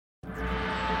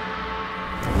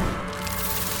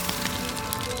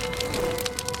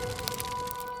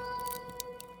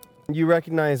You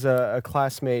recognize a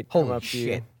classmate come Holy up to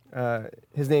shit. you.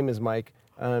 His name is Mike.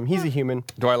 He's a human.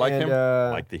 Do I like and, him?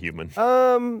 Like the human.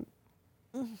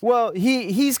 Well,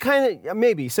 he's kind of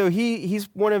maybe. So he's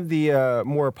one of the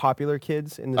more popular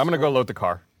kids in the I'm gonna school. go load the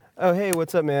car. Oh, hey,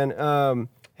 what's up, man?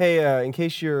 Hey, in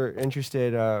case you're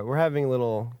interested, we're having a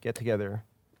little get together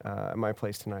at my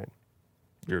place tonight.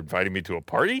 You're inviting me to a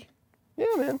party? Yeah,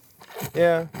 man.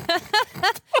 Yeah.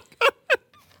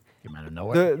 Came out of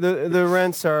nowhere. The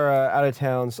rents are out of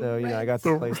town, so I got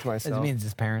the place to That myself. means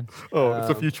his parents. Oh, it's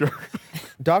the future.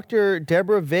 Dr.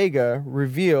 Deborah Vega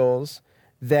reveals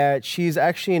that she's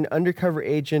actually an undercover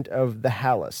agent of the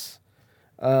Hallis.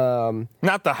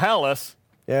 Not the Hallis.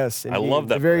 Yes, I indeed, love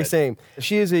that The very bread. same.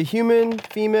 She is a human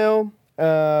female.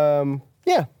 Yeah.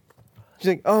 She's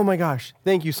like, oh my gosh,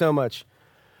 thank you so much.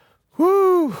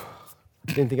 Whoo.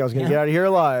 Didn't think I was going to get out of here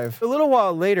alive. A little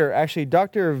while later, actually,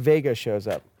 Dr. Vega shows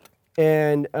up.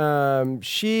 And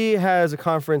she has a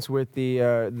conference with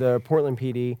the Portland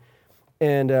PD.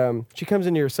 And she comes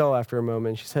into your cell after a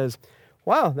moment. She says,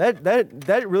 wow,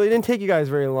 that really didn't take you guys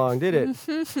very long, did it?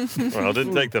 Well, it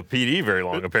didn't take the PD very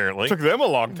long, apparently. Took them a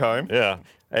long time. Yeah.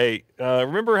 Hey,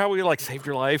 remember how we saved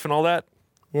your life and all that?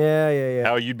 Yeah.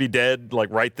 How you'd be dead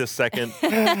right this second,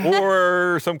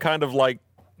 or some kind of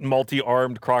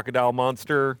multi-armed crocodile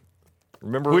monster.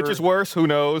 Remember? Which is worse? Who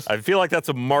knows? I feel like that's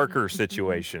a marker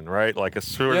situation, right? Like a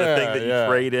sort of Yeah, thing that yeah. you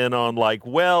trade in on,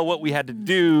 what we had to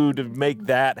do to make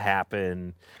that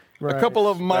happen. Right. A couple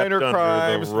of minor Swept under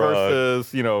crimes the rug.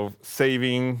 versus,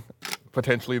 saving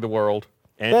potentially the world.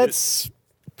 And That's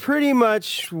pretty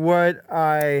much what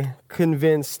I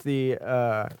convinced the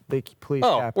police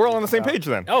Oh, captain we're all on the same about. page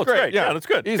then. Oh, it's great. Yeah, that's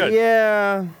good. Easy. Good.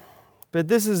 Yeah, but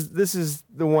this is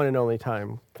the one and only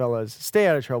time, fellas. Stay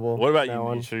out of trouble. What about from now you?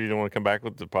 on. You sure you don't want to come back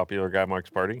with the popular guy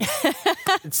Mark's party?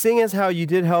 Seeing as how you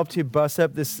did help to bust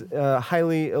up this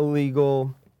highly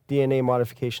illegal DNA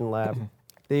modification lab,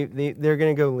 they're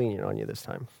gonna go lenient on you this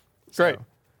time. Great.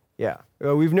 Yeah,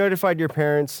 we've notified your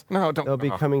parents. No, don't. They'll be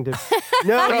oh. coming to.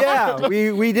 No, yeah,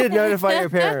 we did notify your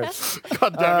parents.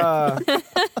 God damn it.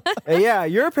 And yeah,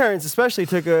 your parents especially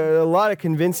took a lot of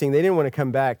convincing. They didn't want to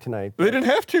come back tonight. They didn't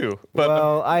have to. But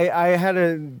Well, I had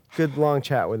a good long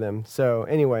chat with them. So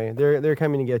anyway, they're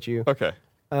coming to get you. okay.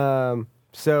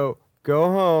 So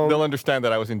go home. They'll understand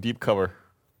that I was in deep cover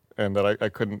and that I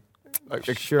couldn't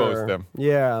expose Sure. them.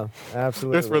 Yeah,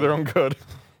 absolutely. Just for their own good.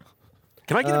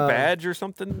 Can I get a badge or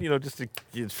something? Just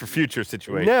for future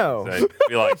situations. No. I'd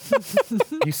be like,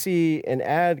 You see an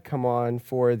ad come on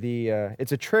for the.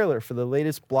 It's a trailer for the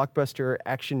latest blockbuster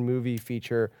action movie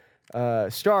feature,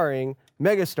 starring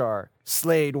megastar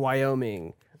Slade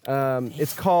Wyoming.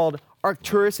 It's called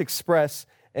Arcturus Express,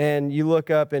 and you look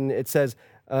up and it says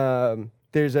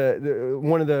there's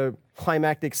one of the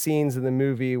climactic scenes in the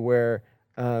movie where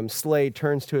Slade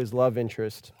turns to his love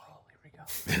interest.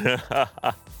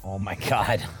 Oh my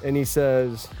God. And he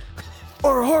says,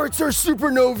 our hearts are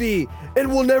supernovae, and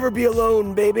we'll never be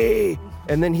alone, baby.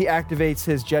 And then he activates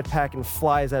his jetpack and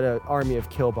flies at an army of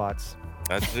killbots.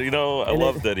 that's, I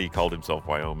love that he called himself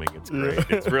Wyoming. It's great.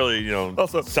 It's really,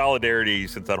 Also- solidarity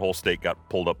since that whole state got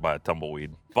pulled up by a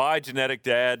tumbleweed. Bye, genetic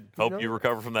dad. Hope you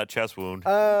recover from that chest wound.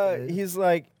 He's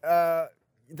like,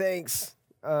 thanks.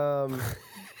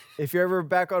 If you're ever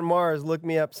back on Mars, look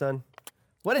me up, son.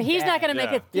 What a He's dad. not gonna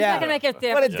make it. He's Yeah. not gonna make it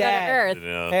there. What a to dad. Earth.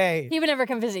 Hey. He would never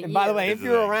come visit you. By the way, if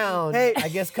you're around, Hey, I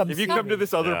guess come If you see come me. to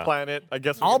this other Yeah. planet, I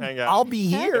guess we can hang out. I'll be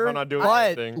here, If I'm not doing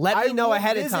but anything. let me know would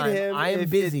ahead of visit time. him I am if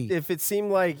busy. If it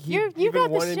seemed like he You even got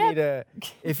the wanted me ship. to,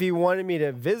 if he wanted me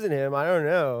to visit him, I don't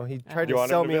know. He tried You to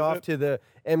want him sell to me off visit? to the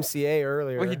MCA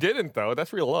earlier. Well, he didn't, though.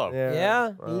 That's real love. yeah,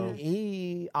 Wow.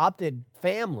 he opted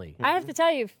family. I have to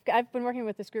tell you, I've been working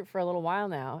with this group for a little while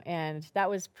now, and that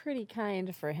was pretty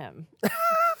kind for him.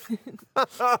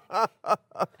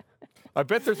 I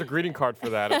bet there's a greeting card for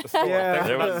that at the store. Yeah. Thanks for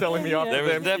There not was- selling me off There to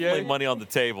was the definitely MCA. money on the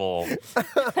table.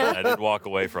 I didn't walk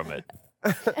away from it.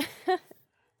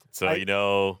 So,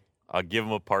 I'll give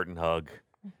him a parting hug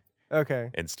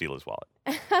Okay. and steal his wallet.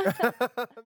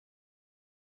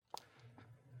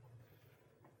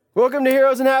 Welcome to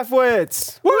Heroes and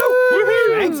Halfwits.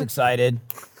 Frank's excited.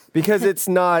 Because it's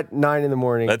not 9 in the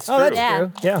morning. That's Oh, true. that's Yeah.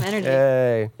 true. Yeah. Energy.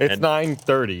 Hey. It's And-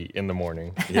 9:30 in the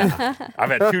morning. Yeah. I've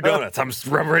had 2 donuts. I'm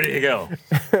ready to go.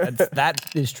 That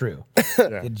is true.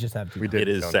 It just have to. We did. It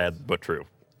is donuts. sad, but true.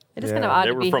 It is Yeah. kind of odd They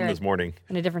to were be from here this morning.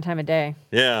 in a different time of day.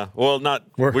 Yeah. Well,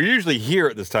 we're usually here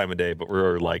at this time of day, but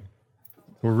we're like,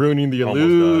 We're ruining the Almost done.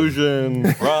 illusion.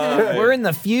 right. We're in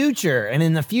the future, and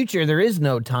in the future there is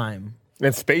no time.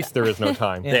 In space, there is no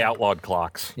time. Yeah. They outlawed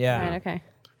clocks. Yeah. Right. Okay.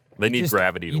 They need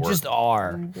gravity to You work. just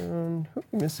are.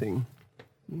 Missing.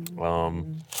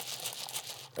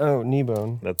 Oh,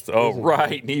 Kneebone. That's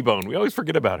right, Kneebone. We always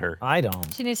forget about her. I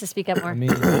don't. She needs to speak up more. I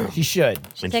mean, she should. And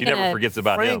she taking never a forgets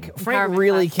about him. Frank Empowerment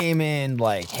really class. came in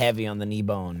like heavy on the knee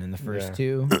bone in the first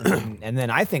two, and then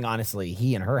I think honestly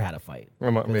he and her had a fight.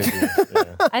 Maybe.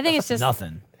 Yeah. I think it's just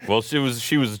Nothing. Well, she was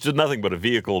just nothing but a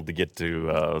vehicle to get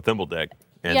to Thimbledick.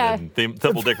 And Yeah. then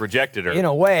Thimbledick rejected her. In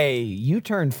a way, you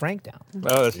turned Frank down.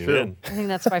 Oh, that's He true. did. I think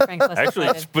that's why Frank's less Actually,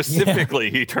 excited. specifically,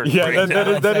 he turned Yeah, Frank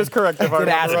down. that is correct. If I Did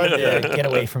ask remember him right. to get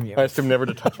away from you. I asked him never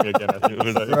to touch me again. I think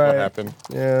is what Right. happened.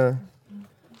 Yeah.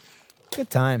 Good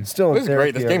times. Still in This is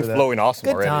great. This therapy game's over that. flowing awesome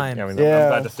Good already. times. I mean, Yeah. I'm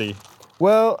glad to see.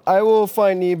 Well, I will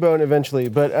find Kneebone eventually,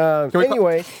 but we call-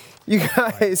 anyway, you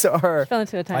guys are Fell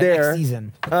into a time. By there. next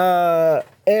season.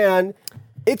 And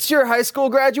it's your high school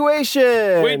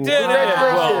graduation. We did it!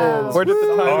 Congratulations. Where did the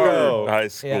time Our go? high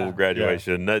school Yeah.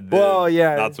 graduation. Well,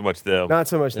 yeah. Not so much them. Not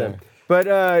so much then. But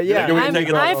yeah. Do we I'm- take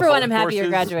it I, on for one, am all happy you're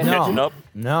courses? graduating. Catching No. up?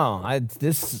 No,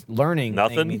 this learning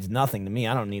Nothing? thing means nothing to me.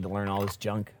 I don't need to learn all this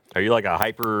junk. Are you like a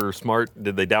hyper smart?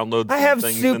 Did they download? I some have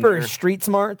things in super there? street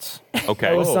smarts. Okay.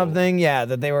 That was something, yeah,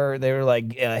 that they were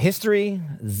like history,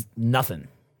 nothing,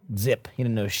 zip. He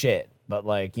didn't know shit, but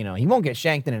like he won't get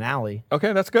shanked in an alley.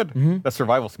 Okay, that's good. That's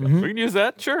survival skill. We can use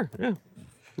that. Sure. Yeah.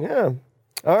 Yeah.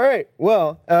 All right.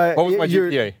 Well, What was my you're-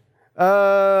 GPA?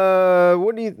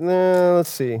 What do you? Let's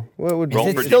see. What would Roll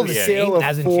be for still the GPA. scale of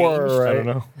Hasn't 4, changed. right? I don't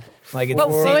know. Like it's What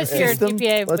the same was your system.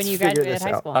 GPA Let's when you figure graduated this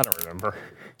high out. school? I don't remember.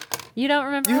 You don't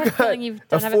remember? You I was got telling you a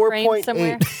don't have a brain 4.8.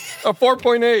 somewhere. A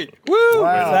 4.8. Woo!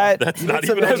 Wow. That's You not did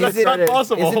some even. magic. That's not Is it-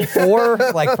 possible. Is it 4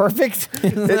 like perfect?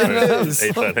 It is.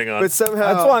 Hang on. But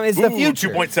somehow. That's why it's the Ooh, future.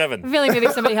 2.7. I'm feeling maybe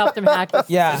somebody helped him hack this.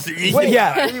 Yeah. Wait,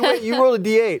 yeah. Wait, you rolled a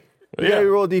D8. You Yeah.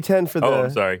 gotta roll a D10 for the. Oh,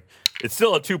 I'm sorry. It's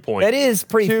still a 2 point. That is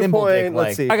pretty 2 simple. point- Dick, let's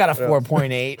like, see. I got a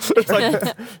 4.8. It's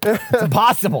like it's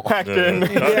impossible. Hacked in.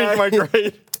 Changed my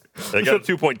grade. They got a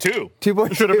 2.2.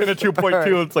 2.2. Should have been a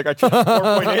 2.2. It's like I changed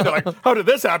 4.8. They're like, how did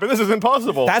this happen? This is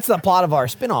impossible. That's the plot of our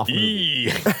spin-off movie.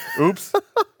 Eee. Oops.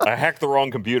 I hacked the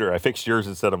wrong computer. I fixed yours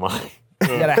instead of mine. You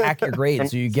gotta hack your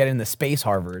grades so you get into space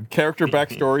Harvard. Character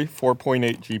backstory,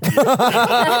 4.8 GPA.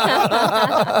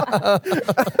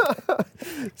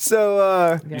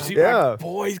 So, You see, yeah. my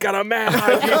boy's got a math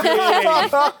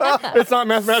GPA. It's not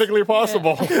mathematically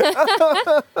possible.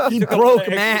 He broke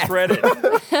Extra math. credit.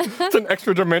 It's an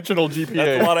extra dimensional GPA.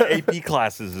 That's a lot of AP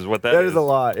classes, is what That is a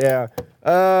lot, yeah.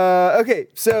 Okay,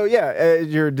 so yeah, as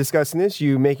you're discussing this,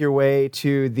 you make your way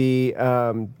to the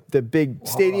big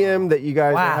stadium that you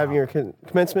guys are Wow. having your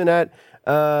commencement at.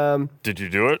 Did you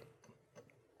do it?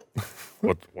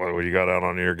 What you got out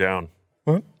on your gown?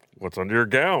 What? What's under your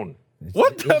gown?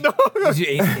 What? No. Is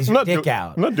your I'm not dick do-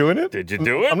 out? I'm not doing it. Did you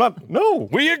do it? I'm not. No.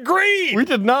 We agreed. We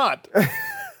did not.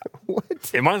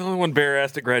 Am I the only one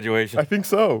bare-assed at graduation? I think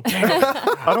so.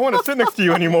 I don't want to sit next to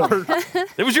you anymore.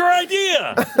 It was your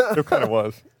idea. It kind of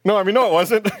was. No, I mean, no, it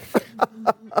wasn't.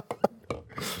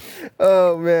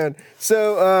 Oh man.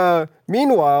 So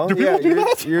meanwhile, Do people yeah, do you're,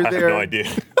 that? you're I have there. no idea.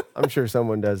 I'm sure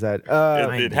someone does that.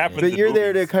 It happens. But in you're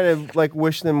there to movies. kind of like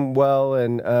wish them well,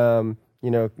 and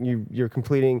you're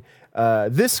completing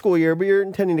this school year, but you're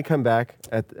intending to come back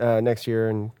at next year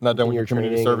and Not done with continue your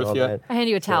community training and service all yet? that. I hand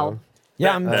you a towel.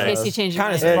 Yeah, I'm In case you change your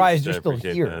kind of mind. surprised I you're still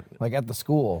appreciate here, that. like at the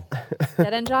school.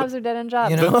 Dead end jobs are dead end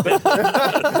jobs. You know,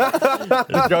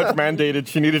 The judge mandated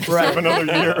she needed to serve another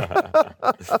year.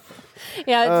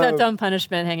 Yeah, it's that dumb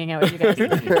punishment hanging out with you guys.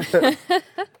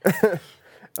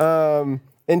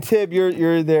 And Tib,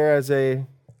 you're there as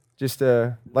just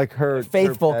like her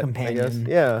faithful her pet, I companion. guess.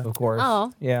 Yeah. of course.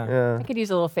 Oh. yeah, Yeah. I could use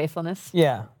a little faithfulness.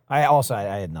 yeah. I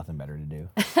had nothing better to do.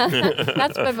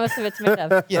 That's what most of it's made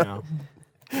of. You know,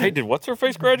 Hey, did what's her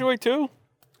face graduate too?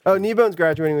 Oh, Kneebone's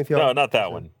graduating with y'all. No, not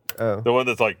that one. Oh. The one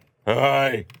that's like,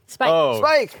 hi, Spike. Oh,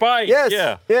 Spike. Spike. Yes.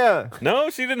 Yeah. Yeah. No,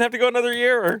 she didn't have to go another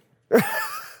year. Or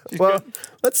Well,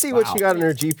 let's see what she Wow. got in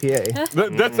her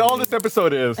GPA. that's all this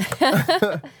episode is.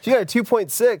 She got a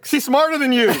 2.6. She's smarter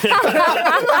than you. she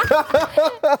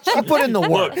put in the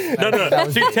work. look, no,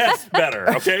 she tests better.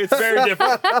 Okay, it's very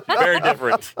different. Very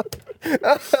different.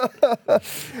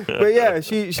 But yeah,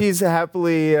 she's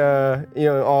happily,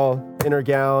 all in her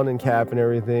gown and cap and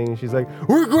everything. She's like,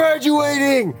 "We're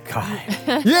graduating! God.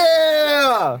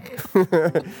 Yeah!"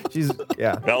 She's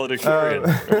Valedictorian.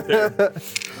 right there.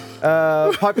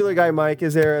 popular guy Mike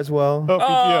is there as well. Oh,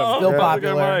 PTM. Still look at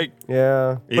popular. Mike.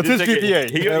 Yeah, He What's did his take a- GPA?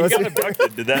 He, Yeah, he let's got see.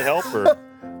 abducted. Did that help? Or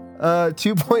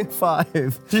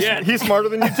 2.5. He's smarter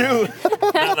than you too.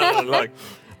 no, look.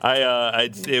 I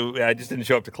just didn't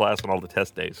show up to class on all the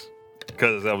test days.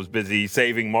 Because I was busy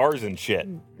saving Mars and shit.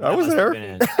 I was there.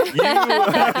 You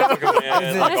took a man,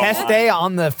 Is it like, a test day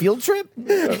on the field trip?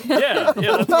 Yeah,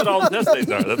 that's what all the test days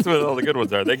are. That's what all the good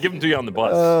ones are. They give them to you on the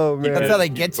bus. Oh, Keep man. That's how they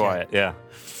keep get you. quiet. Yeah.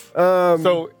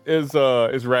 So is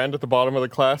Rand at the bottom of the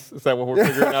class? Is that what we're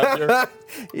figuring out here? I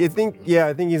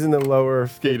think he's in the lower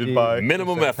Skated 50 by.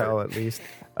 Minimum percentile effort. at least.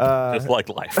 Just like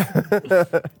life.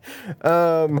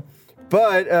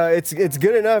 But it's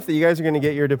good enough that you guys are going to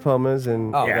get your diplomas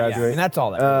and Oh, yeah. graduate. And that's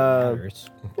all that really matters.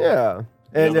 Yeah. You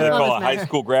And know what they call a Doesn't high matter.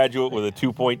 school graduate with a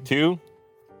 2.2?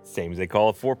 Same as they call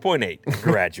a 4.8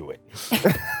 graduate.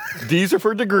 D's are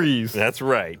for degrees. That's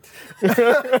right.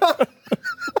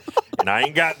 And I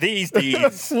ain't got these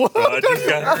D's. So I just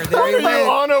got, There What he are you went.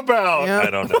 on about? Yeah. I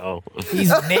don't know. He's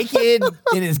naked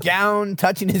in his gown,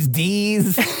 touching his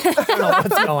D's. I don't know what's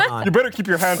going on. You better keep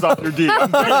your hands off your D. I'm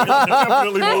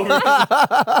definitely moving.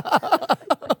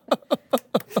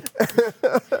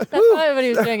 That's probably what he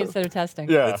was doing instead of testing.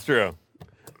 Yeah. That's true.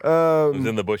 I was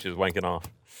in the bushes wanking off.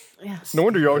 Yes. No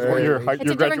wonder you always wore your It's a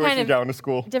different graduation kind of- gown to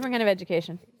school. Different kind of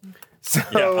education. so,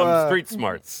 Yeah, street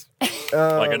smarts.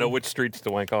 Like I know which streets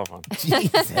to wank off on.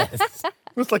 Jesus.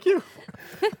 Just like you.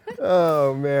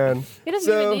 oh man. He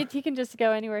doesn't So- even need. He can just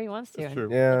go anywhere he wants to. And true.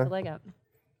 get Yeah. the leg up.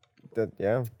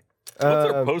 Yeah. What's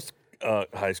our Um, post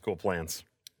high school plans?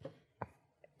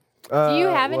 Do you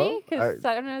have well, any? Because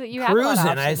I don't know that you have a Cruising.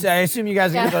 lot of I options. assume you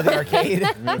guys are going to go to the arcade.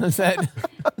 Is that-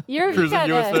 You're Cruising got,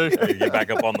 USA. You get back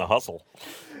up on the hustle.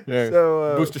 Yeah.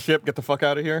 So, Boost a ship, get the fuck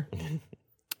out of here.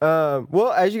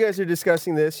 well, as you guys are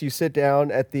discussing this, you sit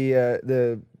down at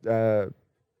the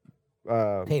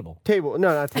Table. table.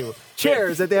 No, not table.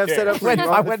 Chairs that they have set up for you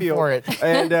I on the went field. for it.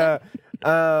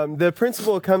 And the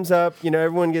principal comes up. You know,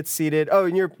 everyone gets seated. Oh,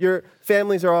 and your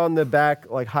families are all in the back,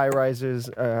 like high risers,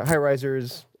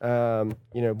 you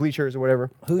know, bleachers or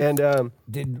whatever. And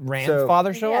Did Rand's So-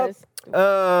 father show up? Yes.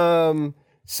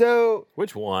 so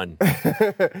Which one?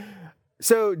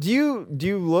 do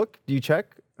you look? Do you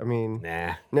check? I mean,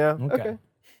 Nah. no. Okay. Okay.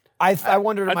 I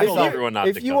wondered to I told myself. everyone not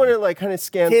If to you come. want to like kind of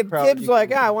scan the crowd, Tibbs you like,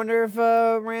 can- I wonder if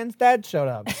Rand's dad showed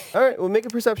up. all right, well, make a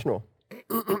perception roll.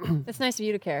 It's nice of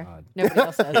you to care. Nobody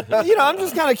else does. You know, I'm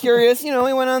just kind of curious. You know,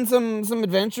 he went on some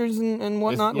adventures and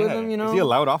whatnot with him. You know, Is he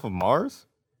allowed off of Mars?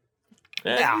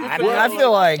 Yeah. I mean, I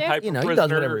feel like Hyper you know he does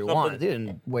prisoner whatever or he wants. something. He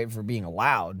didn't wait for being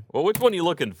allowed. Well, which one are you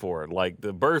looking for? Like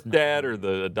the birth dad or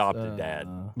the adopted dad?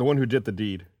 The one who did the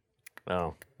deed.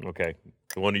 Oh, okay.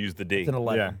 The one who used the D. It's an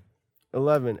 11. Yeah.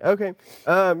 11. Okay.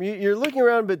 You're looking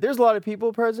around, but there's a lot of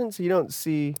people present, so you don't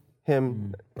see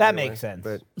him. That right away, makes sense.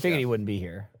 But Figured he wouldn't be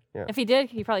here. If he did,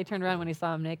 he probably turned around when he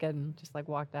saw him naked and just like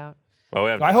walked out. Well, we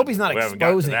haven't I hope he's not we haven't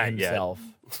gotten to exposing that yet. himself,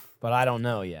 but I don't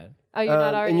know yet. Oh, you're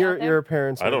not already and out there? your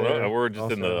parents. I don't are know. there We're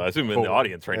just in the, also. I assume in the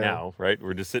audience right Yeah. now, right?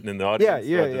 We're just sitting in the audience.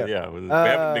 Yeah. We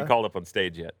haven't been called up on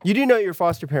stage yet. You do know your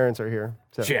foster parents are here.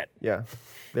 So, Shit. Yeah,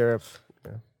 they're up.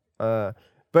 Yeah.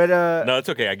 But No, it's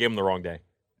okay. I gave him the wrong day.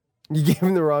 you gave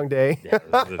them the wrong day.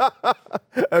 Yeah,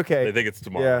 Okay. they think it's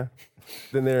tomorrow. Yeah.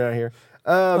 Then they're not here.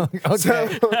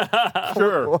 Okay.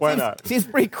 Sure, why not? Seems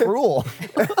pretty cruel.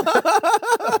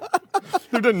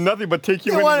 They've done nothing but take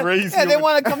you in and raise you. they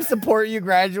want to come support you,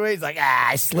 graduate. He's like,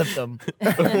 I slipped them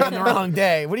on the wrong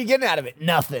day. What are you getting out of it?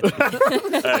 Nothing.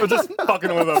 We're just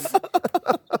fucking with them.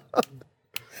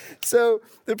 So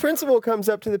the principal comes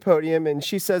up to the podium and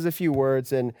she says a few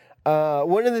words. And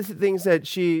one of the things that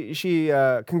she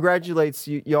congratulates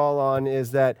y'all on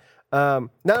is that not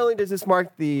only does this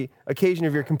mark the occasion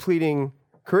of your completing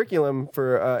curriculum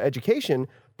for education,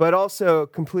 but also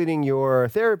completing your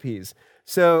therapies.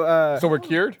 So, So we're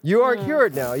cured? you are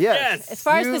cured now. Yes. As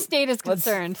far as You- the state is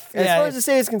concerned, As Yeah, far as the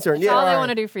state is concerned, that's all yeah. I want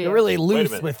to do for you. You're really a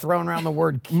loose minute. with throwing around the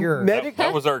word cure.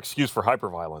 That was our excuse for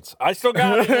hyperviolence. I still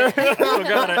got it. Still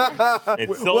got it.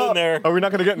 It's still in there. Are we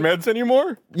not going to get meds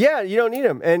anymore? Yeah, you don't need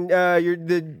them, and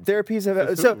the therapies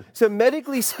have so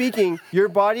medically speaking, your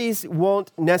bodies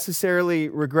won't necessarily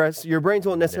regress. Your brains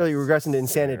won't necessarily regress into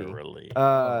insanity. Necessarily.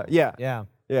 Yeah.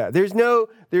 There's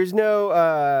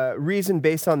no reason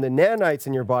based on the nanites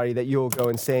in your body that you'll go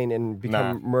insane and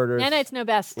become murderous. Nanites know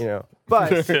best. You know,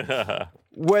 but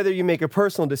whether you make a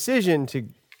personal decision to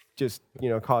just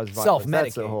cause violence, that's the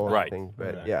Self-medicate. whole Right. thing.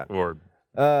 But yeah. Or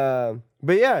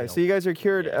But yeah, so you guys are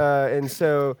cured, and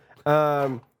so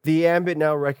the Ambit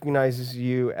now recognizes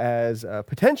you as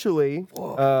potentially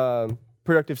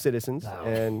productive citizens,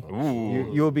 and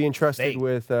you'll be entrusted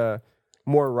with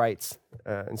more rights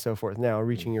and so forth. Now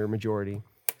reaching your majority,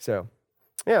 so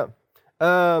yeah,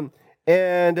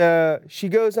 and she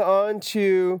goes on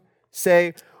to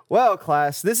say, "Well,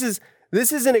 class, this is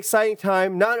an exciting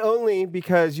time, not only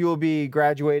because you will be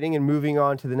graduating and moving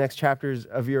on to the next chapters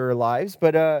of your lives,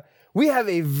 but we have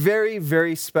a very,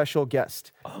 very special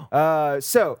guest.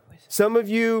 So some of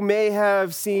you may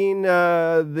have seen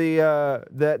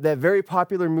that very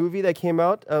popular movie that came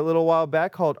out a little while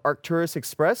back called Arcturus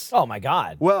Express. Oh my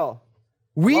God. Well,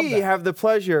 we have the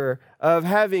pleasure of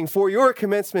having for your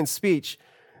commencement speech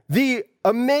the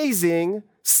amazing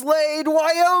Slade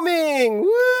Wyoming.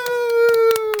 Woo!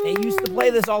 They used to play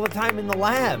this all the time in the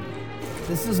lab.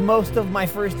 This is most of my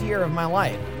first year of my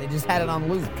life. They just had it on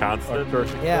loop. Constant.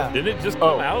 Yeah. Didn't it just come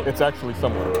Oh, out? it's actually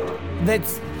somewhere.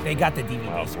 They got the DVD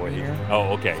Oh, boy. screen here.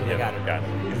 Oh, okay. They got it.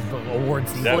 The award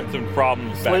season. That was some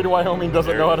problems. Slade, Wyoming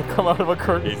doesn't know how to come out of a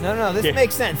curtain. No, this Yeah.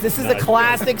 makes sense. This is a Nice.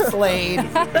 classic Slade.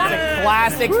 It's a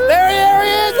classic. There he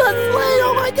is. That's Slade.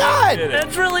 Oh my God.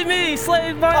 That's really me,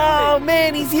 Slade Oh Wyoming.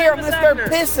 man, he's here. I'm gonna start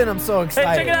Actor. pissing. I'm so Hey,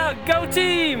 excited. check it out. Go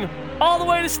team. All the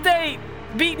way to state.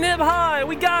 Beat Nib High.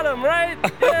 We got him, right?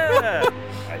 Yeah.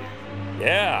 I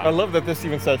Yeah. love that this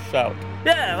even says shout.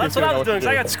 Yeah, that's You what I know was what doing, to 'cause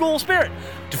I do. got school spirit.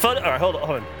 All right, hold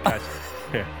on, guys.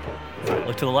 Here.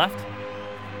 Look to the left.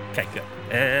 Okay, good.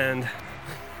 And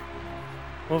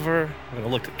over. I'm going to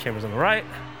look at the cameras on the right.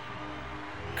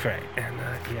 Great. And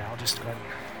yeah, I'll just go ahead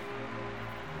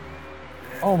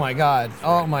Oh my God.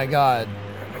 Oh my God.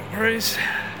 and no worries.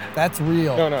 That's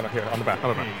real. No, here, on the back.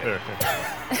 There.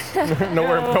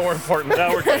 Nowhere important. No,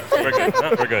 we're good. We're good. No,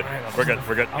 we're good. We're good.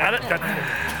 We're good. Got it?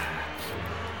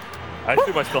 I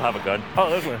assume I still have a gun. Oh,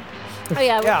 there's one. Oh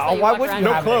yeah. Yeah, so you why walk wouldn't around you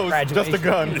No have clothes, that just a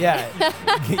graduation? gun. Yeah.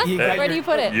 You got Where do you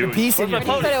put it? You, your piece in your Where's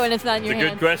Where my do you put it when it's not in it's your a good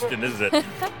hand? question, isn't it?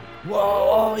 Whoa,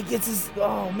 oh, he gets his,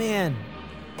 oh man.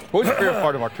 What was your favorite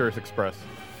part of Arcturus Express?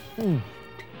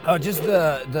 Oh, just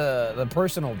the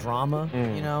personal drama,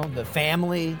 you know, the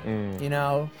family, you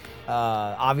know,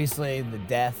 obviously the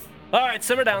death. All right,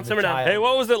 simmer down, simmer down. child. Hey, Hey,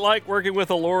 what was it like working with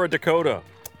Alora Dakota?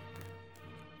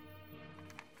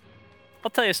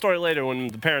 I'll tell you a story later when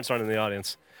the parents aren't in the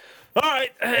audience. All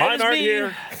right, it Mine was aren't me,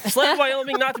 here. Slade,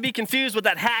 Wyoming, not to be confused with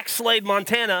that hack Slade,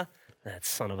 Montana. That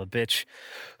son of a bitch.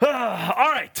 All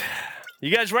right,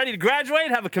 you guys ready to graduate?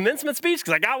 Have a commencement speech?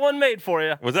 Because I got one made for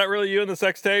you. Was that really you in the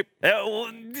sex tape? Parents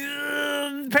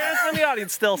are in the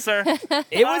audience still, sir.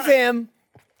 It was him.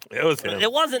 It was him.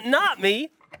 It wasn't not me.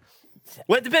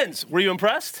 Well, it depends. Were you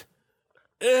impressed?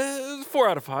 4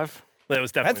 out of 5. It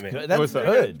was That's definitely me. good. That's was that?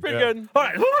 good. Pretty Yeah. good. All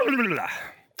right.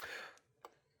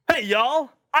 Hey, y'all.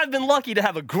 I've been lucky to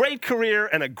have a great career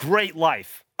and a great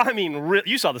life. I mean,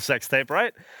 you saw the sex tape,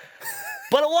 right?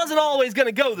 But it wasn't always going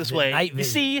to go this way. night You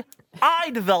vision. see, I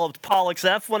developed Pollux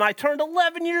F when I turned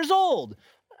 11 years old.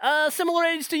 Similar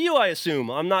age to you, I assume.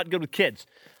 I'm not good with kids.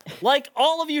 Like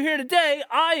all of you here today,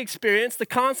 I experienced the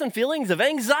constant feelings of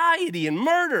anxiety and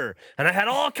murder, and I had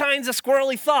all kinds of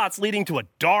squirrely thoughts leading to a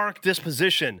dark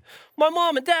disposition. My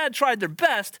mom and dad tried their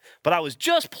best, but I was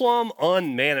just plumb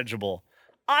unmanageable.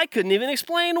 I couldn't even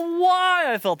explain why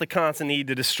I felt the constant need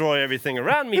to destroy everything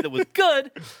around me that was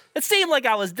good. It seemed like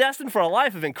I was destined for a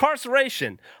life of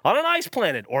incarceration on an ice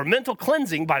planet or mental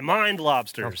cleansing by mind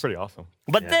lobsters. That's pretty awesome.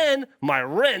 But then my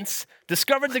rinse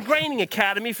discovered the Graining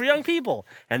Academy for young people.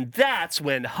 And that's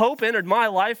when hope entered my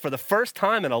life for the first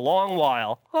time in a long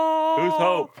while. Who's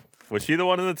Hope? Was she the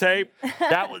one in the tape?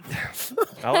 That was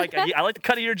I like the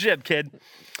cut of your jib, kid.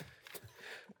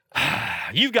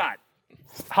 You've got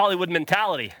Hollywood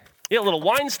mentality. You got a little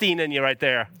Weinstein in you right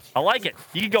there. I like it.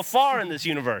 You could go far in this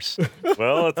universe.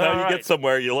 Well, that's how All you right. get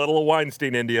somewhere. You let a little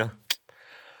Weinstein into you.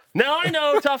 Now, I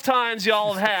know tough times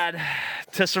y'all have had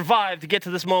to survive to get to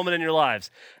this moment in your lives.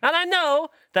 And I know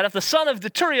that if the son of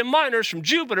deuterium miners from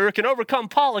Jupiter can overcome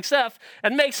Pollux F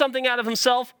and make something out of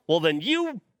himself, well, then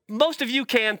most of you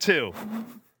can too.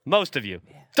 Most of you.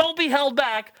 Don't be held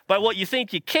back by what you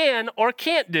think you can or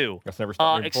can't do. That's never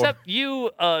stopped me before. Except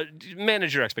you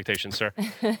manage your expectations, sir.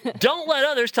 Don't let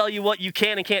others tell you what you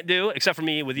can and can't do, except for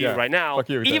me with you Yeah, right now. fuck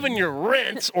you, Even Ted. your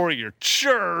rents or your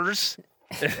chures.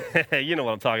 You know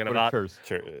what I'm talking What about. occurs?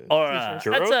 Or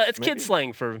Churros, it's maybe? kid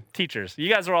slang for teachers. You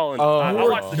guys are all in. Oh, I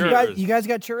Churros. watched the You show. guys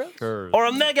got churros? Sure. Or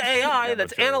a mega AI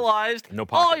that's churros. analyzed No all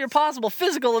pockets. your possible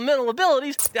physical and mental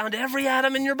abilities down to every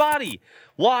atom in your body.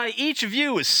 Why each of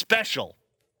you is special.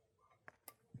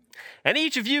 And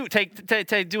each of you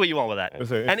do what you want with that.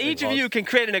 It's And each of you can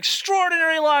create an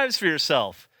extraordinary lives for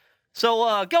yourself.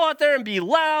 So go out there and be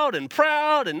loud and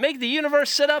proud and make the universe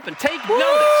sit up and take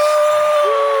notice.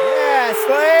 Yeah,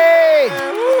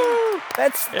 Slade.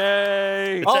 That's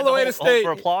Yay. All Said the way to hold state.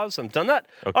 for applause. I'm done that.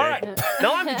 Okay. All right.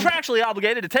 Now I'm contractually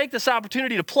obligated to take this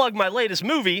opportunity to plug my latest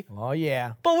movie, oh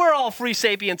yeah. but we're all free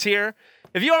sapiens here.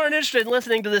 If you aren't interested in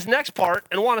listening to this next part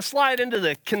and want to slide into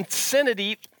the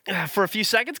consanity for a few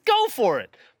seconds, go for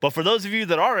it. But for those of you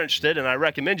that are interested, and I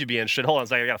recommend you be interested, hold on a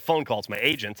second, I got a phone call. It's my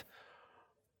agent.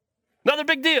 Another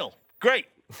big deal. Great.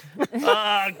 Go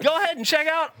ahead and check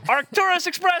out Arcturus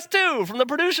Express 2 from the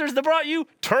producers that brought you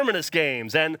Terminus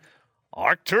Games and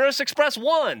Arcturus Express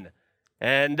 1.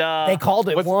 And They called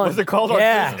it one. Was it called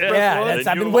Yeah, Arcturus Express yeah. one? I've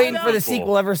been Find waiting out. for the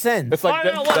sequel ever since. It's like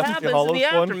find out what Deathly happens in Hallows the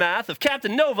one. aftermath of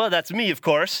Captain Nova, that's me, of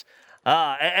course,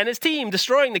 and his team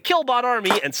destroying the Killbot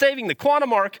army and saving the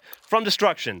Quantum Ark from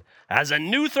destruction. As a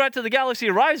new threat to the galaxy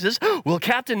arises, will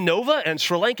Captain Nova and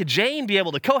Sri Lanka Jane be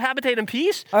able to cohabitate in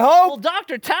peace? I hope. Will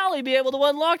Dr. Tally be able to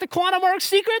unlock the Quantum Ark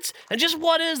secrets? And just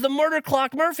what is the Murder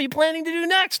Clock Murphy planning to do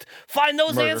next? Find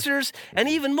those answers and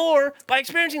even more by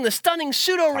experiencing the stunning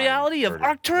pseudo-reality of Murder.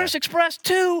 Arcturus Express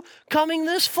 2 coming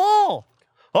this fall.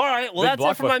 All right, well, Big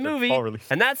that's it for my blockbuster, movie. fall release.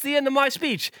 And that's the end of my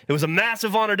speech. It was a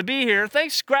massive honor to be here.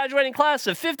 Thanks, graduating class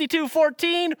of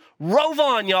 5214. Rove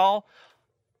on, y'all.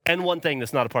 And one thing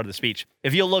that's not a part of the speech.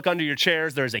 If you'll look under your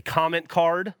chairs, there's a comment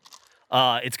card.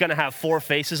 It's going to have 4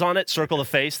 faces on it. Circle the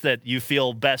face that you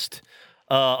feel best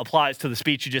applies to the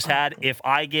speech you just had. If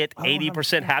I get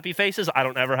 80% happy faces, I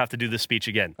don't ever have to do this speech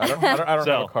again. I don't have a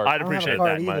So card. I'd appreciate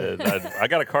card that. either. I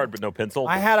got a card but no pencil.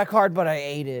 I had a card, but I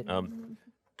ate it.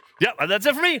 Yep, that's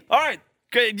it for me. All right.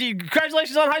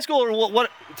 Congratulations on high school or what?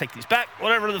 Take these back.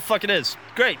 Whatever the fuck it is.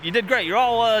 Great. You did great. You're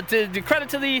all credit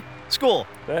to the school.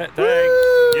 Thanks.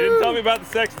 You didn't tell me about the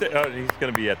sex. Oh, he's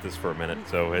gonna be at this for a minute.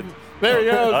 So it. There he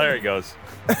goes. Oh, there he goes.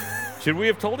 Should we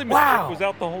have told him Wow. Nick was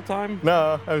out the whole time?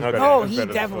 No, I was Okay. better. Oh, I was he better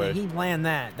that definitely way. he planned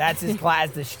that. That's his class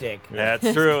shtick. That's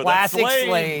true. That's Classic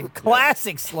Slade.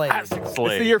 Classic Slade. Classic It's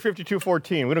Slade. the year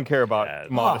 5214. We don't care about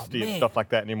modesty and man. stuff like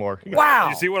that anymore. Wow.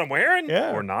 You see what I'm wearing?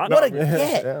 Yeah. Or not? What a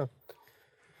get. Yeah.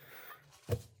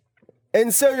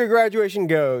 And so your graduation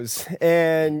goes,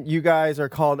 and you guys are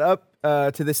called up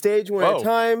to the stage one at Whoa. a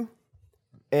time,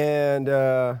 and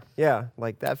yeah,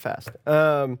 like that fast.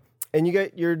 And you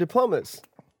get your diplomas,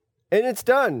 and it's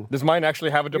done. Does mine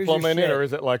actually have a Here's your diploma in it, shit. or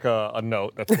is it like a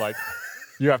note that's like,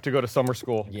 you have to go to summer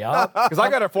school? Yup. Because I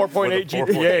got a 4.8 With a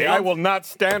GPA. 4.8? I will not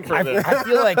stand for this. I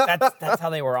feel like that's how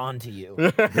they were on to you.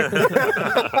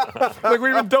 Like,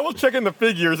 we've been double checking the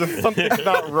figures and something's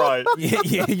not right.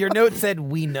 Your note said,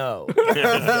 "We know."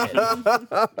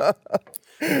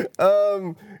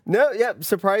 No, yeah,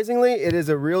 surprisingly, it is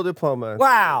a real diploma.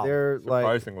 Wow. They're like,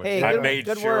 Surprisingly. Hey, I good- made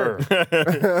good sure.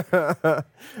 work.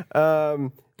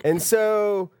 and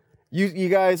so you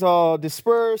guys all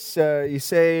disperse. You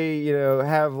say, you know,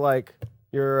 have like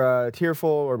your tearful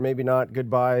or maybe not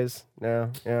goodbyes.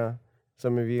 No, yeah,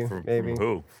 some of you maybe.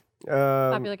 Who?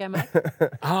 Popular guy Mike.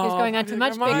 He's going on to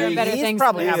much bigger and better He's things.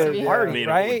 probably than having he a is. party, I mean,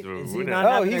 right? we Is he don't- not Oh,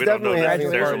 having he's a we don't know definitely having a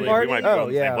necessarily. party. We might be Oh, on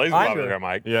the yeah. same place. I'm Probably, sure.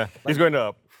 Mike. Yeah. He's going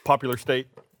to Popular State.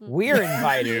 We're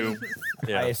invited,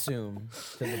 Yeah. I assume,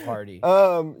 to the party. Yeah.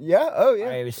 Oh, yeah.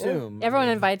 I assume. Everyone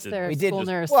invites their we did. school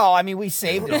nurse. Well, I mean, we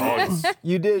saved him. Oh,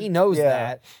 You did. He knows yeah.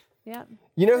 that. yeah.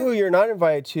 You know who you're not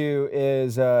invited to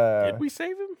is did we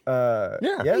save him?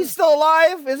 Yeah. He's still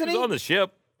alive, isn't He was he? on the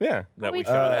ship Yeah. that we We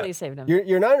shot totally at. saved him.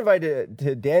 You're not invited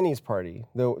to Danny's party.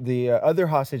 The other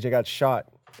hostage that got shot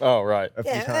Oh, right. a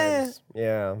few Yeah. times.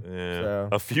 Yeah. Yeah, So.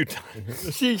 a few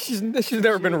times. She's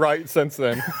never been right since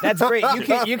then. That's great. You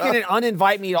can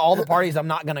uninvite me to all the parties I'm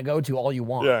not gonna go to all you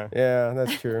want. Yeah. Yeah,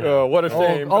 that's true. What a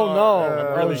shame. oh, no.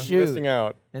 I'm really Oh, shoot. missing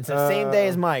out. And it's the same day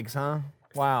as Mike's, huh?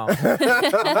 Wow. What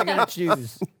am I gonna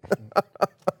choose?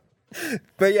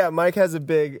 But yeah, Mike has a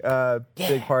big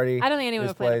party. I don't think anyone his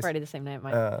would plan a place. party the same night.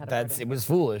 Mike had a That's party. it was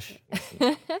foolish.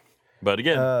 But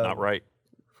again, not right.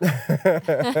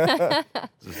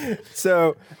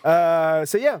 So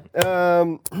yeah.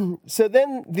 So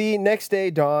then the next day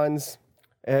dawns.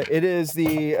 It is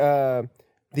the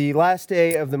last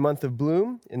day of the month of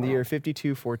Bloom in the year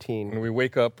 5214. And we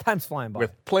wake up Time's flying by.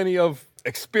 with plenty of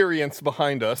experience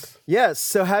behind us. Yes.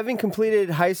 So having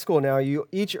completed high school now, you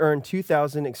each earn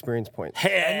 2,000 experience points.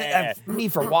 And me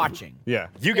for watching. Yeah.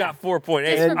 You got 4.8.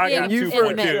 Just for I got being in the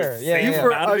 2.2. mix. Yeah, Same You yeah. for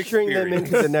amount of ushering them experience.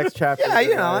 into the next chapter. Yeah, of you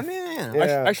their know, I life. mean, yeah.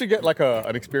 Yeah. I should get like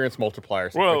an experience multiplier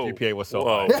since Whoa. my GPA was so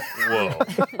whoa. high.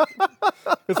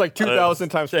 Whoa. It's like 2,000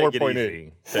 times Take it 4.8.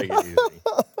 easy. Take it easy.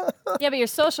 Yeah, but your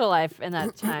social life in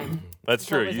that time. That's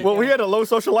true. was You- it? Well, we had a low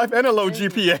social life and a low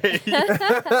GPA.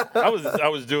 I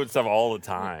was doing stuff all the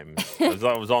time. I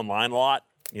was online a lot,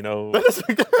 you know,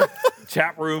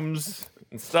 chat rooms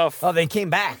and stuff. Oh, they came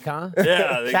back, huh?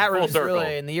 Yeah, they Chat full rooms circle.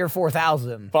 really in the year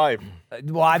 4000. 5.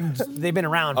 Well, they've been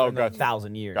around for Oh, gotcha.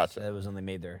 1,000 years. Gotcha. That was when they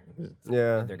made their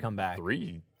Yeah. comeback.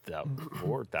 3,000,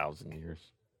 4,000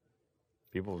 years.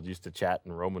 People used to chat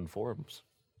in Roman forums.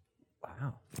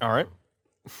 Wow. All right.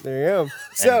 There you go.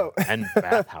 So. and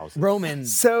bathhouses.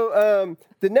 Romans. So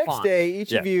the next Font. day,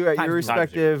 each of Yeah. you at Times your New.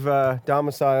 respective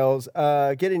domiciles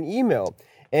get an email,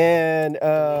 and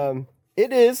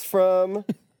it is from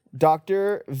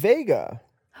Dr. Vega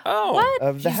Oh, What?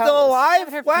 of the She's house. still alive?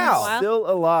 Haven't heard from her in a Wow. while.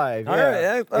 Still alive. All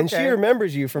Yeah. right, And she okay.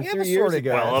 remembers you from We have 3 a years sort of-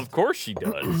 ago. well, of course she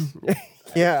does.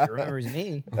 yeah. She remembers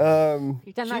me. You've done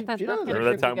She- that. That's she not does. gonna Remember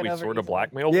that be time good we over sort of easily.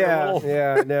 blackmailed her a Yeah, little?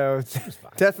 yeah, no,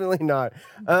 definitely not.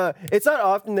 It's not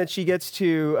often that she gets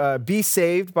to be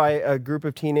saved by a group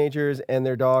of teenagers and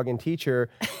their dog and teacher,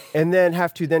 and then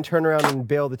have to then turn around and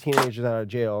bail the teenagers out of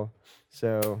jail.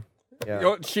 So,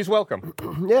 yeah, She's welcome.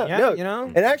 yeah, Yeah, no, you know?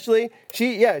 And actually,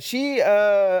 she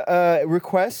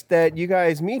requests that you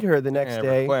guys meet her the next Yeah,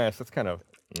 day. request. That's kind of.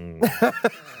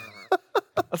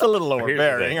 That's a little Here's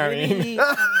the overbearing. thing. I mean, She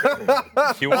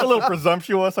that's a wants, little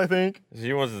presumptuous, I think.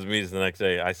 she wants us to meet us the next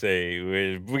day. I say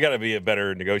we got to be a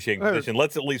better negotiating position.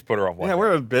 Let's at least put her off. Yeah,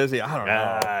 we're busy. I don't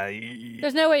know.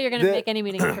 There's no way you're going to The- make any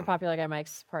meetings for Popular Guy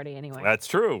Mike's party anyway. That's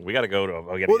true. We got to go to.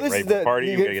 We got to Well, get this ready is for the the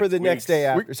party. We gotta for get the next day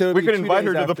sweets. after. So it'll we be could 2 invite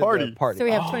her days to the after party. So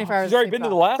we have 24 hours. She's already to been to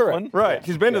sleep the off. last one. Right.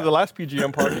 She's been to the last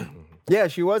PGM party. Yeah,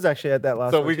 she was actually at that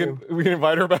last So one we too. can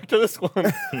invite her back to this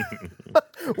one.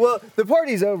 Well, the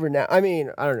party's over now. I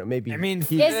mean, I don't know. Maybe. I mean,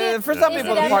 Is it- for some is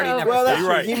people, it the party ever never over? Well, stops. You're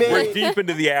right. He may- We're deep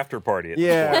into the after party. At this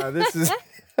yeah, this is.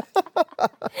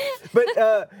 But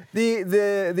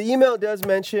the email does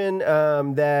mention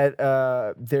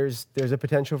that there's a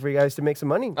potential for you guys to make some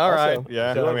money. All right. also.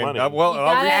 Yeah. Sure. I mean, Money. well, You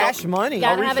I'll gotta- Cash money.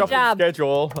 Gotta have a reshuffle the job.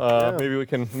 schedule. Maybe we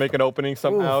can make an opening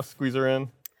somehow, squeeze her in.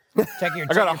 Check your.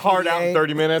 I got a check hard your out in PDA.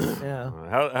 30 minutes. Yeah.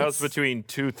 How's between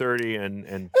 2:30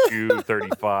 and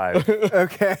 2:35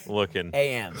 Okay. looking?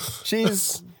 A.M.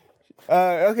 She's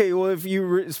okay. Well, if you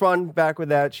respond back with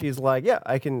that, she's like, "Yeah,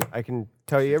 I can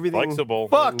tell you everything." Flexible.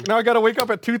 Fuck. Now I got to wake up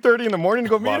at 2:30 in the morning to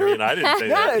go meet Well, I her. mean, I didn't say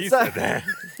Yeah, that. You it's said that.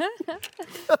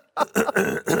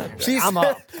 She's I'm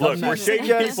up. Look, we're shady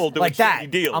suggests- people doing like that.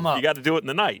 shady deals. I'm up. You got to do it in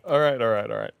the night. All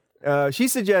right. She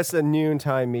suggests a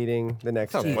noontime meeting the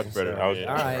next Sounds day. much better. I was-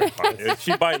 All right. Is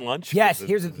she buying lunch? Yes. Is it-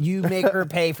 Here's you make her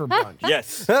pay for brunch.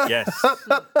 Yes. Yes.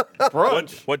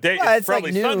 What day? Yeah, It's it's like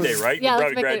probably noon. Sunday, right? Yeah, you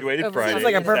let's probably make it graduated over Friday. Sounds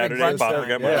like a perfect Saturday, brunch Father time.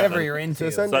 got Yeah. my Whatever Sunday. you're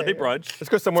into. So Sunday brunch Let's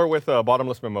go somewhere with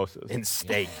bottomless mimosas. and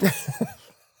steak.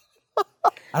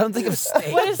 I don't think of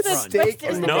steak. What is as this? brunch. Steak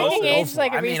Is the No. drinking age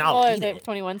like I a mean, reasonable? I'll Or is eat it it.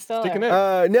 21 still? Sticking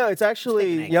or- it. No, it's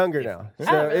actually Steak and younger eggs. now. Oh,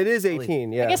 So really? it is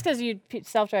 18. Yeah. I guess because you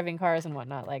self-driving cars and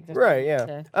whatnot, like there's Right,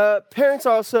 nothing yeah. to- Parents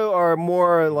also are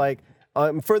more like,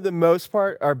 for the most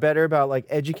part, are better about like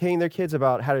educating their kids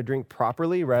about how to drink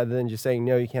properly rather than just saying,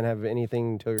 no, you can't have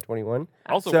anything until you're 21.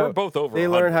 Also, So we're both over. They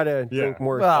learn 100. how to drink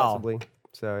more Well- responsibly.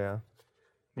 So, yeah.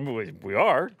 We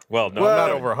are. Well, no, Well, Not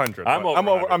no. over 100. I'm but over I'm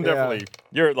 100. I'm Yeah. definitely.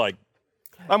 You're like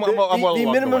I'm well The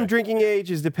along minimum way. drinking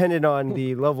age is dependent on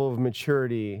the level of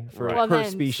maturity for Right. Well, per then-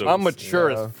 species. I'm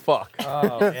mature Yeah. as fuck.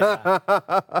 Oh, yeah.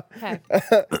 Okay.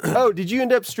 Oh, did you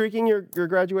end up streaking your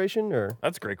graduation or?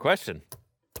 that's a great question.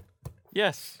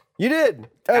 Yes. You did.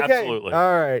 Okay. Absolutely.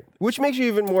 All right. Which makes you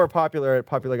even more popular at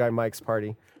Popular Guy Mike's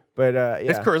party. But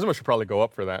His yeah. charisma should probably go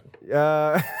up for that.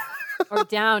 Or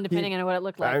down, depending on what it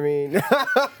looked like. I mean,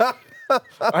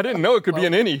 I didn't know it could be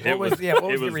an innie. It was- yeah, what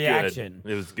was it the good. reaction?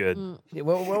 It was good.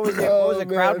 What was the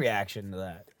crowd man. reaction to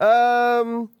that?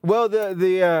 well,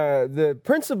 the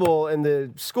principal and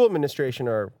the school administration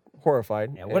are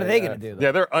horrified. Yeah, what are they gonna do?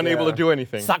 Yeah, they're unable to do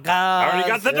anything. Suck I already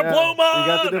got the Yeah, diploma. You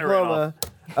got the And I ran off.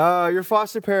 diploma. Your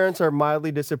foster parents are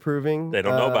mildly disapproving. They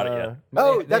don't know about it yet.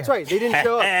 Oh, They- that's right. They didn't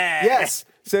show up. Yes.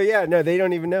 So yeah, no, they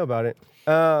don't even know about it.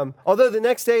 Although the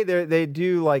next day they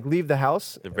do like leave the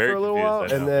house They're very for a little while,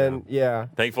 confused, I and know, then yeah.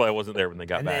 Thankfully, I wasn't there when they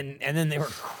got And back. then they were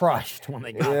crushed when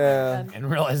they got Yeah. back and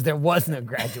realized there was no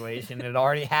graduation. It had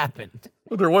already happened.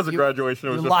 There was a graduation.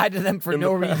 It You was lied to them for in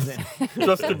no the past. reason.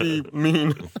 just to be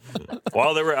mean.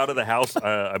 While they were out of the house,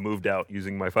 I moved out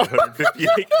using my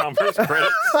 558 commerce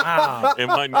credits Wow. and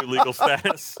my new legal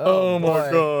status. Oh my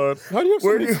boy. god. How do you have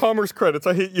so many commerce credits?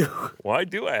 I hate you. Why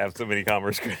do I have so many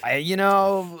commerce credits?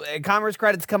 Commerce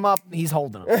credits come up, he's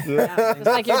holding them. It's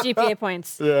like your GPA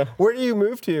points. Yeah. Where do you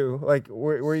move to? Like,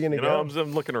 where are you gonna You go? know,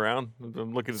 I'm looking around.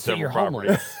 I'm looking at So several you're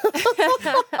properties.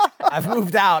 I've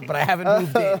moved out, but I haven't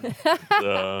moved in.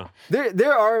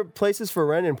 There are places for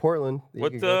rent in Portland. that you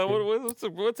What, could go to.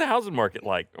 what's the housing market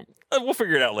like? We'll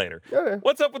figure it out later. Okay.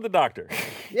 What's up with the doctor?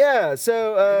 Yeah.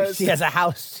 So She has a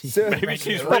house. Maybe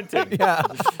she's renting. Yeah.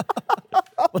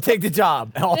 We'll take the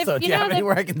job. And also, If do you you have know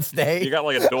anywhere I can stay? You got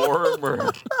like a dorm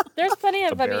or There's plenty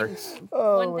of, I mean, barracks.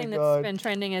 one thing my that's God. been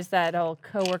trending is that whole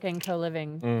co-working,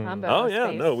 co-living combo. Oh yeah,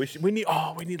 space.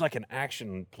 no, we need like an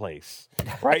action place,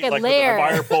 right? a Like lair. with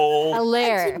a fire pole. A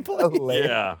lair.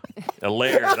 Yeah, a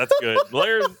lair. That's good.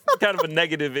 Lair's kind of a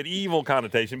negative and evil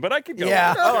connotation, but I could go.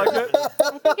 Yeah. with it.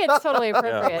 I think it's totally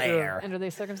appropriate Lair. under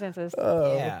these circumstances.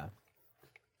 Yeah.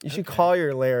 You should call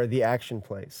your lair the action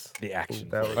place. The action.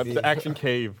 That would That's be- the action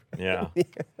cave. Yeah.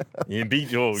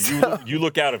 Indeed, you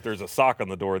look out if there's a sock on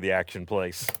the door of the action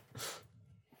place.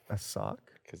 A sock?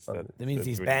 'Cause That means that's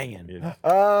he's what- banging. yeah.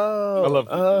 Oh, I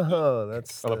love-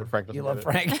 that's. I love what Frank doesn't You love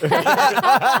get it. Frank.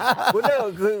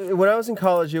 Well, no, when I was in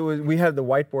college, we had the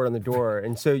whiteboard on the door,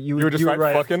 and so You were just would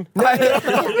writing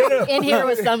fucking? In here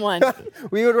with someone.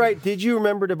 We would write, "Did you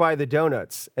remember to buy the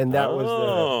donuts?" And that was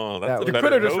Oh, the. that's That a was, You better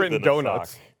could have just note written than a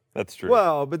donuts. sock. That's true.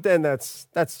 well, but then that's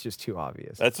just too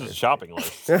obvious. That's just a shopping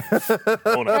list. Donuts.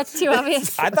 That's too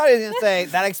obvious. I thought he was gonna say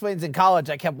that explains in college.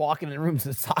 I kept walking in rooms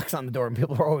with socks on the door, and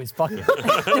people were always fucking.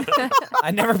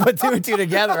 I never put two and two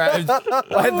together. I was,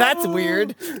 well, that's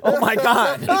weird. Oh my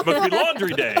god, Must be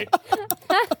laundry day.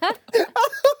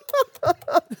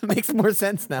 it makes more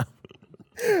sense now.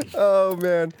 Oh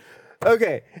man.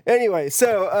 Okay. Anyway,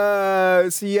 so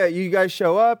yeah, you guys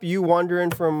show up. You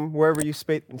wandering from wherever you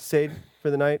stayed for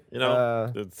the night. You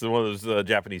know, it's one of those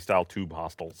Japanese style tube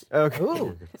hostels. Okay.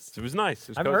 Ooh, It was nice. It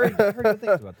was I've cozy. heard good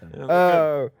things about them. Yeah, it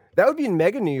was good. That would be in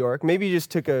Mega New York. Maybe you just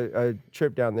took a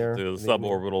trip down there. The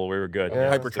suborbital, we were good.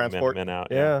 Yeah. Hypertransport. Men out.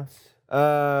 Yeah.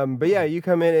 But yeah, you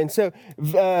come in, and so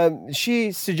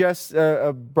she suggests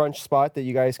a brunch spot that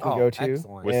you guys can Oh, go to.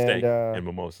 excellent. With steak and, and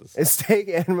mimosas. a steak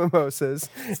and mimosas.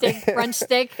 Steak, brunch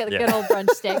steak, the good old brunch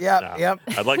steak. Yep, No. yep.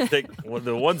 I'd like to take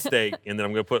the one steak, and then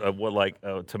I'm going to put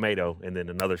a tomato, and then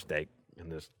another steak.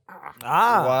 And this, Ah,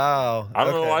 Wow. I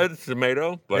don't know why it's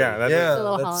tomato, but Yeah, that's Yeah. A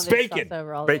little that's hollandaise bacon. sauce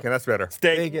over all of bacon. it. That's better.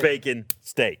 steak, Bacon. bacon,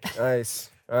 steak. Nice.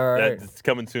 All right. That's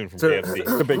coming soon from It's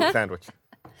KFC. a bacon sandwich.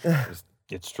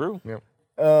 It's true.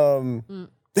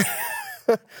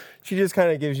 She just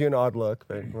kind of gives you an odd look,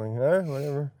 but like,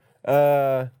 whatever.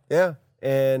 Yeah.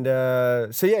 And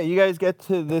so yeah, you guys get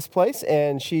to this place,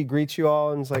 and she greets you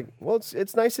all, and is like, "Well,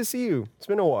 it's nice to see you. It's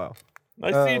been a while."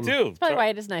 Nice to see you too. Probably why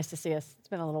it is nice to see us. It's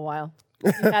been a little while.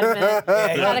 We've had a minute.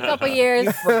 We've had a couple years.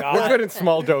 We're good in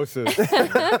small doses.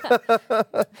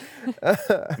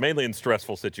 Mainly in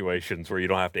stressful situations where you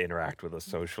don't have to interact with us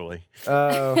socially.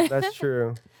 Oh, that's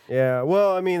true. Yeah.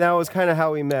 Well, I mean, that was kind of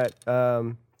how we met.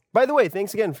 By the way,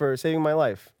 thanks again for saving my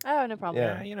life. Oh, no problem.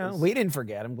 Yeah. you know, we didn't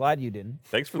forget. I'm glad you didn't.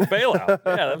 Thanks for the bailout.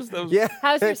 Yeah, that was Yeah.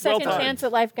 How's your second timed. chance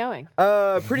at life going?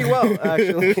 Pretty well,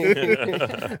 actually.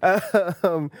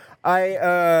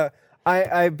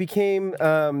 I became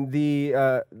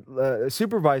the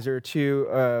supervisor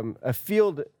to a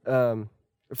field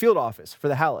office for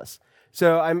the Hallis.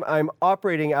 So I'm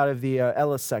operating out of the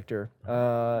Ellis sector,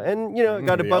 and you know,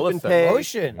 got a the bump Ellis in sector. pay.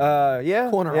 Ocean. Yeah,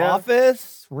 Corner yeah.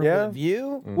 office, room Yeah. with a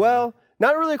view. Well,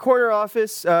 not really a corner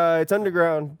office. It's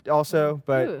underground also,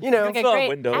 but Ooh, you know, like a Saw a great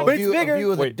window. act- But it's view, bigger. A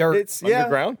view of the Wait, dirt. it's yeah.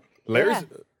 Underground? Layers?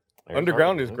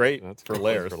 Underground is great That's for good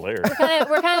layers. For layers.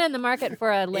 We're kind of in the market for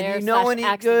a layer you know slash any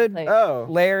accent good- place. Oh,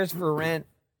 layers for rent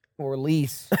or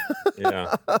lease.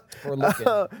 Yeah. We're looking.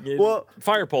 Yeah, Well-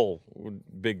 fire pole,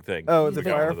 big thing. Oh, it's a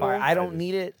Big fire one of pole? those. I don't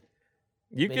need it.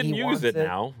 You but can he use wants it it.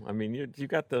 now. I mean, you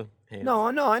got the hands. No,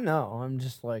 I know. I'm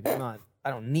just like, I'm not. I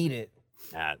don't need it.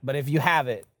 Nah, But if you have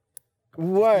it, keep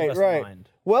right, us in right. mind.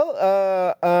 Well,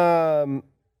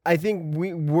 I think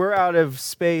we're out of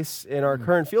space in our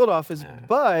current field office,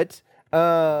 but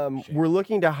we're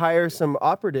looking to hire some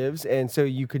operatives, and so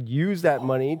you could use that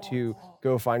money to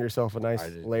go find yourself a nice I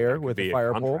lair could with be a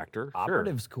fire pole. contractor. Sure.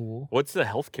 Operative's cool. What's the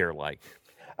healthcare like?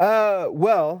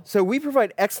 Well, so we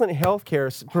provide excellent health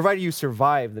care, provided you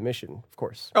survive the mission, of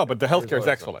course. Oh, but the healthcare is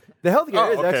excellent. The health care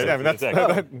Oh, is okay. excellent. I mean, that's,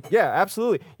 Exactly. Yeah,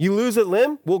 absolutely. You lose a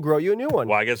limb, we'll grow you a new one.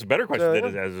 Well, I guess a better question So,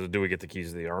 then is do we get the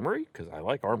keys to the armory? Because I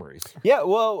like armories. Yeah,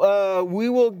 well, we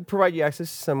will provide you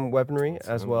access to some weaponry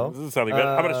as well. This is sounding good.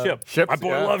 How about a ship? ships, My boy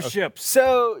yeah. loves ships.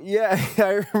 So yeah,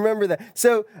 I remember that.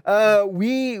 So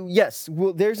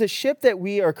there's a ship that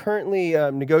we are currently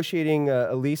negotiating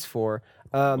a lease for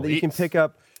that you can Lease. pick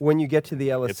up when you get to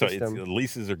the Ellis The system.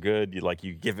 leases are good.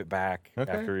 You give it back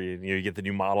Okay. after you get the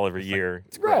new model every year.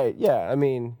 It's great. Right? Yeah. I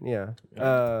mean, yeah.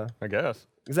 I guess.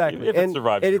 Exactly. If it and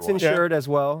survives and your it's watch. insured as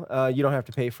well. You don't have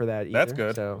to pay for that either. That's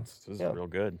good. So This is Yeah. real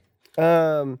good.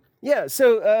 yeah.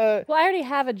 So Well, I already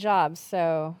have a job,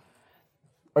 so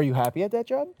are you happy at that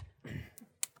job?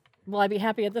 will I be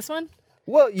happy at this one?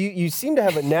 Well, you seem to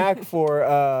have a knack for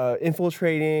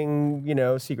infiltrating,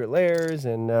 secret lairs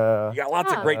and You got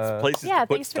lots of great places Yeah, to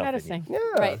put thanks for stuff in. noticing. yeah.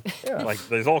 Right. Yeah. Like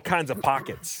there's all kinds of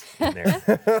pockets in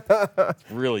there.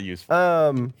 Really useful.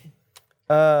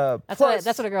 That's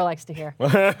what a girl likes to hear.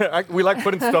 We like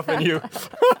putting stuff in you.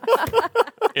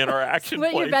 In our action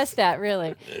What you're place. best at,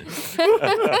 really.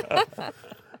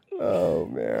 Oh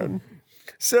man.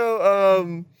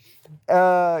 So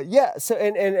yeah. So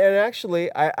and actually,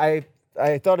 I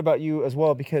I thought about you as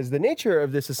well because the nature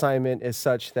of this assignment is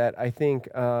such that I think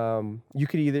you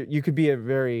could be a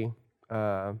very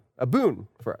a boon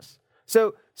for us.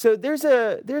 So there's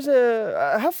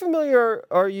a how familiar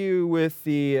are you with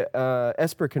the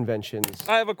Esper conventions?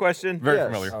 I have a question. Very Yes.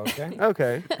 familiar. Okay.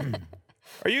 Okay.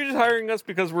 Are you just hiring us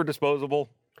because we're disposable?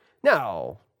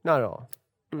 No, not at all.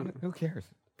 Who cares?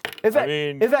 In fact,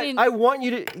 mean- I want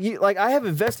you to like. I have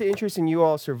a vested interest in you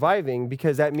all surviving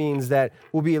because that means that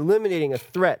we'll be eliminating a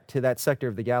threat to that sector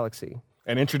of the galaxy.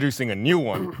 And introducing a new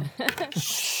one.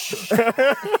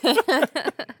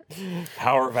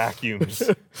 Power vacuums.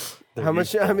 How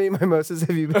many mimosas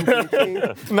have you been drinking?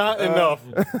 Not enough.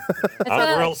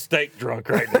 I'm real steak drunk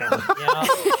right now.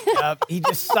 Yep. He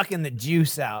just sucking the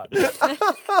juice out.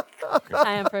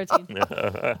 High on protein.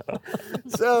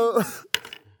 So,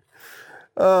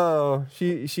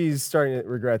 she's starting to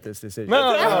regret this decision.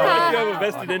 No. You have a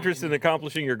vested interest in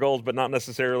accomplishing your goals, but not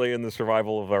necessarily in the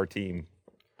survival of our team.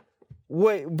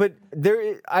 Wait, but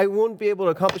I won't be able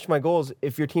to accomplish my goals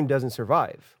if your team doesn't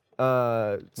survive.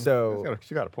 So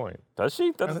She got a point. Does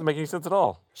she? That doesn't make any sense at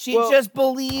all. She Well, just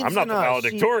believes I'm not in the us.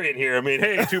 valedictorian here. I mean,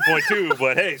 hey, 2.2,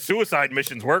 but hey, suicide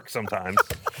missions work sometimes.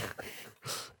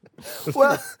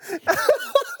 well,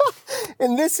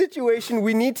 in this situation,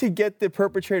 we need to get the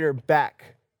perpetrator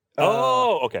back.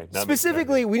 Oh, okay. That makes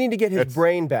Specifically, we need to get his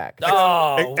brain back.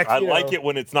 Oh, sense. I like it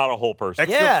when it's not a whole person.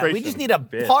 yeah. We Exfiltration. just need a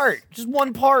part, just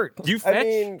one part. Do you fetch? I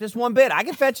mean, Just one bit. I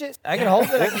can fetch it. I can hold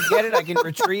it. I can get it. I can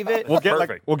retrieve it. We'll get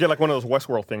Perfect. like one of those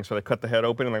Westworld things where they cut the head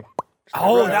open and like.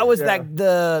 Oh, that was Yeah.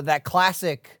 that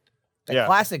classic,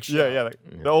 classic show. Yeah,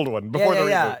 the old one before the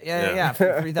yeah, reboot. yeah,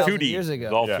 3,000 2D. years It's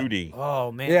ago. all Yeah. 2D.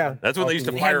 Oh man. Yeah. That's when they used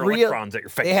to They fire had real- electrons at your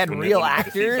face. They had when real wanted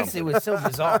to see actors. It something. was so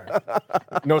bizarre.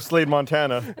 No Slade,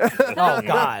 Montana, Oh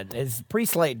God, it's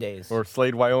pre-Slate days. or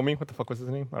Slade, Wyoming. What the fuck was his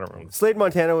name? I don't remember. Slade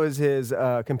Montana was his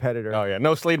competitor. Oh yeah,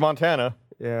 no Slade, Montana.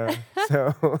 Yeah.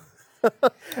 So,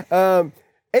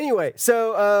 anyway,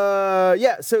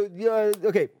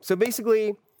 okay. So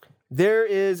basically, there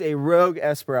is a rogue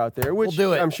Esper out there, which We'll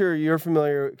do it. I'm sure you're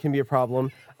familiar can be a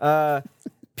problem.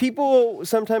 People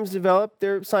sometimes develop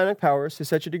their psionic powers to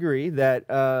such a degree that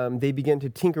they begin to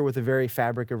tinker with the very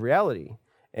fabric of reality.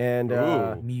 And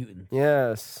Mutant.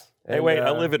 yes. Hey, And, wait,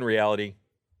 I live in reality.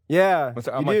 Yeah,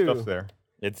 All you my do. stuff's there.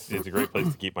 It's a great place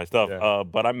to keep my stuff. Yeah.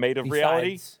 But I'm made of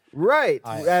reality. Besides- Right,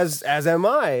 as am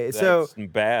I. So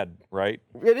That's bad, right?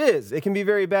 it is. It can be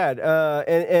very bad,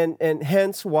 and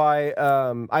hence why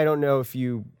I don't know if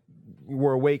you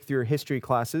were awake through your history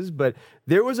classes, but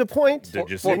there was a point. Did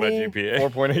you see my GPA?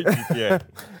 4.8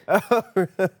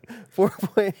 GPA.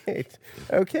 4.8.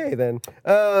 Okay, then.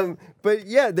 But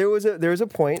yeah, there was a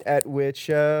point at which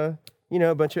a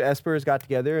bunch of Espers got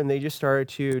together and they just started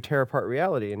to tear apart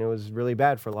reality, and it was really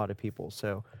bad for a lot of people.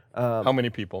 So. How many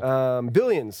people?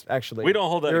 Billions, actually. We don't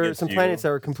hold that There are against some you, planets that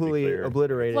were let's be completely clear.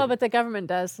 obliterated. Well, but the government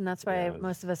does, and that's why Yeah.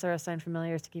 most of us are assigned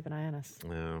familiars to keep an eye on us.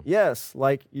 Yeah. Yes,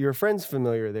 like your friend's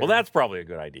familiar there. Well, that's probably a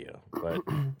good idea. But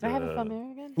Do I have a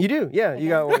familiar again? You do, yeah. You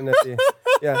got one. That's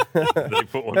yeah. they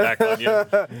put one back on you.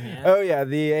 Oh yeah,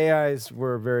 the AIs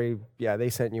were very. Yeah, they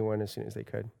sent you one as soon as they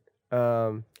could.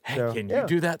 Hey, So, can yeah. you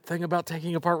do that thing about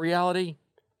taking apart reality?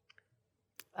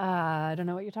 I don't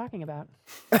know what you're talking about.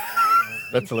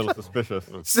 That's a little suspicious.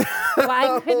 Well,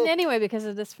 I couldn't anyway because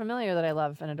of this familiar that I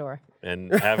love and adore. And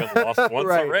haven't lost once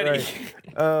Right, already.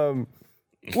 right.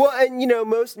 Well, and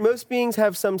most beings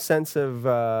have some sense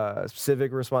of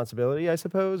civic responsibility, I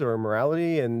suppose, or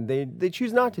morality, and they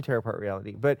choose not to tear apart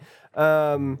reality. But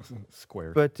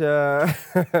Squared.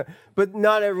 but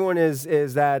not everyone is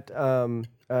that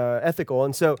ethical,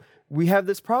 and so we have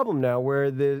this problem now where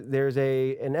there's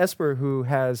an Esper who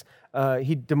has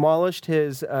he demolished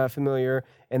his familiar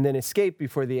and then escaped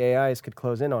before the AIs could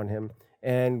close in on him,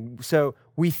 and so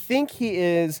we think he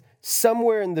is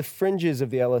somewhere in the fringes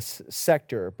of the Ellis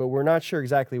sector, but we're not sure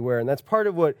exactly where, and that's part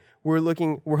of what we're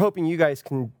hoping you guys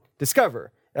can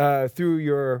discover through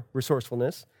your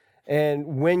resourcefulness.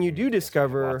 And when you do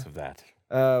discover Lots of that.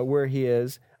 where he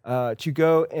is, to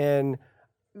go and,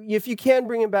 if you can,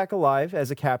 bring him back alive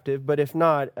as a captive, but if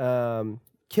not,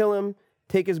 kill him,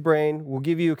 take his brain. We'll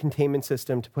give you a containment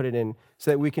system to put it in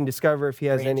so that we can discover if he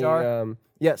has Brain any. jar?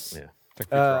 Yes. Yeah.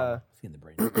 It's in the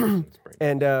brain.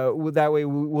 And that way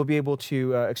we'll be able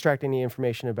to extract any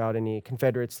information about any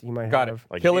Confederates that he might Got have.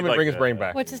 it. Like, Kill you him need and bring like his brain a-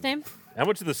 back. What's his name? How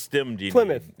much of the stem do you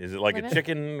Plymouth. need? Is it like Plymouth? a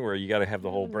chicken where you got to have the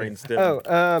whole brain stem? Oh,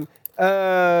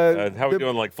 How are we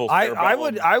doing like full I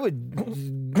cerebellum?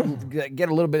 would get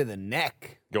a little bit of the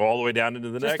neck. Go all the way down into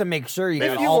the Just neck. to make sure you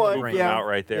Maybe get you all want, the brain. yeah. out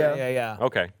right there. Yeah.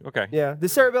 Okay. Okay. Yeah, the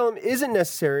cerebellum isn't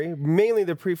necessary. Mainly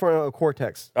the prefrontal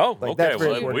cortex. Oh, Like, okay. that's very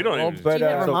Well, important. we don't Well, even. But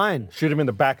never so- mind. Shoot him in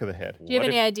the back of the head. Do you have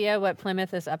What any if- idea what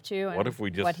Plymouth is up to? What and if we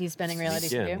just what he's spending reality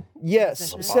sneak to in? do?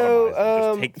 Yes. Lobotomize So and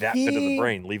just take that bit of the he-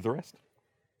 brain, leave the rest.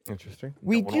 Interesting.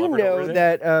 We No one do will ever know know where it is?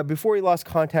 that before he lost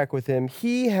contact with him,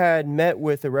 he had met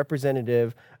with a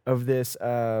representative of this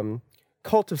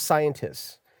cult of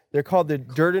scientists. They're called the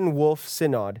Durden Wolf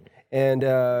Synod, and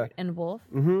And Wolf?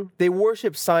 they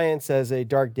worship science as a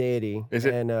dark deity. Is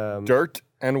it and, Dirt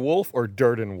and Wolf or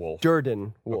Dirt and Wolf?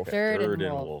 Durden Wolf? Third Bird and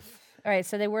and Wolf. wolf All right,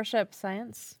 so they worship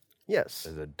science. Yes.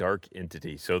 is a dark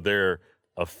entity. So they're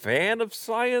a fan of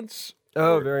science,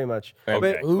 Oh, very much. And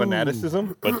Okay.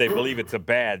 fanaticism? but they believe it's a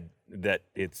bad, that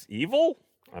it's evil.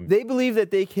 They believe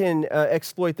that they can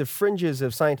exploit the fringes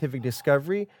of scientific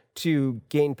discovery to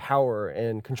gain power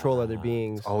and control other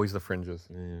beings. Always the fringes.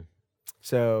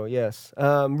 So, yes.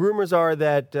 Rumors are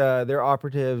that their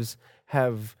operatives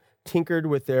have tinkered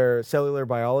with their cellular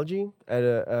biology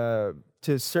to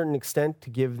a certain extent to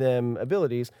give them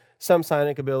abilities, some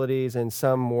psionic abilities and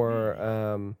some more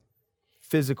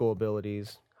physical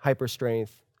abilities, hyper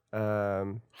strength.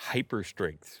 Hyper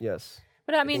strength. Yes.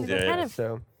 But I mean, they're Yeah. kind of.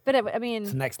 So, But I mean,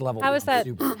 It's next level. how is that?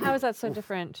 Super. How is that so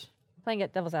different? Playing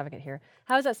at devil's advocate here.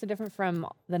 How is that so different from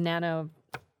the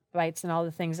nanobites and all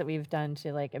the things that we've done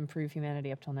to like improve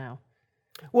humanity up till now?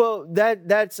 well,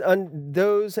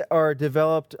 those are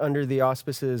developed under the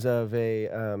auspices of a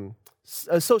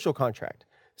social contract.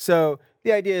 So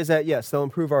the idea is that yes, they'll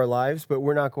improve our lives, but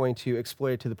we're not going to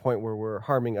exploit it to the point where we're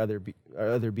harming other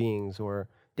beings or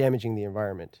damaging the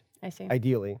environment. I see.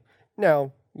 Ideally,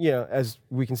 now as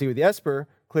we can see with the Esper,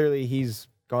 clearly he's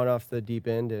gone off the deep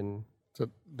end, and So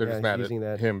they're Yeah, just mad using at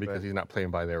that, him because but- he's not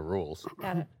playing by their rules.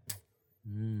 Got it.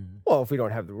 well, if we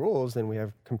don't have the rules, then we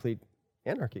have complete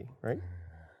anarchy, right?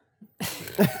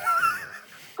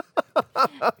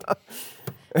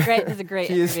 Great. This is a great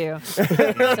She is- interview so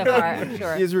far. I'm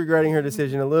sure. She is regretting her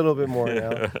decision a little bit more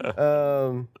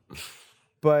now.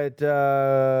 But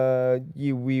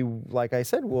we, like I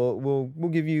said, we'll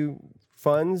give you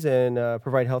funds and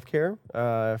provide health care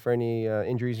for any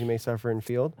injuries you may suffer in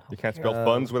field. You can't spell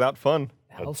funds without fun.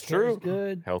 Health true. is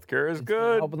good. Healthcare is It's gonna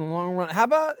good. help in the long run. How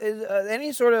about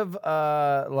any sort of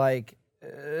the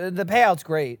payout's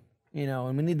great,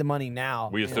 and we need the money now.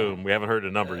 We assume we haven't heard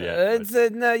a number yet. It's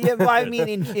no, yeah. Well, I mean,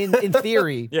 in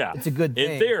theory, Yeah. it's a good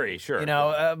thing. In theory, sure.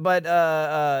 But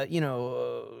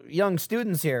young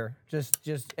students here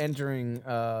just entering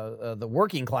the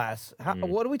working class.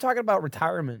 What are we talking about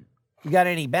retirement? You got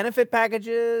any benefit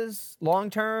packages,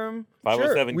 long term?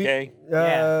 507K.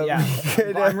 Yeah.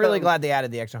 I'm really glad they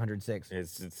added the extra 106.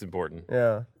 It's important.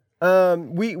 Yeah.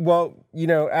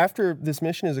 After this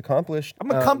mission is accomplished,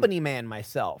 I'm a company man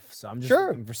myself, so I'm just Sure.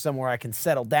 looking for somewhere I can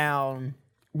settle down.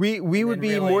 we would then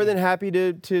be more really- than happy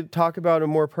to talk about a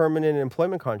more permanent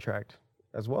employment contract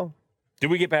as well. Do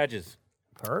we get badges?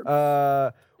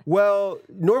 Well,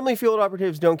 normally field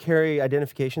operatives don't carry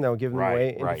identification that will give them Right,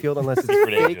 away in right. the field unless it's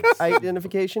Secret fake agents.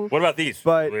 identification. What about these?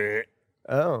 But- Bleh.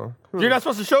 Oh, You're not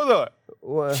supposed to show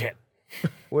that. Shit.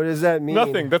 what does that mean?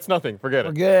 Nothing. That's nothing. Forget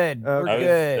We're it. good. We're That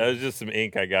good. was just some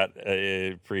ink I got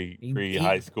pre He-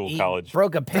 high school, he college.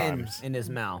 broke a pen times. in his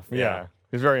mouth. Yeah.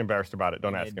 He's very embarrassed about it.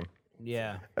 Don't ask him.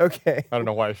 Yeah. Okay. I don't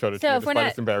know why I showed it So to you, if we're despite not-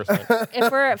 its embarrassment.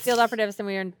 If we're field operatives,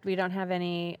 then we don't have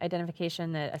any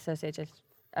identification that associates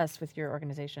us with your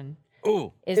organization.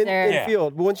 Ooh. Is In there? Yeah.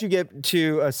 field, but once you get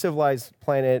to a civilized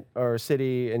planet or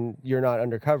city and you're not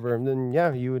undercover, then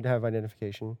yeah, you would have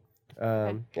identification.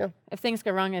 Yeah. If things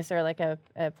go wrong, is there like a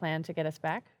plan to get us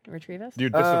back, retrieve us? Do you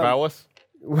disavow us?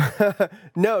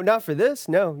 No, not for this.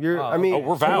 No, I mean, Oh, we're So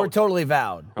we're vowed. totally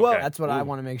vowed. Well- That's what I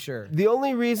want to make sure. the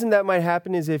only reason that might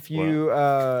happen is if you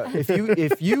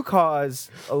if you cause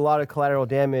a lot of collateral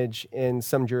damage in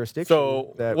some jurisdiction.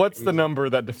 So, that what's the number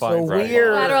that defines So right? we're-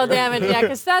 Collateral damage, yeah,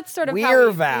 because that's sort of how We're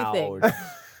we vowed. think.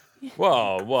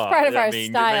 Whoa. part of I our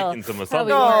mean, style. You're making some How we assumptions.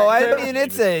 No, work. I mean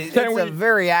it's a we-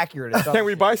 very accurate assumption. Can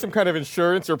we buy some kind of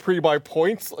insurance or pre-buy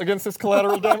points against this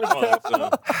collateral damage? Well, so-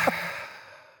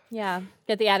 Yeah,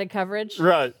 get the added coverage.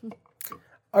 Right.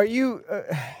 Are you?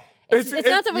 It's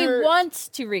not that we you're- want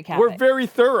to recap We're it. very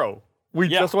thorough. We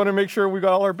Yeah. just want to make sure we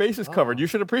got all our bases covered. You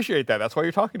should appreciate that. That's why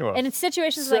you're talking to us. And in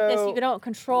situations like this, So- you don't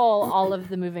control all of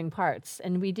the moving parts,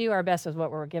 and we do our best with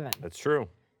what we're given. That's true.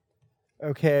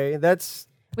 Okay, that's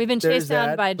We've been There's chased down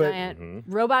that, by but- giant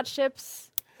robot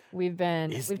ships. We've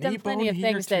done Is plenty Kneebone of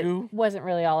here things that too? wasn't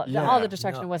really all the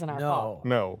destruction wasn't our fault.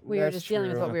 no. We were That's just dealing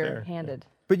with true. what we were There. handed.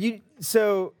 But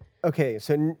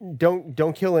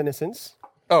don't kill innocents.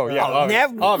 Oh yeah,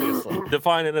 Never. obviously.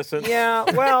 Define innocent. Yeah,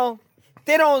 well,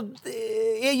 they don't.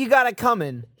 You got it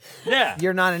coming. Yeah.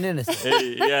 You're not an innocent.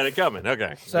 Yeah, they're coming.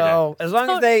 Okay. So as long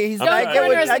as they, he's. Don't I get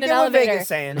what, runners I in an get what Vegas elevator. is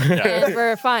saying. And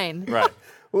we're fine. Okay. Right.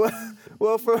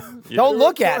 Well, Don't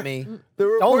look at me. the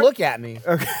Don't report- look at me.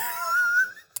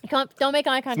 Don't make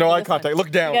eye contact. No with eye this one. contact.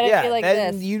 Look down. You gotta Yeah, be like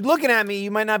then this. you looking at me,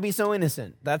 you might not be so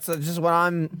innocent. That's just what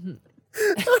I'm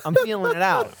feeling it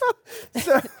out.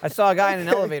 I saw a guy in an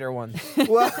elevator once.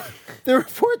 Well, the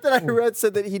report that I read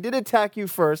said that he did attack you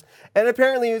first, and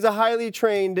apparently he was a highly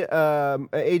trained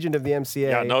agent of the MCA.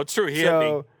 Yeah, no, it's true. He hit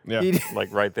so me. Yeah. he did-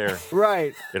 Like right there.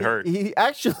 right. It hurt. He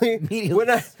actually, Immediately.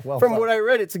 from Well what I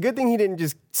read, it's a good thing he didn't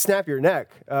just snap your neck.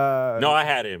 No, I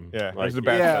had him. Yeah, it Like, was a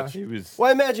bad Yeah. touch. He was. Well,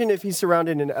 I imagine if he's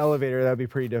surrounded in an elevator, that'd be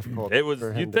pretty difficult. It was.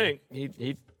 for him You'd to- think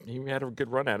he had a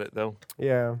good run at it though.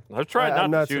 Yeah. I was trying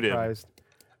I'm not not to shoot surprised.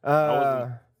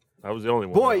 I was the only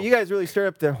one. Boy, though. you guys really stirred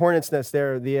up the hornet's nest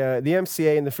there. The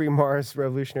MCA and the Free Mars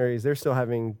Revolutionaries, they're still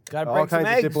having Gotta all break some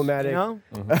kinds eggs, of diplomatic You know?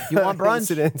 You want brunch?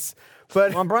 incidents.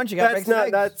 But You want brunch? You gotta that's break some not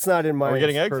eggs. that's not in my we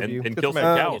getting eggs? purview. and Get kill some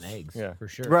some eggs. cows. Eggs, Yeah. for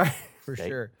sure. Right. For Steak.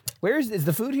 sure. Is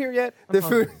the food here yet? I'm The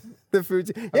hungry.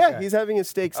 food. Yeah, Okay. he's having a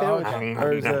steak sandwich. okay.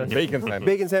 Or his, Bacon sandwich.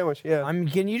 bacon sandwich. Yeah.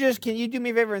 Can you do me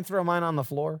a favor and throw mine on the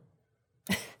floor?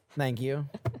 Thank you.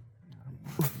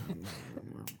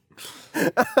 He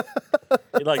liked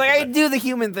It's like I it. do the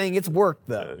human thing. It's work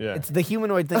though. Yeah. It's the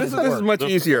humanoid thing. This is is work. much The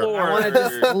easier. floor. I want to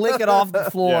just lick it off the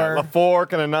floor. Yeah, a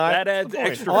fork and a knife. That adds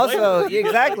extra Also, flavor.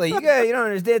 exactly. You don't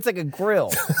understand. It's like a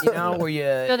grill, you know, where you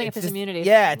Building up it's his immunity.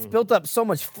 Yeah, it's built up so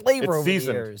much flavor It's over seasoned.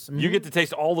 the years. You get to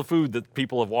taste all the food that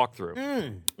people have walked through.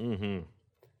 You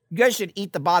guys should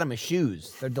eat the bottom of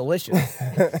shoes. They're delicious.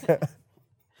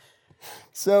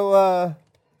 So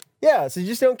yeah, so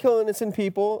just don't kill innocent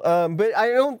people. But I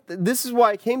don't. This is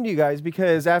why I came to you guys,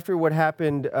 because after what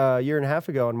happened a year and a half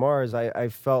ago on Mars, I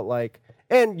felt like,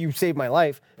 and you saved my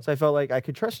life, so I felt like I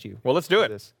could trust you. Well, let's do for it.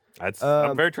 this. That's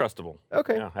I'm very trustable.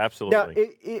 Okay. Yeah, absolutely.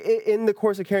 Now, in the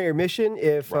course of carrying your mission,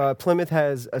 if Plymouth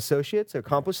has associates,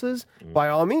 accomplices, by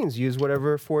all means, use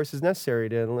whatever force is necessary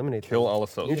to eliminate Kill them. all You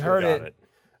associates. heard Got it.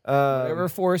 Whatever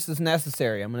force is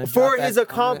necessary. I'm gonna For jot that- his I'm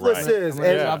gonna- accomplices, I'm gonna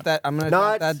and jot that. I'm gonna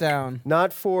not- jot that down.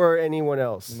 Not for anyone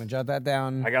else. I'm gonna jot that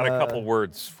down. I got a couple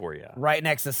words for you. right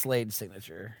next to Slade's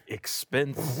signature.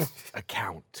 Expense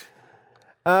account.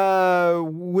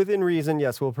 Within reason,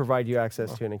 yes, we'll provide you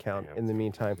access to an account in the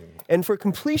meantime. And for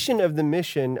completion of the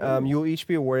mission, you will each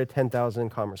be awarded 10,000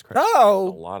 commerce credits. A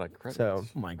Oh, lot of credits. So,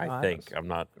 oh my god! I think I'm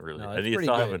not really. No, I that's still pretty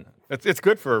good. haven't. It's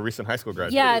good for a recent high school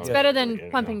graduate. Yeah, it's better than Yeah.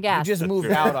 pumping You gas. just moved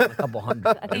out on a couple hundred.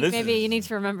 I think this maybe is- you need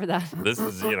to remember that. This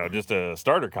is just a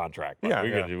starter contract. Like, Yeah, we,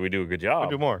 yeah. we do a good job.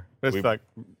 Do more. It's We- like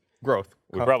growth.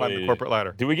 We Climb probably the corporate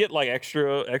ladder. Do we get like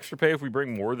extra pay if we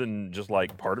bring more than just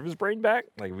like part of his brain back?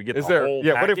 Like if we get Is the there? whole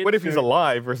Yeah. What if package? he's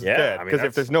alive versus Yeah, dead? I mean, Because if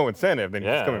that's- there's no incentive, then he's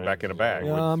Yeah, coming back in a bag.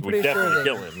 Yeah. I'm we pretty sure definitely they-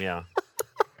 kill him. Yeah.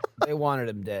 They wanted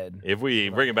him dead. If we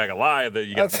bring him back alive, then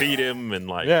you got to feed him and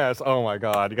like. Yes. Oh my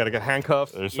God. You got to get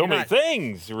handcuffs. There's so You're many not-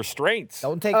 things, restraints.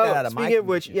 Don't take that out oh, of my. speaking of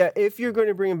which, yeah, if you're going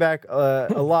to bring him back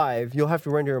alive, you'll have to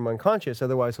render him unconscious.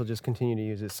 Otherwise, he'll just continue to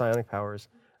use his psionic powers.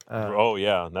 Oh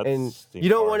yeah, that's. And seems you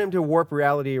don't hard. want him to warp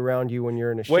reality around you when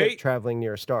you're in a ship Wait. traveling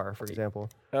near a star, for example.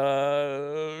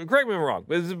 Correct me if I'm wrong.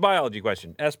 This is a biology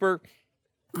question. Esper,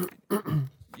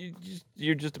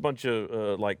 you're just a bunch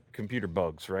of like computer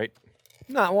bugs, right?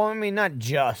 Not well. I mean, not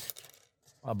just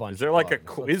a bunch. Is there of like a bugs.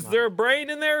 co- Let's is not- there a brain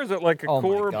in there? Is it like a Oh my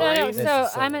core God. No, brain? no. This So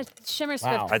is so- I'm a Shimmer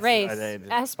Swift Wow. race.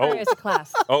 Esper Oh. is a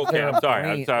class. Okay, I'm sorry.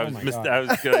 brain. I'm sorry. I Oh was my missed.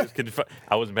 God.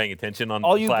 I wasn't paying attention on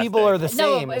All the you class people day. are the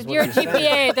No, same. is what your you're saying.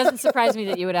 GPA. It doesn't surprise me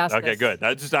that you would ask. Okay, this.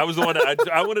 good. I was the one.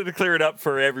 I wanted to clear it up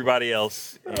for everybody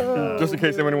else. And, Just in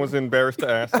case anyone was embarrassed to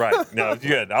ask. right. No, it's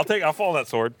good. I'll fall on that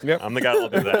sword. Yep. I'm the guy that'll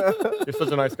do that. You're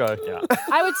such a nice guy. Yeah.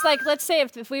 I would like, let's say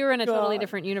if we were in a totally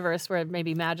different universe where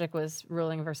maybe magic was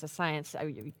ruling versus science,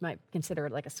 you might consider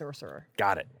it like a sorcerer.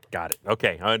 Got it.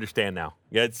 Okay, I understand now.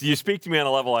 Yeah, you speak to me on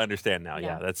a level I understand now.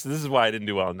 Yeah, Yeah. this is why I didn't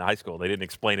do well in high school. They didn't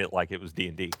explain it like it was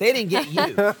D&D. They didn't get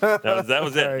you. That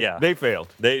was it. Yeah, They failed.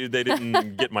 they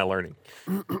didn't get my learning.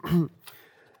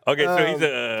 Okay, so he's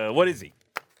a what is he?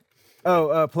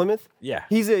 Oh, Plymouth? Yeah.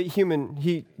 He's a human.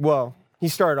 He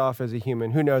started off as a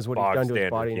human. Who knows what Bog he's done to his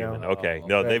standard body human. now. Okay,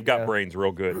 no, they've got yeah. brains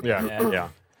real good. Yeah. yeah,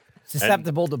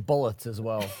 Susceptible to bullets as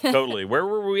well. totally. Where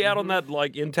were we at on that?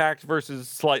 Like intact versus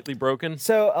slightly broken?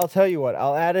 So I'll tell you what.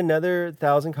 I'll add another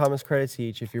 1,000 commerce credits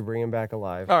each if you bring him back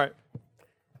alive. All right.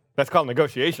 That's called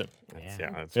negotiation. Yeah,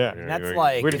 that's, Yeah. That's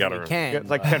like We if just we can. It's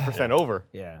like 10% over.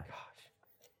 Yeah.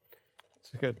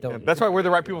 It's good. Yeah. That's why we're the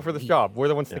right people for this job. We're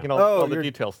the ones thinking all the you're-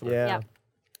 details. Through. Yeah. Yeah.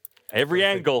 every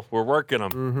angle we're working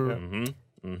them.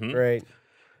 Great.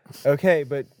 Okay,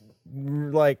 but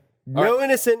like no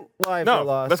innocent lives are No,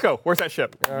 lost. let's go. Where's that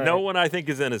ship? No one I think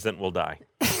is innocent will die.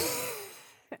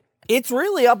 It's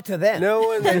really up to them. No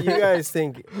one that you guys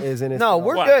think is innocent. No,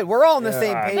 we're What? good. We're all on the Yeah.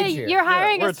 same But page here. you're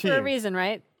hiring we're a us for a team. reason,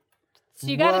 right? So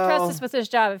you got to trust Well- us with this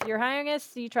job. If you're hiring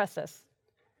us, you trust us.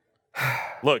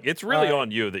 Look, it's really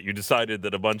on you that you decided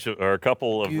that a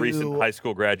couple of recent high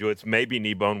school graduates, maybe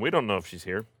Kneebone. We don't know if she's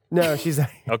here. No, she's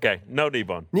Okay, no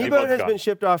Kneebone. Kneebone has gone. been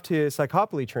shipped off to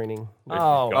psychopoly training.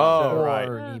 Oh, Oh, right.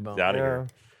 poor He's Kneebone. out of Yeah. here.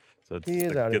 So it's He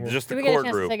is outta here. just Do the we get a core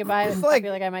chance to group. say goodbye and like- be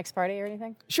like at Mike's party or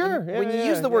anything? Sure. When you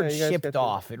use the word you guys shipped get to-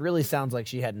 off, it really sounds like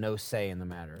she had no say in the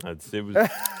matter.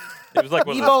 It was like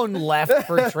one of those, Kneebone left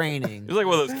for training. it was like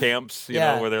one of those camps, you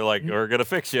Yeah. know, where they're like, "We're gonna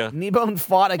fix you." Kneebone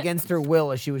fought against her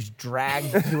will as she was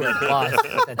dragged to a bus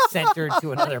that sent her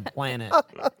to another planet.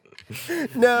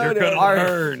 No, You're no. gonna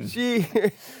learn.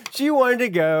 She wanted to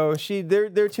go.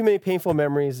 There are too many painful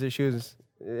memories that she was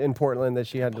in Portland that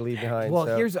she had to leave behind. Well,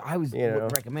 so, here's I would you know,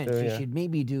 recommend so, she yeah. should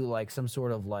maybe do like some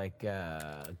sort of like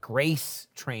grace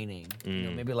training. You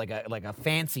know, maybe like a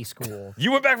fancy school.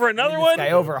 You went back for another This one. guy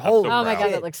over. Holy Oh my god,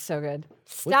 shit. that looks so good.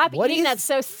 Stop what eating is- that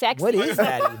so sexy. What is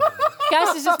that even?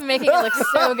 Gus is just making it look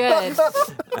so good.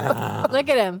 Look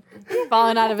at him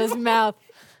falling out of his mouth.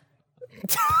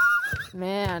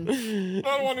 Man, I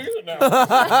don't want to use it now.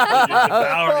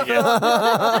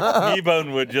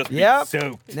 Kneebone would just be Yep.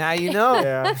 soup. Now you know.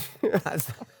 Yeah. That's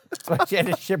why she had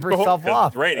to ship herself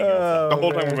off. It's raining outside. The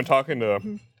whole time we've been talking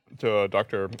to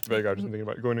Dr. Vega, I was just thinking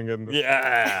about going and getting.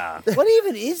 Yeah. What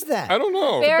even is that? I don't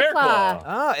know. bear bear claw. claw.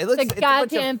 Oh, it looks It's a it's a bunch of-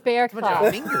 goddamn bear bunch of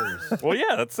claw. fingers. Well,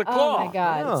 yeah, that's the claw. Oh my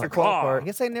god, Oh. It's a claw. I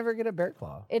guess I never get a bear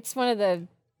claw. it's one of the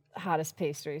hottest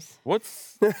pastries.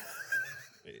 What's?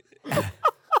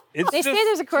 It's They say just-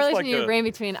 there's a just correlation like in your brain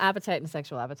between appetite and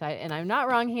sexual appetite, and I'm not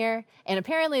wrong here. And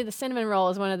apparently, the cinnamon roll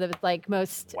is one of the like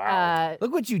most Wow.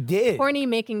 Look what you did. horny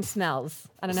making smells.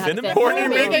 I don't know Cinnamon? how to say it.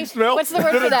 Horny making smell? What's the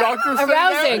word Did for a that? doctor say that?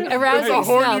 Arousing. It's a Arousing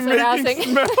horny smells. making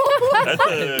Arousing. smell. That's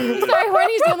a- Sorry,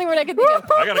 horny is the only word I could think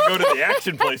of. I gotta go to the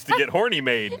action place to get horny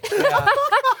made.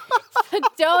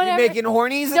 Don't You ever, making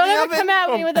hornies in don't the ever oven? come at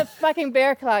me with a fucking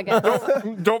bear claw again.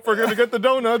 Don't forget to get the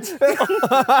donuts.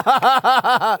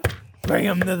 Bring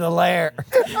them to the lair.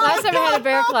 Last time I had a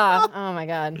bear claw. Oh my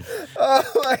god. Oh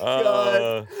my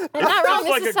god. I'm not wrong. just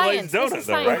like This is a glazed science. This donut, is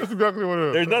though, right? science. That's exactly what it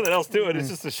is. There's nothing else to it. It's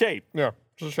just a shape. Yeah,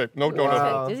 just a shape. No I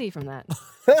donuts. get dizzy from that.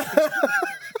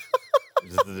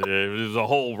 There's a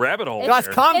whole rabbit hole. Gus,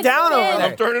 there. calm It's down over thin. there.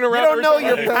 I'm turning You around. don't know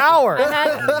your power.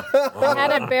 I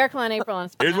had a bear claw in April. And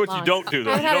it's been Here's that what you long. don't do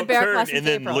though. I've You had a don't bear claw turn since and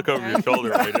then April. look over your shoulder.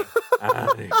 Right?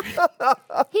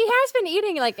 He has been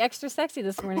eating like extra sexy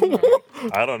this morning.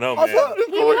 I don't know, man. He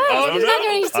has. He's not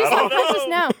doing. He's too I don't self-conscious know.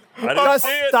 now. I didn't Gus, see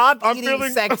it. stop I'm eating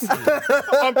feeling- sexy.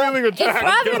 I'm feeling attacked.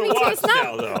 Rob, Give it me a too. watch It's not.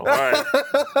 now, though. All right.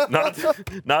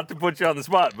 Not to put you on the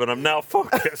spot, but I'm now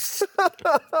focused.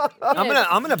 I'm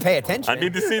gonna pay attention. I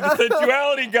need to see the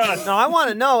sensuality, Gus. No, I want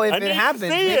to know if I it need to happens. see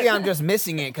Maybe it. I'm just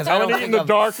missing it because I I want don't to eat in think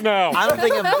the of dark now. I don't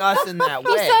think of Gus in that He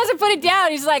way. still hasn't put it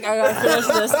down. He's like, I gotta finish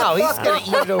this. No, he's gonna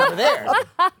eat it over there.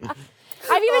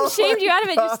 I've even shamed you out of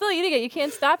it. You're still eating it. You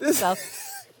can't stop yourself.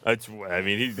 That's, I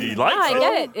mean, he No, likes I it.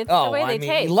 get it. It's the Oh, way I they mean,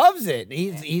 taste. he loves it.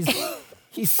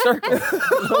 He's circling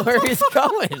where he's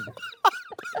going.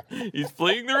 He's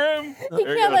fleeing the room. He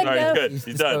can't let All right, go. he's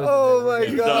good. He's done. Oh my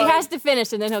He's god. done. He has to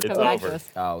finish, and then he'll It's come back over. to us.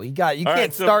 Oh, you All can't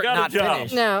right, so we start got a not job.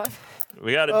 finish. No.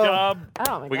 We got a job.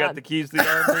 Oh my We god. got the keys to the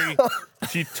armory.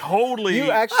 She totally.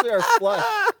 You actually are flush.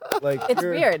 Like It's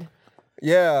you're- weird.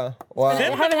 Yeah. Wow. I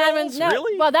haven't had one. No.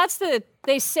 Really? Well, that's the.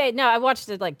 They say no. I watched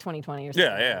it like 2020 or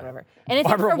something. Yeah, yeah. Or whatever. And it's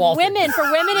Barbara for Walters women. For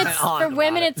women, it's on for about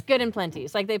women. it. It's good and plenty.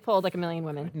 It's like they pulled like a million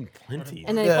women, Plenty.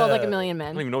 and then they pulled like a million I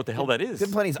don't men. even know what the hell that is. Good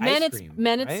and Plenty's Men, ice it's cream.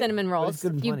 men. It's right? cinnamon What is rolls.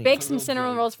 Good and You Plenty? bake some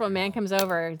cinnamon rolls for a man comes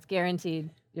over. It's guaranteed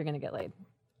you're gonna get laid.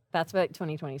 That's what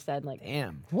 2020 said. Like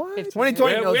Damn. What? 15.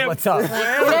 2020 We knows have- what's up.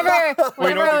 whenever I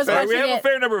was Hey, we watching have a it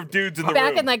fair number of dudes in the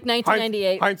back room. in like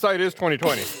 1998. Hindsight is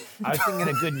 2020. I was thinking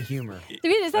of Good and Humor.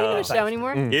 Is that even a show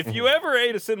anymore? If you ever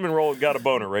ate a cinnamon roll and got a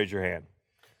boner, raise your hand.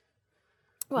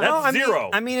 Well, That's I mean, zero.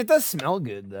 I mean, it does smell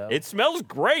good though. It smells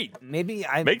great. Maybe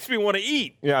I Makes me want to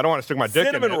eat Yeah, I don't want to stick my dick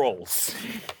cinnamon in it. rolls.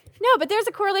 no, but there's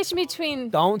a correlation between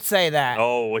don't say that.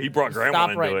 Oh, he brought grandma Stop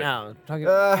into right it. now. Talking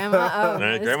grandma. Oh,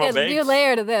 Grandma let's get a new bakes.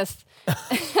 layer to this.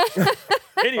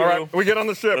 Anywho, All right, we get on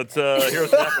the ship. let's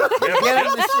here's what happened. We have a Get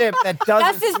ship. on the ship that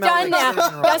doesn't Gus is smell done like now.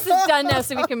 cinnamon rolls. Gus is done now,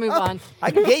 so we can move on.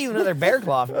 I can get you another bear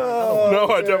claw. No,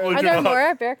 I definitely Are do there not.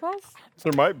 more bear claws?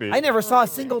 There might be. I never saw a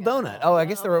single donut. Oh, I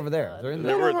guess they're over there. They're in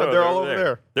there. They're all over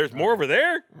there. There's more over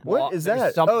there. What is there's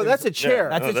that? something- Oh, that's a chair.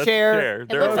 That's Oh, a that's chair. It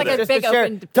They're looks over like there. a big chair.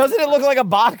 open. Doesn't it look like a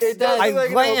box? It does I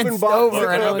look like an open glanced box. over Look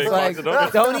and like I a was big like, box of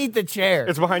donuts. don't eat the chair.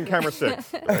 It's behind camera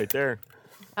 6. right there.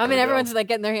 I mean, everyone's like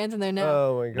getting their hands in there now.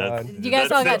 Oh my god. You guys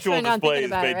that all got sensual turned on display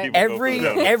thinking has about it, made right?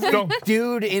 people go Every for the- every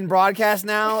dude in broadcast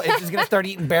now is just gonna start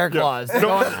eating bear claws.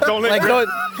 Don't let Like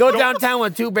go downtown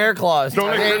with 2 bear claws.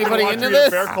 Don't Is let anybody watch into you this?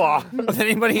 eat Bear claw. Is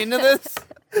anybody into this?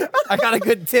 I got a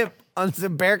good tip on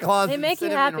some bear claws. They and make you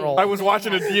cinnamon happy. rolls. I was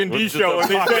watching a D&D With just show a and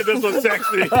they pocket. said this was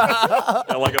sexy.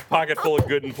 Like a pocket full of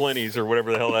good and plenties or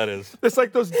whatever the hell that is. It's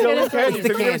like those jello It's candies. the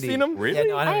Have you ever candy. seen them? Really? Yeah,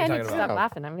 no, I know I what need you're to talking stop about.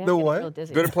 laughing. I'm The gonna what? get real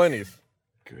dizzy. Good at plenties.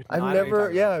 I've No, I know what you're never,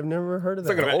 talking yeah, about. I've never heard of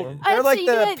that. like an old- before. They're like so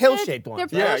the you get pill-shaped They're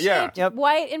ones. Yeah, yeah. pill-shaped, Yep.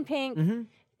 white and pink.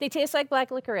 They taste like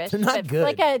black licorice. They're not but good.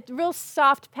 Like a real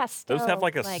soft pastel. Those have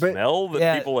like a like, smell that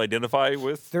Yeah. people identify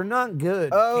with. They're not good.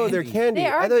 Oh, they're candy. They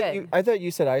are good. I thought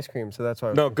you said ice cream, so that's why.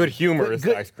 I was No, good humor is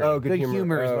Good- ice cream. Oh, Good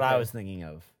humor, is Oh, what I okay. was thinking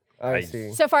of. I Nice.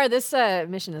 see. So far, this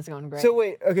mission is going great. So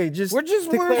wait, okay, just We're to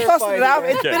we're clarify sussing it out. here,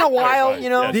 It's Okay, been a while, fine. you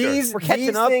know. Yeah, sure. these We're catching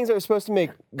these up. things are supposed to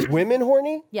make women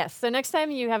horny, yes. So next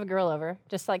time you have a girl over,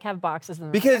 just like have boxes in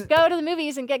the Because- go to the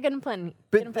movies and get good and plenty.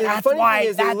 but Good and the plenty. That's funny why thing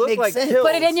is they that look makes like sense. pills.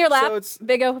 Put it in your lap. So it's,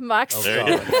 Big open box. There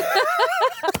you go.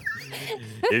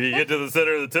 If you get to the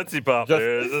center of the Tootsie Pop,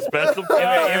 there's a special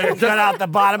prize. Cut out the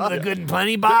bottom of the good and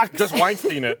plenty box. Just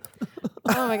Weinstein it.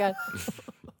 Oh my god.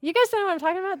 You guys don't know what I'm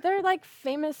talking about? They're like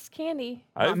famous candy.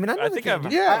 I mean, I know I the think candy.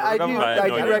 I've yeah, heard of them. I had no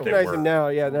do idea what they recognize were. them now.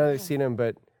 Yeah, now that I've seen them,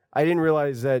 but I didn't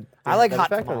realize that. I like they hot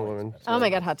had effect on tamales. women. Oh my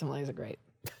god, hot tamales are great.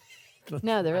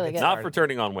 No, they're really good. Not for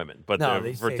turning on women, but No, they're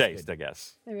they for taste taste, good. I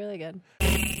guess. They're really good.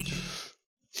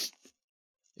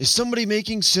 Is somebody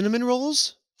making cinnamon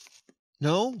rolls?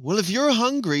 No? Well, if you're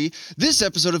hungry, this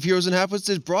episode of Heroes and Halfwits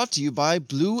is brought to you by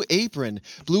Blue Apron.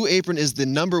 Blue Apron is the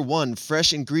 #1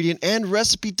 fresh ingredient and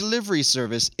recipe delivery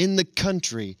service in the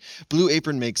country. Blue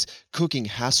Apron makes cooking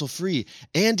hassle-free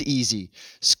and easy.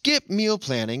 Skip meal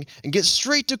planning and get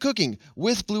straight to cooking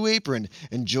with Blue Apron.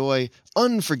 Enjoy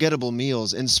unforgettable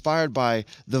meals inspired by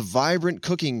the vibrant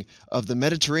cooking of the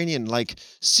Mediterranean, like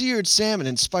seared salmon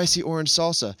and spicy orange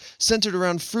salsa, centered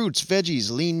around fruits, veggies,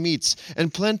 lean meats,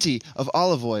 and plenty of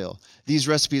olive oil. These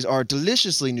recipes are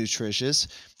deliciously nutritious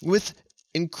with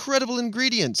incredible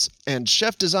ingredients and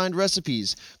chef-designed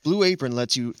recipes. Blue Apron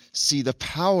lets you see the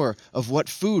power of what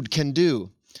food can do.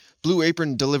 Blue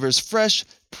Apron delivers fresh,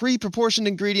 pre-proportioned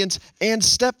ingredients and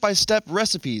step-by-step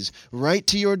recipes right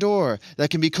to your door that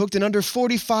can be cooked in under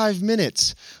 45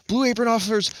 minutes. Blue Apron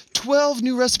offers 12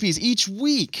 new recipes each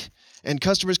week, and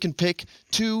customers can pick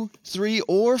 2, 3,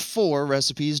 or 4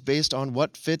 recipes based on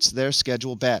what fits their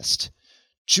schedule best.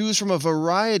 Choose from a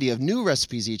variety of new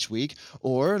recipes each week,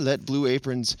 or let Blue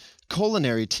Apron's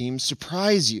culinary team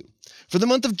surprise you. For the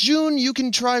month of June, you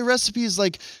can try recipes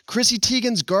like Chrissy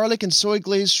Teigen's garlic and soy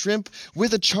glazed shrimp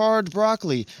with a charred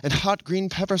broccoli and hot green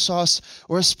pepper sauce,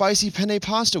 or a spicy penne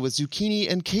pasta with zucchini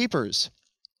and capers.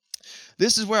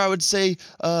 This is where I would say,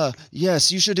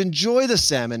 yes, you should enjoy the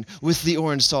salmon with the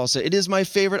orange salsa. It is my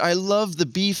favorite. I love the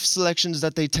beef selections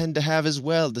that they tend to have as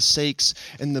well, the steaks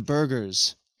and the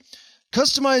burgers.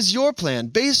 Customize your plan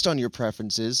based on your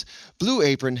preferences. Blue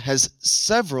Apron has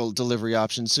several delivery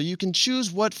options, so you can choose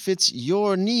what fits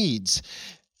your needs.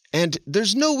 And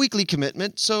there's no weekly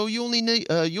commitment, so you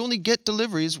only get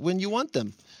deliveries when you want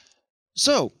them.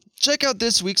 So, check out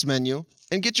this week's menu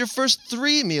and get your first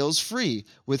 3 meals free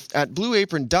at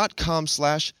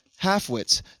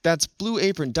blueapron.com/halfwits. That's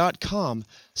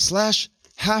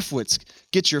blueapron.com/halfwits.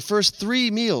 Get your first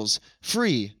 3 meals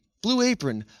free. Blue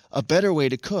Apron, a better way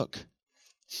to cook.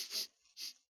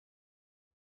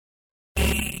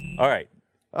 All right.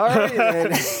 All right,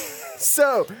 then.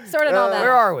 So, Sorted all that.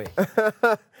 Where are we?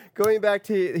 going back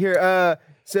to here,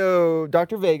 so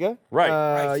Dr. Vega, Right.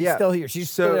 Right, she's yeah, still here. She's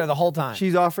So still there the whole time.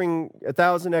 she's offering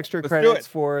 1,000 extra do credits it.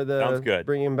 for Sounds the good.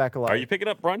 bringing him back alive. Are you picking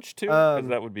up brunch too? 'Cause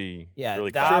that would be Yeah,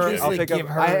 really that cool. obviously I'll pick give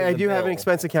up. her I the do have an bill.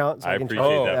 expense account, so I I can appreciate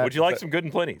charge that. that. Would you like some good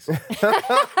and plenties?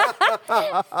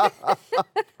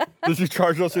 Did you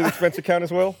charge those to the expense account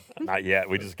as well? Not yet.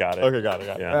 We just got it. Okay, got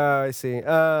it. Yeah. I see.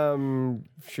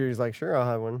 She's like, sure, I'll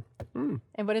have one. And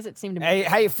what does it seem to be? Hey,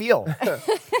 how you feel?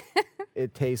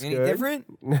 It tastes Any good. different?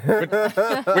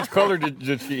 Which color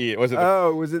did she eat? Was it the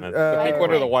Oh, was it? pink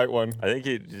one or the white one? I think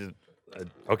he just.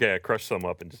 Okay, I crushed some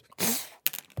up and just.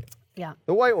 Yeah.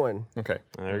 The white one. Okay.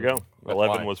 There you go.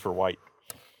 11 why. was for white.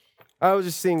 I was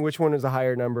just seeing which one is a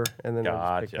higher number, and then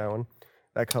I just picked Gotcha. that one.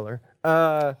 that color.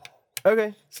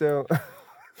 Okay, so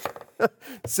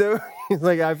so he's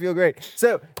like, I feel great.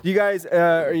 So do you guys?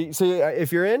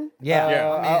 If you're in, Yeah.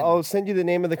 Yeah. I'm in. I'll send you the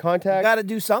name of the contact. Got to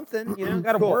do something. You know,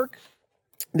 got to Cool. work.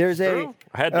 There's a.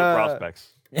 I had no prospects.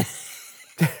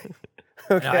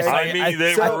 Okay. I mean,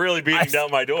 they so- were really beating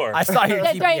down my door. I saw your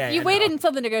That's GPA. right. You I waited know.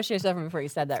 until the negotiation's over before you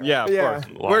said that. Right? Yeah, of Yeah. course.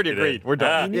 We Locked already it in. agreed. We're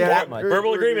done. Yeah, that much.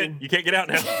 Verbal we're- agreement. You can't get out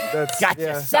now. That's Gotcha.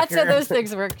 yeah. That's how those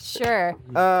things work. Sure.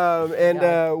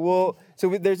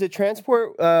 There's a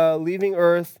transport leaving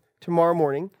Earth tomorrow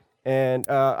morning, and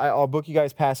I'll book you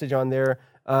guys passage on there,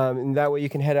 and that way you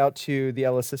can head out to the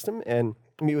Ellis system and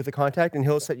meet with the contact, and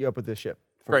he'll set you up with the ship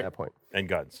from Great. that point. And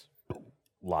guns.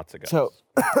 Lots of guns. So,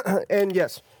 and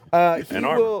yes, he And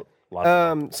armor. will. Lots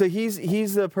of So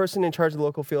he's the person in charge of the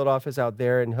local field office out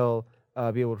there, and he'll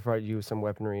be able to provide you with some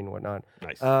weaponry and whatnot.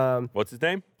 Nice. Um, What's his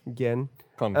name? again.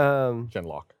 Come, Um,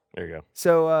 Genlock. There you go.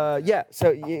 So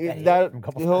that from a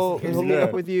couple he'll festivals. meet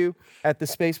up with you at the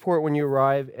spaceport when you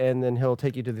arrive, and then he'll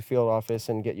take you to the field office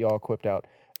and get you all equipped out.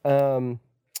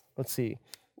 Let's see.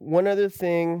 One other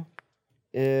thing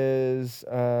is,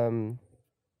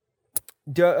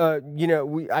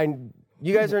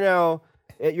 you guys are now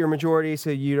at your majority, so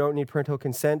you don't need parental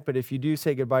consent. But if you do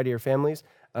say goodbye to your families,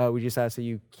 we just ask that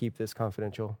you keep this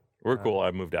confidential. We're cool.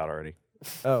 I moved out already.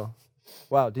 Oh,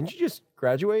 wow! Didn't you just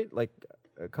graduate like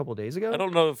a couple days ago? I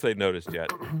don't know if they noticed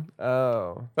yet.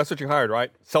 Oh, That's what you hired,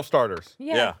 right? Self-starters.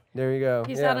 Yeah. there you go.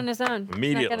 He's yeah. out on his own.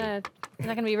 Immediately. He's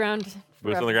not gonna be around.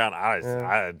 Boots on the forever. ground.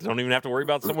 I don't even have to worry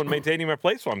about someone maintaining my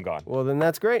place while I'm gone. Well, then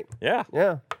that's great. Yeah.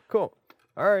 Yeah, cool.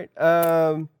 All right.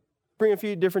 Bring a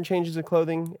few different changes of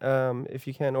clothing if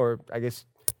you can, or I guess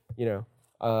you'll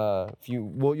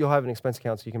have an expense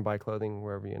account so you can buy clothing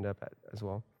wherever you end up at as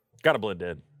well. Got to blend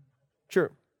in. True,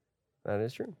 that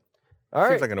is true. All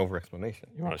right. Seems like an over-explanation.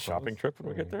 You want a shopping trip when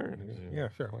we get there? Yeah,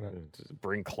 sure. Why not? Just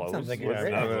bring clothes. Sounds like a It's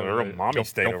great not idea. a real mommy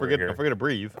state Don't over forget, here. don't forget to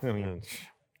breathe. I mean,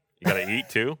 You got to eat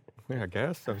too? yeah, I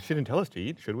guess. She didn't tell us to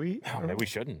eat. Should we eat? Oh, maybe we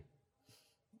shouldn't.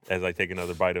 As I take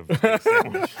another bite of the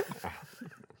sandwich.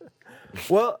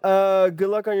 Well, good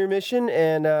luck on your mission,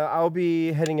 and I'll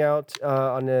be heading out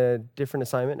on a different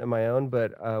assignment of my own,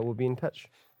 but we'll be in touch.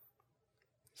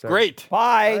 So, Great.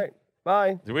 Bye. All right.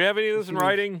 Bye. Do we have any of this in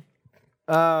writing?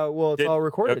 Well, it's all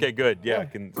recorded. Okay, good. Yeah, I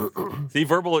can see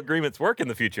verbal agreements work in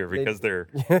the future because they're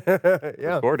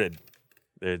Yeah. recorded.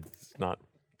 It's not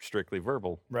strictly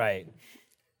verbal. Right.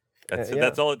 Yeah.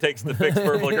 That's all it takes to fix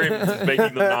verbal agreements is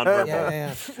making them nonverbal.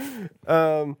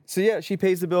 Yeah. So yeah, she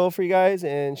pays the bill for you guys,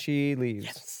 and she leaves.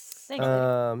 Thank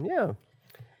you. Yeah.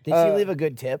 Did she leave a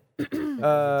good tip?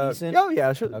 Decent? Oh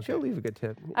yeah, she'll leave a good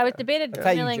tip. I was debated That's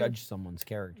how you emailing. judge someone's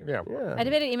character. Yeah. Yeah. I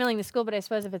debated emailing the school, but I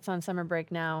suppose if it's on summer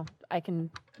break now,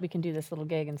 we can do this little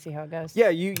gig and see how it goes. Yeah,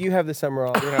 you have the summer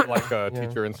off. You don't have like a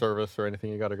teacher in service or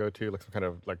anything you got to go to, like some kind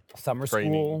of like Summer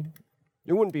training. school.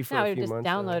 It wouldn't be for No, a we would few just months.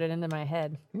 download it into my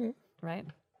head, right?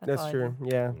 That's all I true. do.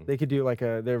 Yeah, they could do like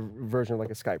their version of like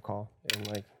a Skype call and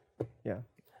like, yeah.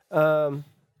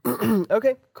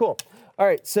 Okay, cool. All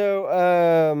right, so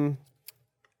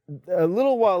a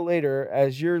little while later,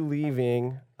 as you're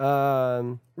leaving,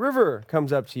 River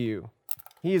comes up to you.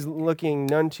 He's looking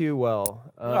none too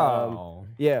well. Oh.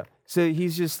 Yeah. So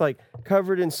he's just like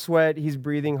covered in sweat. He's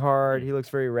breathing hard. He looks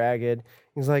very ragged.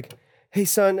 He's like, "Hey,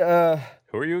 son,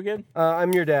 Who are you again?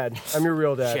 I'm your dad. I'm your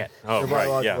real dad. Shit. Oh, Your right,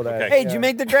 biological yeah, dad. okay. Hey, did you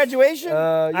make the graduation?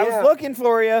 I yeah. was looking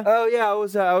for you. Oh yeah, I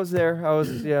was there. I was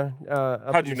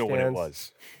up How'd in you the know when it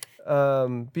stands.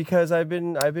 was? Because I've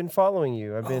been following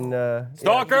you. I've been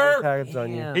Stalker! tags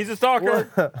on you. Damn. He's a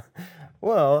stalker.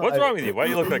 Well, What's wrong with you? Why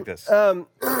do you look like this?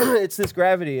 It's this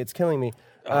gravity. It's killing me.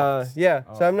 Yeah,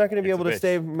 so I'm not going to be It's able a to bitch.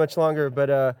 stay much longer. But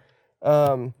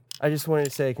I just wanted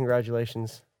to say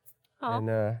congratulations. Aw. And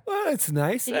Well, it's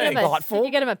nice. Did you, get him Thoughtful. did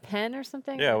you get him a pen or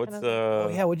something? Yeah, Like what's kind of-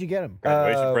 Oh, yeah, what'd you get him?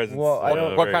 graduation presents? well, I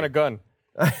don't- What kind of gun?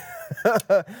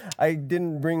 I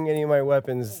didn't bring any of my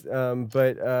weapons,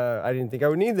 but I didn't think I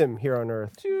would need them here on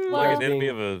Earth. like an Well- enemy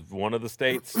of one of the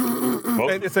states?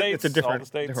 Both It's states? a All different the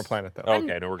states? different planet though.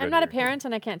 Okay, no, we're good. I'm not a here. parent,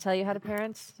 and I can't tell you how to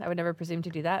parent. I would never presume to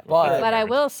do that. But- But I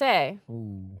will say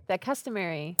that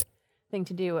customary thing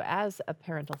to do as a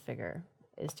parental figure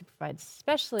is to provide,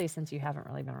 especially since you haven't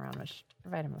really been around much, to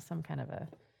provide him with some kind of a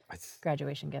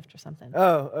graduation gift or something.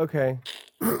 Oh, okay.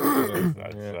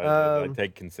 I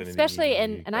take consent. Especially,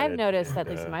 and I've noticed, at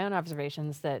least in my own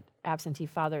observations, that absentee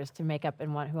fathers to make up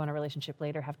and who want a relationship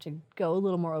later have to go a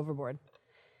little more overboard.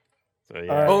 So,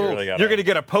 yeah, Oh, really you're gonna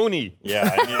get a pony. Yeah,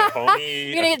 I need a pony.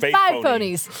 You're gonna a get space 5 pony.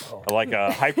 ponies. Like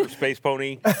a hyperspace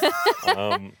pony.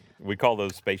 We call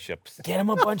those spaceships. Get him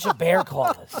a bunch of bear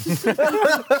claws. Make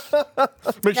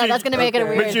Yeah, that's gonna make it a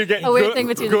Make weird, sure you get a weird good, thing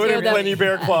between good the two and of them. plenty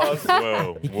bear claws.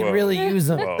 Whoa, You can really use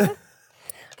them. Whoa.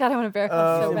 God, I want a bear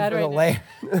claw so bad For the right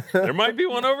now. There might be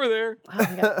one over there. Oh my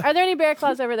God. Are there any bear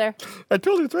claws over there? I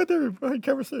told you it's right there behind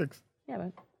camera 6. Yeah,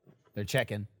 but They're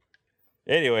checking.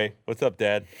 Anyway, what's up,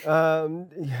 Dad?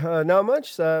 Not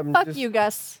much. fuck Just- you,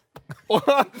 Gus.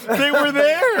 They were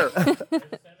there.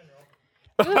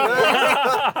 It's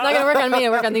not gonna work on me.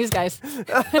 It'll work on these guys.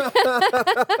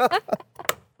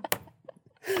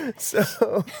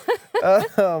 So,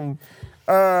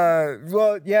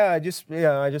 well, yeah, I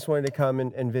just wanted to come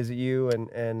and visit you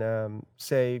and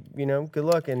say, good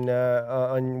luck and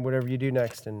on whatever you do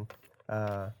next, and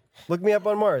look me up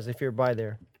on Mars if you're by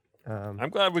there. I'm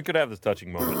glad we could have this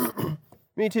touching moment.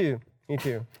 Me too.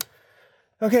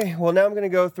 Okay, well now I'm gonna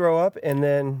go throw up and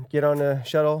then get on a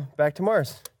shuttle back to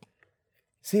Mars.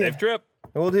 See ya. Safe trip.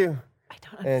 We'll do. I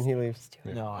don't. And he leaves.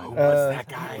 No. That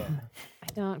guy. I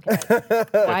don't. Get it.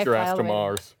 Why Get your ass file to rate?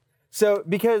 Mars. So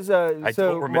because I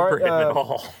so don't remember him at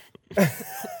all. I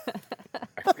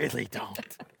really don't.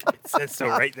 It says so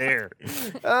right there.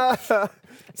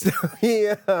 So he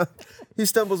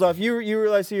stumbles off. You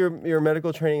realize through your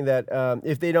medical training that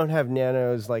if they don't have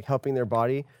nanos like helping their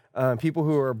body, people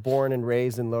who are born and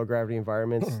raised in low gravity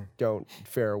environments don't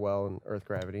fare well in Earth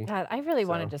gravity. God, I really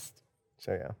want to just.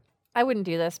 So yeah. I wouldn't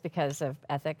do this because of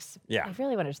ethics. Yeah. I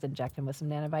really want to just inject him with some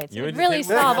nanobites. You It would would really just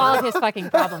think- solve all of his fucking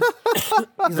problems.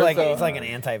 He's like an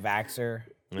anti-vaxxer.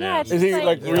 Yeah, it's Is he just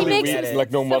like he really makes weak? it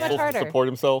Like no so much muscles to harder. support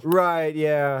himself? Right.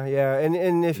 Yeah.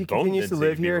 And if he His bone continues to density live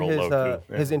would be here, real low,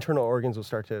 too. his internal organs will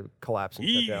start to collapse and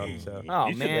shut down. So Oh,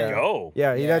 you should man. go.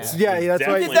 yeah, that's why He He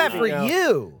Definitely did that not. for Yeah.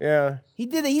 you. Yeah. He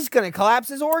did. He's gonna collapse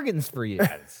his organs for you.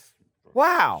 That's-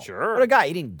 Wow. Sure. What a guy.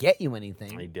 He didn't get you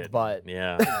anything. He did. But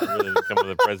Yeah, he really didn't come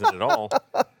with a present at all.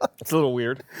 It's a little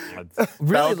weird. That's-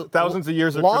 really, Thousands of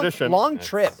years of long, tradition. long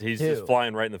trip. He's too. just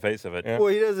flying right in the face of it. Yeah. Well,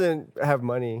 he doesn't have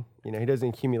money. He doesn't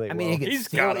accumulate. I mean, well. he could He's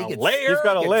steal, got he a could lair. He's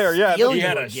got a lair, yeah. steal He you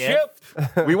had a gift.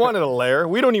 ship We wanted a lair.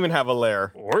 We don't even have a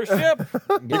lair. or a ship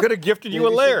You could have gifted you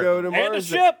Maybe a we should lair. go to and a Mars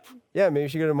ship. Yeah, maybe we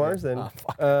should go to Mars then. Oh,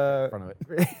 fuck. Uh, In front of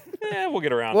it. Yeah, we'll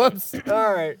get around. Whoops.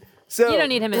 all right. So You don't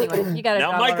need him anyway. You got a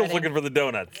Now job Michael's already. looking for the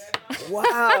donuts.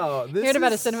 Wow. This You heard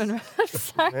about a is- cinnamon roll? I'm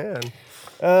sorry. Man.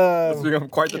 It's become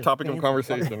quite the topic of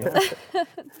conversation.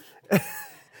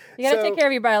 You got to So- take care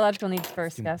of your biological needs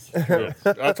first, Gus.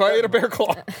 That's why I ate a bear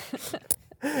claw.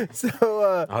 So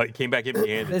Oh, he came back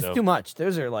empty-handed, There's though. too much.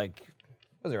 Those are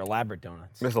elaborate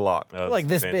donuts. There's a lot. Oh, like it's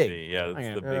this fancy. big. Yeah, that's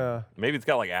Okay. the big. Yeah. Maybe it's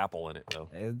got like apple in it, though.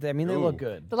 I mean, they look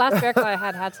good. The last bear claw I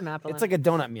had some apple. It's in like a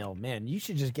donut meal. Man, you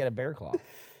should just get a bear claw. it.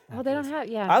 Oh, they don't have.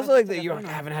 Yeah. I also no, like it's that a you donut.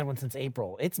 haven't had one since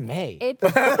April. It's May.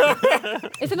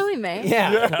 Is it only May?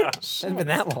 Yeah. It hasn't been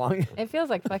that long. It feels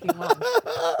like fucking long.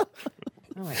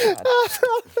 Oh my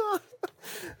god.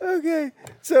 okay.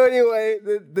 So anyway,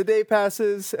 the day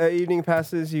passes, evening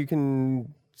passes. You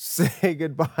can say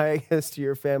goodbye, I guess, to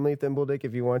your family, Thimbledick,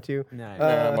 if you want to.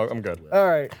 No, I'm good. All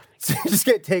right. So you just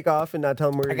get take off and not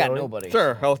tell them where I you're got going. nobody.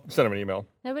 Sure, I'll send him an email.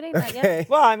 Nobody? Not yet? Okay.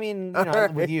 Well, I mean, you know, All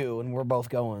I'm with you, and we're both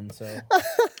going. So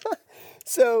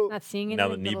So Not seeing any Now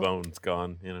the little- knee bone's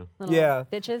gone, little Yeah.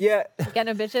 bitches? Yeah. You got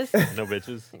no bitches? No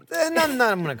bitches. none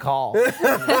I'm gonna call.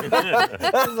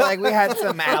 It's like we had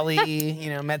some alley,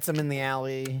 met some in the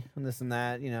alley, and this and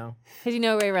that, Because you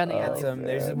know way around the Had alley. some.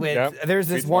 There's Yep. there's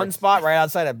this Street one smarts. spot right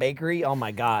outside a bakery. Oh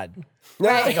my god, I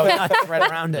Right. go nuts right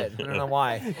around it. I don't know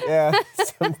why. Yeah.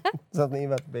 Something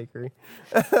about the bakery.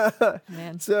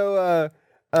 Man. So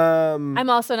I'm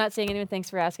also not seeing anyone. Thanks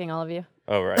for asking, all of you.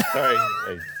 Oh, right. Sorry.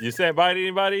 Hey, you saying bye to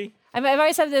anybody? I've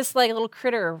always had this like little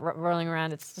critter rolling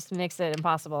around. It just makes it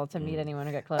impossible to meet anyone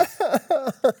or get close.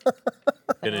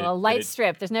 Can A light it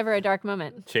strip. There's never a dark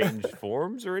moment. change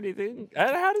forms or anything?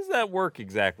 How does that work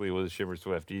exactly with Shimmer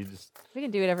Swift? Do you just We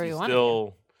can do whatever you want. to do.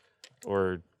 still,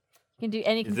 or You can do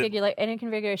any Is it- any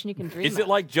configuration you can dream. is it of.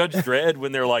 like Judge Dredd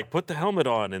when they're like, put the helmet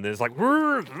on, and there's like,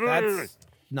 That's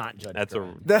not Judge. that's a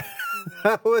Dredd.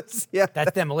 that was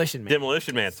That's Demolition Man.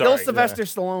 Demolition Man. Still Sorry. Sylvester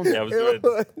Stallone. Yeah, it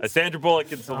was good. Sandra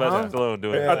Bullock and Sylvester Stallone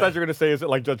doing I it. thought you were gonna say, is it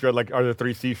like Judge Dredd? Like, are there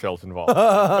 3 seashells involved?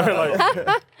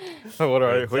 Like, what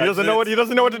are he doesn't know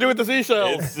what to do with the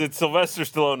seashells. It's Sylvester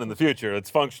Stallone in the future. It's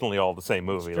functionally all the same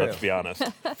movie. Let's be honest.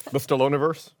 The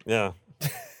Stalloneverse. Yeah.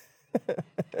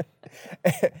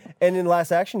 and in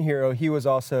Last Action Hero, he was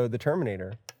also the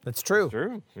Terminator. That's true.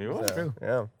 True. He was.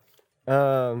 Yeah.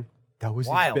 That was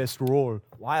Wild. his best role.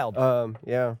 Wild.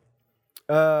 Yeah.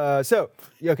 So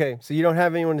you don't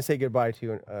have anyone to say goodbye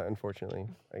to, unfortunately,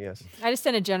 I guess. I just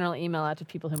sent a general email out to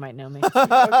people who might know me.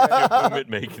 Whom it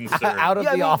may concern. Out of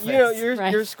the office. You know,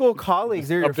 Right. your school colleagues,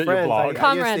 they're your Update your friends. blog. I guess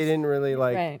Comrades. they didn't really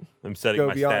like Right. I'm setting go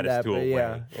my beyond status that, to but away.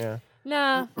 yeah.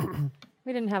 No,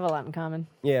 we didn't have a lot in common.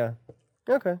 Yeah.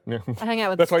 Okay. I hung out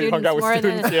with That's why students you hung out with more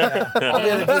students. than Yeah. All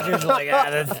the other teachers are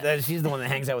like, she's the one that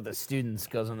hangs out with the students,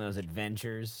 goes on those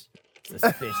adventures.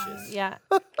 Suspicious. yeah.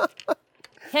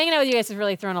 Hanging out with you guys has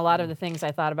really thrown a lot of the things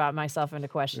I thought about myself into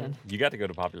question. You got to go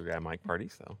to Popular Guy Mike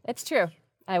parties, though. It's true.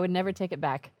 I would never take it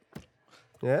back.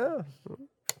 Yeah.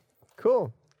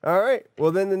 Cool. All right.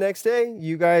 Well, then the next day,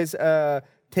 you guys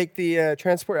take the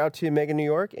transport out to Mega, New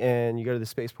York, and you go to the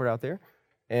spaceport out there,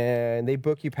 and they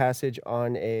book you passage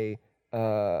on a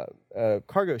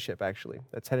cargo ship, actually,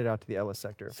 that's headed out to the Ellis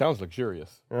sector. Sounds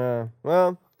luxurious.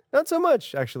 Well, not so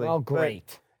much, actually. Oh, but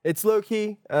great. It's low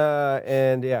key,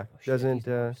 and yeah, doesn't.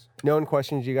 No one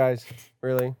questions you guys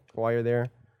really while you're there.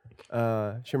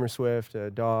 Shimmer Swift, a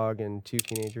dog, and 2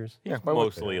 teenagers. Yeah,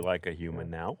 Mostly like a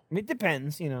human now. It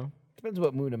depends, Depends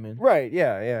what mood I'm in. Right?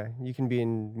 Yeah. You can be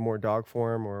in more dog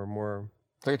form or more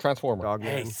It's like a transformer. dog.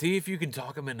 Hey, man. see if you can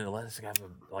talk him into let us have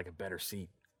a better seat.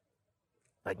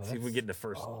 Like, see if we get into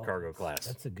first cargo class.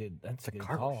 That's a good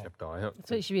Cargo call. ship, though.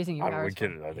 That's what you should be using your I mean, powers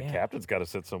for. the Yeah. captain's got to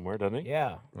sit somewhere, doesn't he?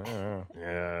 Yeah.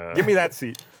 Yeah. Give me that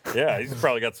seat. Yeah, he's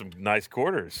probably got some nice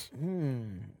quarters.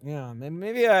 Yeah.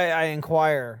 Maybe I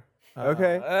inquire.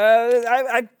 Okay.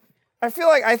 I feel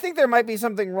like I think there might be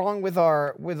something wrong with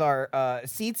our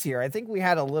seats here. I think we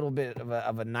had a little bit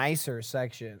of a nicer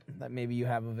section that maybe you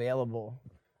have available.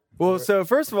 Well, so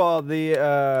first of all,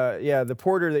 the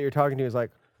porter that you're talking to is like,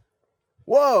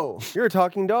 "Whoa, you're a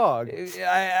talking dog."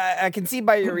 I can see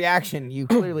by your reaction you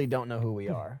clearly don't know who we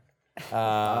are.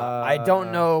 I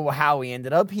don't know how we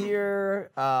ended up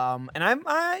here, and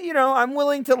I'm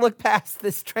willing to look past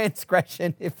this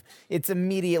transgression if it's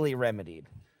immediately remedied.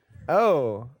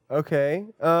 Oh, okay.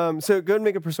 So go ahead and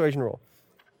make a persuasion roll.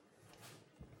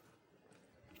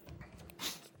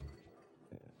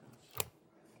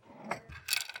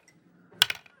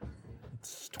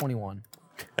 It's 21.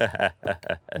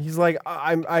 He's like,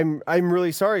 I'm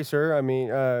really sorry, sir. I mean,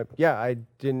 yeah, I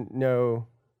didn't know.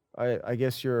 I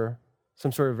guess you're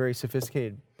some sort of very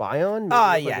sophisticated bion. Maybe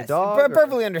like Yes, a dog. or-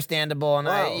 perfectly understandable, and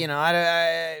Wow.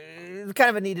 it's kind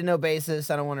of a need to know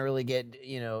basis. I don't want to really get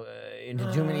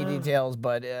into too many details,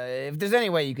 but if there's any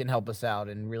way you can help us out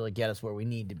and really get us where we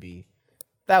need to be,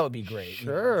 that would be great.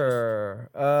 Sure.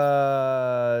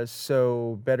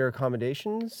 So better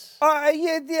accommodations.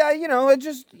 It's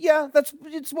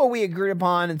what we agreed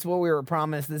upon. It's what we were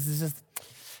promised. This is just,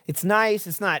 it's nice.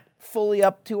 It's not fully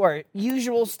up to our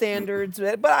usual standards,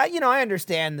 but I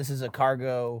understand this is a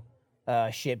cargo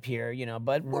ship here,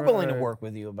 but we're willing to Right. work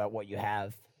with you about what you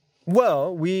have.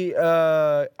 Well,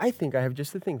 I think I have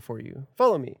just the thing for you.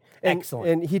 Follow me. Excellent.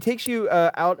 And he takes you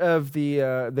out of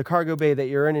the cargo bay that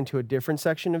you're in into a different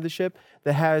section of the ship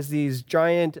that has these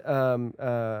giant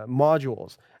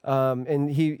modules.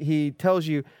 And he tells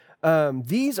you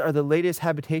these are the latest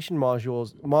habitation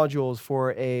modules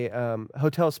for a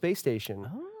hotel space station.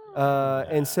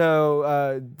 And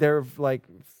so they're like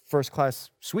first class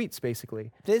suites,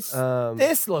 basically. This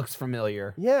looks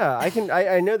familiar. Yeah,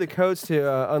 I know the codes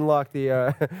to unlock the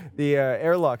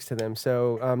airlocks to them,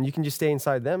 so you can just stay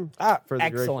inside them for the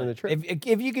duration of the Excellent. trip.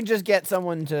 If you can just get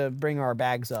someone to bring our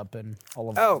bags up and all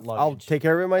of the I'll luggage. take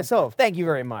care of it myself. Thank you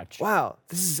very much. Wow,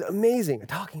 this is amazing. A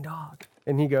talking dog.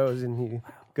 And he goes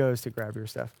to grab your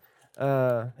stuff.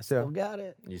 Still got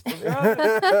it. You still got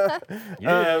it.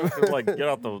 Yeah, like get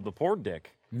out the port deck.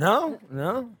 No.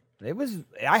 It was.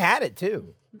 I had it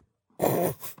too.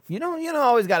 You don't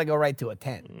always got to go right to a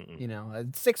 10. A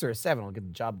 6 or a 7 will get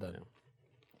the job done.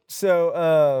 So,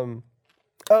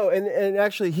 and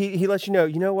actually, he lets you know.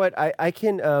 You know what? I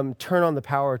can turn on the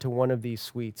power to one of these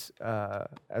suites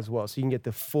as well, so you can get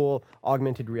the full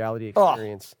augmented reality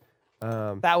experience.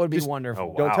 That would be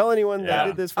wonderful. Oh, Don't wow. tell anyone that I Yeah.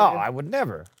 did this for Oh, you. I would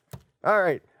never. All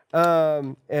right.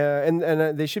 And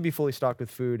they should be fully stocked with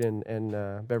food and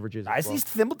beverages. I as see well.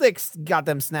 Thimbledick's got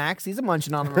them snacks. He's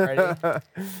munching on them already.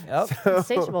 Yep.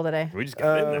 Insatiable today. We just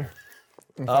got in there.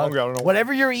 Hungry, I don't know.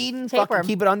 Whatever you're eating, fucking Tapeworm.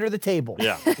 keep it under the table.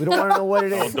 Yeah. We don't want to know what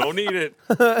it Oh, is. don't eat it.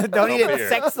 Don't eat it Here.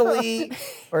 sexily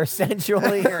or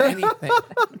sensually or anything.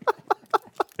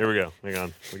 Here we go. Hang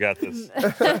on. We got this.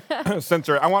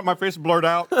 Censor it. I want my face blurred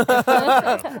out.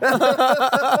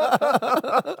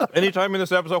 Anytime in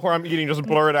this episode where I'm eating, just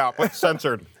blur it out. But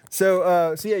censored.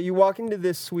 So yeah, you walk into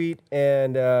this suite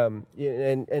and come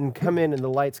in, and the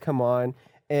lights come on,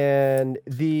 and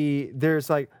there's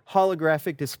like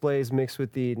holographic displays mixed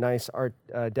with the nice Art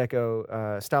Deco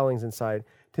stylings inside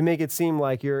to make it seem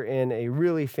like you're in a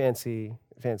really fancy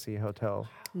hotel.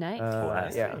 Nice.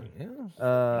 Classy. Yeah.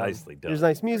 Nicely done. There's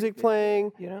nice music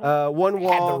playing. You know, One They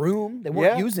had wall. the room. They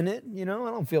weren't Yeah. using it. I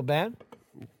don't feel bad.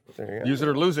 There you go. Use it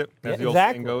or lose it, as the old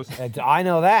exactly. saying goes. I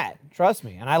know that. Trust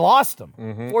me. And I lost them.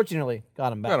 Fortunately, got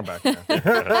them back. Got him back.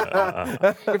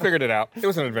 Yeah. We figured it out. It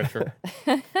was an adventure.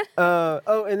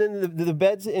 And then the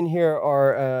beds in here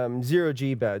are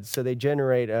 0G beds, so they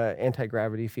generate an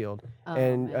anti-gravity field,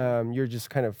 and you're just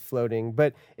kind of floating.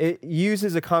 But it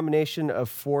uses a combination of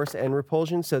force and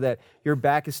repulsion, so that your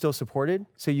back is still supported.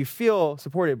 So you feel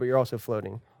supported, but you're also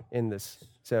floating in this.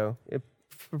 So it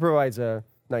provides a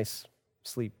nice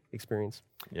sleep experience.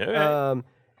 Yeah.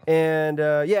 And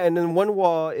then one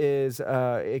wall is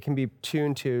it can be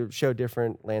tuned to show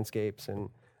different landscapes and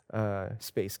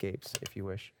spacescapes if you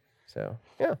wish. So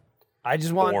yeah. I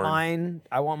just want Born. mine.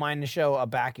 I want mine to show a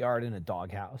backyard and a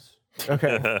doghouse.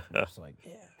 Okay. Just like,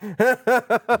 yeah.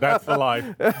 That's the life.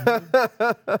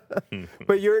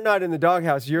 But you're not in the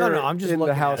doghouse. You're No, I'm just in the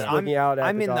looking house at it. looking out at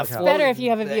I'm the in the doghouse. float- Better if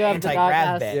you have a view of the anti-grav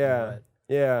doghouse. bed, Yeah. but-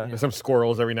 Yeah. There's some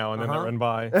squirrels every now and then that run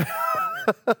by.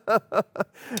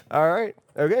 All right.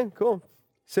 Okay. Cool.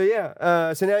 So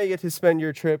yeah. So now you get to spend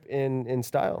your trip in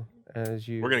style as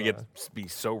you. We're gonna be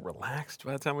so relaxed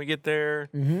by the time we get there.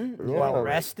 Well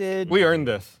rested. We earned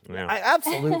this. Yeah.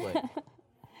 Absolutely.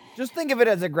 Just think of it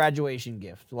as a graduation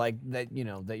gift, like that.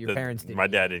 That your That parents did. My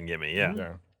dad didn't give me. Yeah.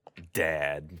 Yeah.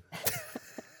 Dad.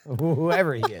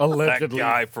 Whoever he is. That Allegedly.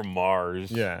 guy from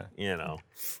Mars. Yeah.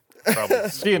 Probably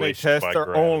DNA squished tests by are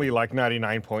gravity. only like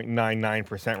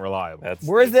 99.99% reliable. That's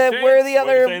Where's there's a that? Where are chance. the What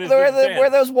you're other? saying is Where there's a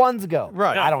chance. those ones go?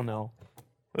 Right. I don't know.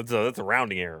 That's a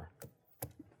rounding error.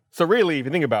 So really, if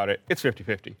you think about it, it's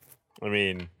 50-50. I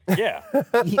mean, yeah.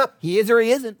 He is or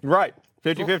he isn't. Right.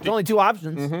 There's 50-50. only two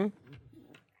options.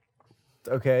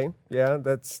 Okay. Yeah.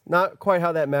 That's not quite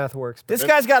how that math works. But This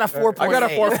guy's got a 4.8. I got a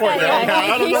 4.8.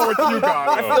 I don't know what you got.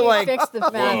 I feel like Fix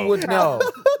the math. he would know.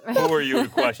 Who are you to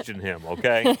question him?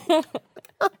 Okay.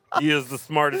 He is the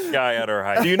smartest guy at our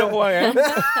high Do you know who I am?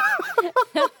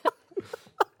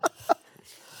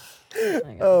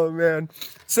 Oh man.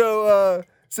 So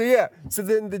yeah. So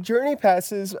then the journey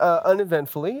passes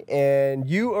uneventfully, and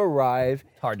you arrive.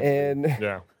 Hard to and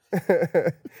Yeah.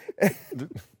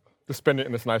 Just spend it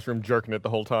in this nice room jerking it the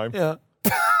whole time. Yeah.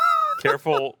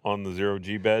 Careful on the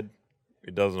 0G bed.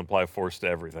 It doesn't apply force to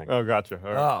everything. Oh, gotcha.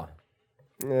 All right.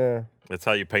 Oh. yeah. That's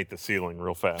how you paint the ceiling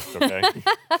real fast, okay?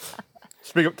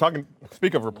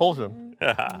 Speak of repulsion.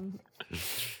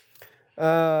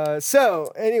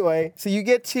 So anyway, so you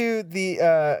get to the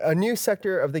a new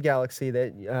sector of the galaxy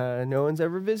that no one's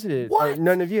ever visited. Or What?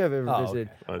 none of you have ever Oh, visited.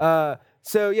 okay.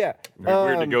 So yeah.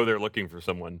 Weird to go there looking for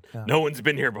someone. No one's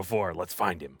been here before. Let's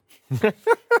find him.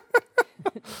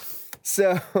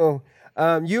 So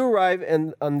you arrive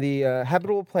on the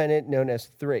habitable planet known as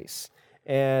Thrace,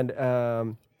 and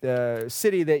the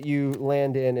city that you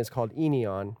land in is called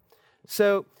Enion.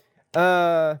 So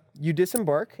you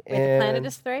disembark. Wait, the and planet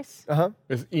is Thrace?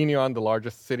 Is Enion the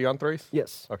largest city on Thrace?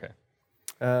 Yes. Okay. Is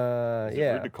it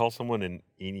Yeah. rude to call someone an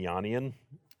Enionian?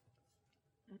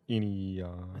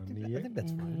 Enionian? I think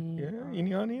that's fine. Yeah,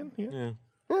 Enionian? Yeah.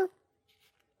 Yeah.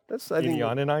 That's I think.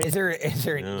 Enionianite? Is there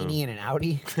an No. Eni and an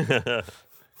Audi?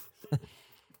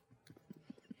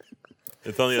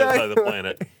 It's on the other side of the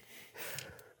planet.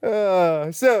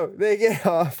 So they get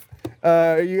off.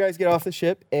 You guys get off the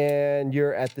ship, and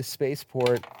you're at the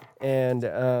spaceport,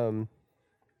 and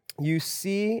you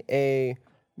see a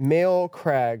male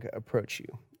crag approach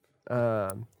you.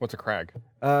 What's a crag?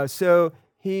 So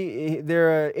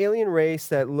they're an alien race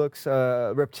that looks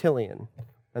reptilian,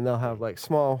 and they'll have like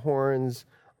small horns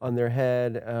on their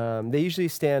head. They usually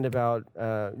stand about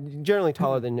generally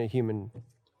taller than a human,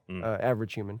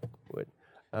 average human would.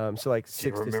 So like Do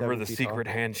you 6 to 7 remember the feet secret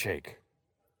handshake?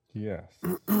 Yes.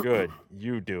 Good.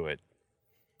 You do it.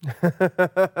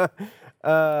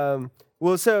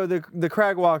 Well, so the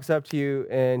crag walks up to you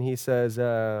and he says,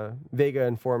 "Vega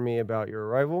informed me about your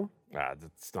arrival."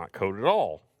 That's not code at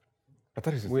all. I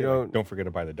thought he was We saying, don't- don't forget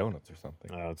to buy the donuts or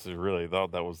something. It's really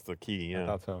thought that was the key. I Yeah.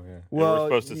 thought so, yeah. And Well, we're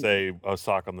supposed to say a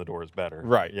sock on the door is better.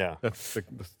 Right. Yeah. That's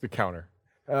the counter.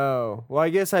 Oh, well, I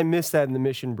guess I missed that in the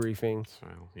mission briefing.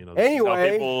 Well,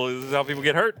 Anyway. this is how people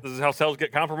get hurt. This is how cells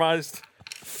get compromised.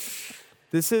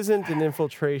 This isn't an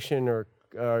infiltration or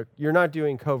you're not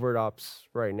doing covert ops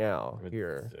right now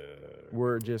here.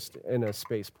 We're just in a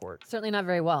spaceport. Certainly not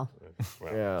very well.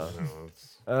 Well, Yeah. you know,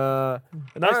 it's- Nice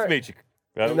nice to meet you.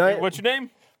 What's your name?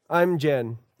 I'm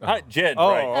Jen. Hi, Jen.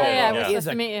 Oh, right. oh, Oh, yeah, yeah. we're He supposed is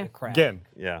to a meet you. crab. Again.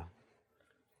 Yeah.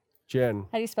 Jen.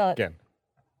 How do you spell it? Gen.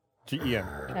 Gen.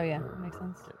 Oh yeah, that makes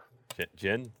sense.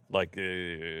 Jen, like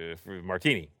for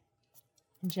martini.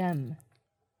 Gem.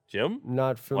 Jim,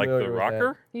 Not like familiar the with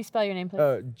rocker. Can you spell your name,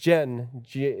 please? Jen.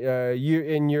 You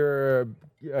in your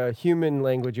human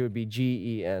language it would be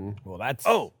Gen. Well, that's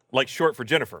Like short for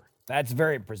Jennifer. that's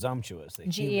very presumptuous. that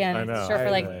G-E-N. I know. Short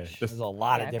for like. English- There's a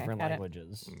lot Yeah, of okay, different got it.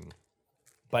 languages,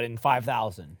 but in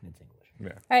 5,000, it's English.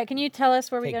 All right, can you tell us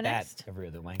where we Take go that, next? every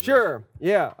other language. Sure.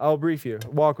 Yeah, I'll brief you.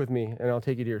 Walk with me, and I'll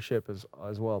take you to your ship as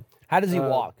well. How does he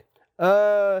walk?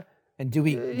 And do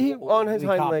we? He on his we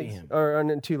hind copy legs him? or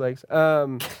on 2 legs.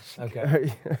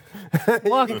 Okay.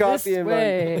 Walk You this copy him on-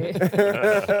 way.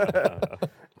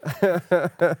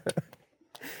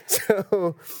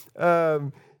 So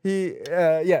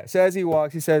so as he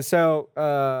walks, he says, "So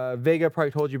Vega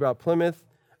probably told you about Plymouth.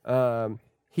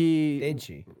 Did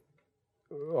she?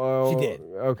 Oh, She did.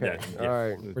 Okay. Yeah. All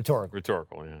right. Rhetorical.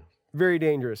 Rhetorical, yeah. Very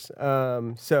dangerous.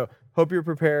 So hope you're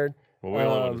prepared. Well, we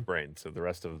only want his brain, so the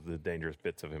rest of the dangerous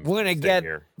bits of him. We're gonna stay get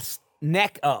here.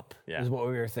 neck up. Yeah. Is what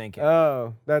we were thinking.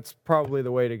 Oh, that's probably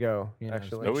the way to go. You know,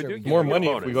 Actually. No, we sure do we get More a money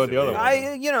if bonus we go the other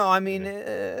way.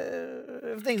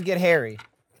 if things get hairy,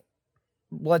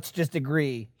 let's just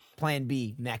agree. Plan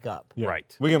B, neck up. Yeah.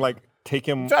 Right. We can like take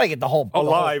him Try to get the whole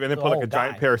alive and then the put like whole a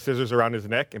giant guy. pair of scissors around his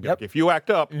neck and be Yep. like, if you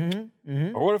act up,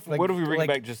 Mm-hmm. Or what if Like- we bring like-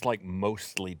 back just like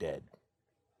mostly dead?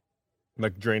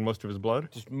 like drain most of his blood.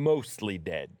 Just mostly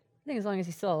dead. I think as long as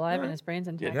he's still alive and his brain's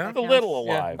intact. Yeah, that a counts. little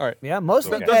alive. All right. Yeah, most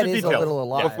of Okay. that Those are is a details. little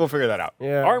alive. We'll figure that out.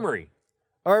 Yeah. Armory.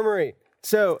 Armory.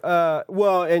 So,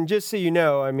 well, and just so you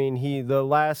know, I mean, the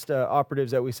last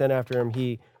operatives that we sent after him,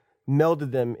 he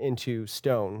melded them into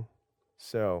stone.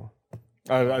 So,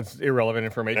 That's irrelevant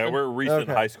information. Yeah, we're recent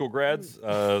Okay. high school grads,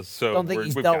 so Don't think we're-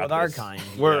 he's we've dealt got with our this. kind.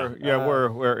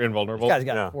 We're invulnerable. This guy's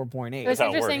got Yeah. 4.8. It was how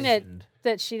it interesting works.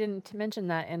 that she didn't mention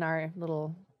that in our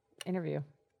little interview.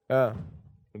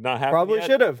 Not happy probably yet?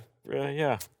 should have.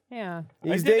 Yeah. Yeah.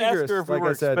 He's I did dangerous, ask her if we like were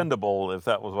I said. expendable, if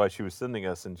that was why she was sending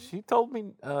us, and she told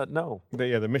me no.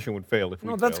 The mission would fail if we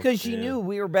No, that's failed. because she knew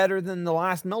we were better than the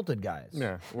last melted guys.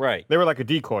 Yeah. Right. They were like a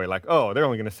decoy, like, oh, they're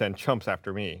only going to send chumps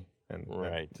after me. And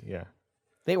Right. yeah.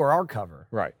 They were our cover.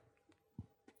 Right.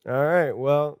 All right.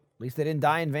 Well, At least they didn't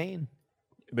die in vain.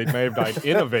 They may have died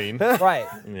in a vein. Right.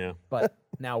 Yeah. But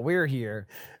now we're here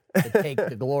to take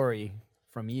the glory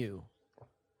from you.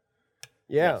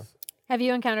 yeah. Yes. Have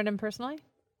you encountered him personally?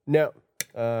 No.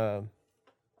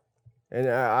 And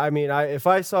I mean, if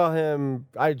I saw him,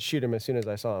 I'd shoot him as soon as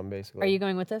I saw him, basically. Are you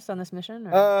going with us on this mission?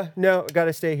 Or? No, got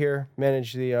to stay here,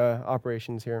 manage the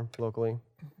operations here locally.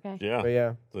 Okay. Yeah. But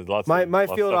yeah, There's lots my of, my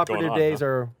lots of field stuff going operative on, days huh?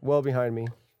 are well behind me.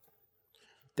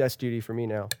 Desk duty for me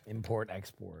now. Import,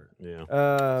 export. Yeah.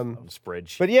 Um,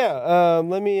 Spreadsheet. But yeah,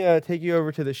 let me take you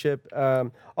over to the ship.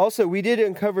 Also, we did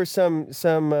uncover some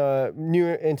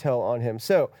new intel on him.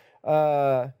 So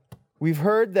we've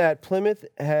heard that Plymouth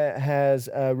has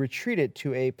retreated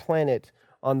to a planet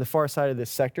on the far side of this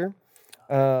sector.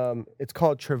 It's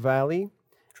called Trevally,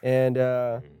 and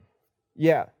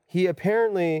yeah, he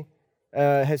apparently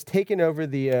has taken over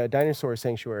the dinosaur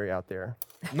sanctuary out there.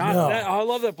 Not that, I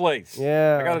love that place.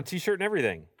 Yeah. I got a T-shirt and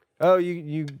everything. Oh,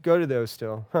 you go to those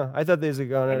still? Huh? I thought these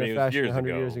had gone I out mean, of it was fashion years 100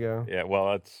 ago. years ago. Yeah.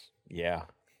 Well, yeah.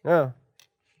 Oh,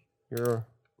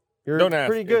 you're Don't ask,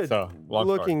 pretty it's good a long story.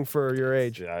 looking for your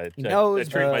age. I knows,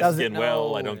 treat my doesn't skin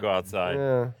well. I know. don't go outside.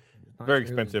 Yeah. Very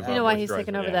expensive. Do you know why he's moisturizer.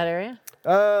 taken over yeah. that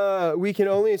area? We can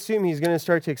only assume he's going to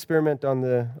start to experiment on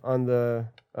the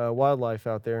wildlife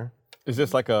out there. Is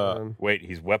this like a? Wait,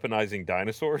 he's weaponizing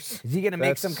dinosaurs? Is he going to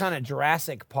make some That's- kind of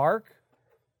Jurassic Park?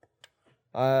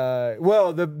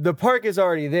 Well, the park is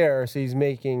already there, so he's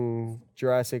making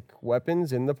Jurassic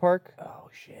weapons in the park. Oh,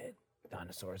 shit.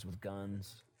 Dinosaurs with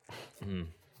guns.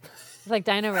 It's like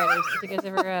Dino Riders. Did you guys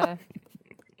ever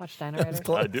watch Dino Riders?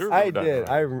 I do. I remember did.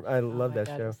 that. I Oh love my that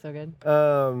God, show. it's so good.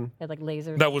 Um, They had like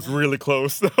lasers. That and was that. really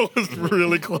close. That was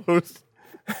really close.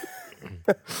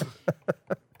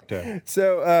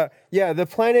 So yeah, the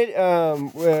planet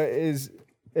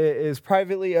is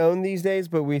privately owned these days,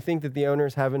 but we think that the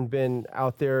owners haven't been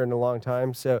out there in a long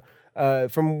time. So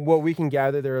from what we can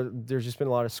gather, there's just been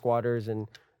a lot of squatters. And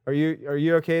are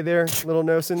you okay there, little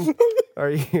Nosen? Are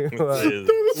you?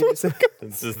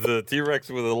 This is the T-Rex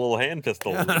with a little hand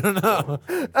pistol. I don't know.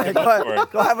 Hey, go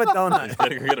have a donut.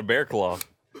 Gotta go get a bear claw.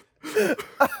 You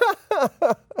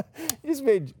just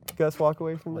made Gus walk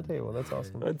away from the table. That's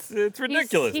awesome. It's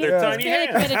ridiculous. He's They're Yeah. tiny really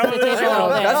hands. committed How to are the they table all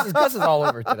gonna- day. Gus is all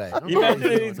over today.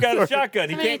 Imagine he's got a shotgun.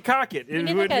 He I mean, can't cock it. He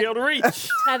need wouldn't like be a- able to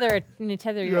reach.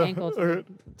 tether your ankle. To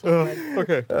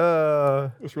Okay.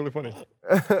 It's really funny.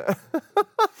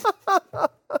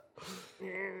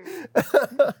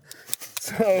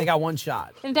 They got one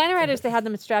shot. In Dino Riders, they had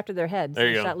them strapped to their heads. There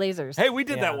you and go. shot lasers. Hey, we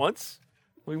did Yeah. that once.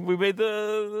 We made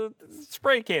the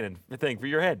spray cannon thing for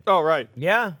your head. Oh, right.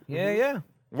 Yeah, yeah.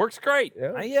 Works great.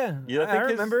 Yeah. Yeah, Yeah, I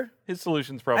remember. His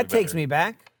solution's probably That takes better. me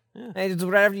back. Hey, it's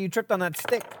whatever you tripped on that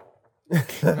stick.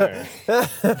 And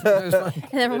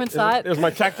everyone saw It it. was my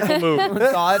tactical move.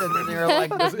 Everyone saw it, and then they were like,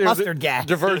 mustard gas.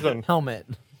 Diversion. Helmet.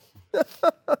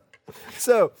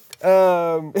 So,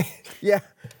 yeah.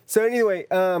 So anyway,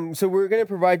 so we're going to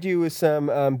provide you with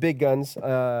some big guns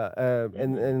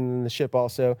and the ship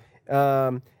also,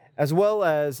 as well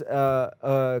as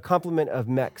a complement of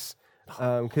mechs,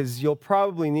 because you'll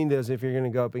probably need those if you're going to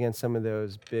go up against some of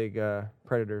those big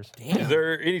predators. Is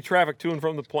there any traffic to and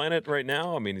from the planet right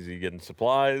now? I mean, is he getting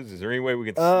supplies? Is there any way we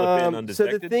can slip in So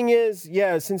undetected? the thing is,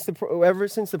 yeah, ever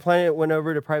since the planet went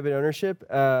over to private ownership,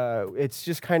 it's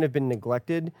just kind of been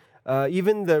neglected.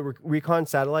 Even the recon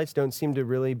satellites don't seem to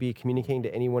really be communicating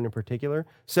to anyone in particular.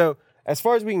 So as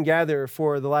far as we can gather,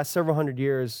 for the last several hundred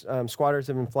years, squatters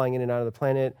have been flying in and out of the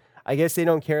planet. I guess they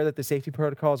don't care that the safety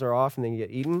protocols are off and they can get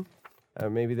eaten.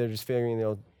 Maybe they're just figuring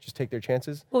they'll just take their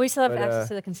chances. Will we still have But, access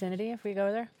to the Consinity if we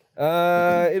go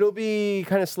there? It'll be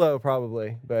kind of slow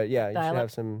probably, but yeah, you Dial should up?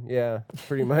 have some, yeah,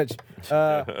 pretty much.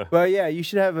 But yeah, you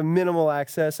should have a minimal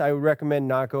access. I would recommend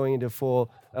not going into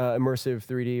full immersive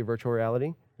 3D virtual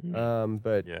reality.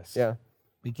 But Yes. yeah.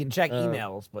 We can check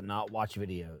emails, but not watch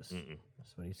videos.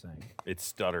 That's what he's saying. It's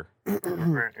stutter.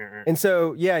 And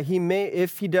so, yeah,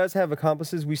 if he does have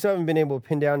accomplices, we still haven't been able to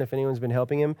pin down if anyone's been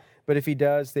helping him. But if he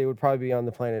does, they would probably be on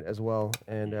the planet as well.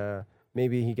 And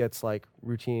maybe he gets like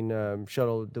routine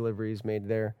shuttle deliveries made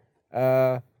there.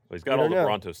 Well, he's got I all the don't know.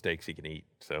 Bronto steaks he can eat,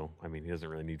 so I mean, he doesn't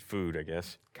really need food, I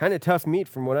guess. Kind of tough meat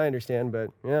from what I understand, but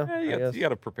yeah, I guess. You got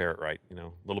to prepare it right, a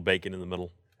little bacon in the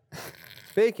middle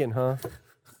Bacon, huh?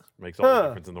 makes all the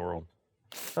difference in the world.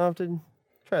 I'll have to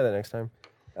try that next time.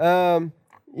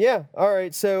 Yeah. All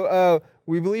right. So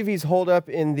we believe he's holed up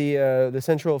in the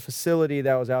central facility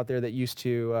that was out there that used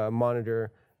to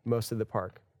monitor most of the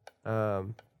park.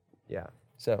 Yeah.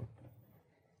 So.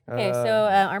 Okay, so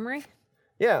armory.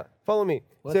 Yeah. Follow me.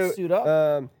 Let's suit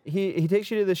up. He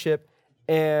takes you to the ship,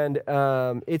 and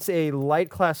it's a light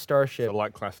class starship. The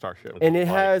light class starship. And it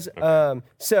Light, has okay.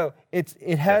 so it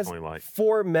has Definitely light.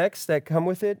 4 mechs that come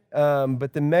with it,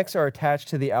 but the mechs are attached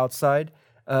to the outside,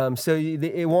 so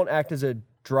it won't act as a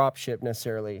drop ship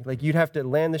necessarily. Like you'd have to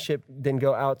land the ship, then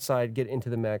go outside, get into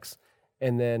the mechs,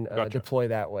 and then deploy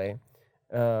that way.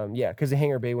 Yeah, because the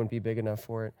hangar bay wouldn't be big enough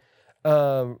for it.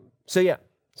 So yeah,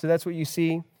 so that's what you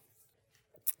see.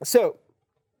 So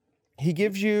he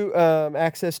gives you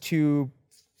access to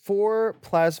 4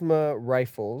 plasma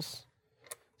rifles.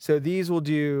 So these will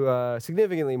do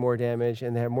significantly more damage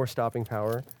and they have more stopping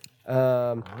power.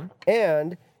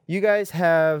 And you guys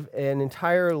have an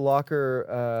entire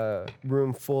locker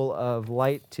room full of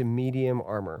light to medium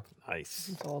armor.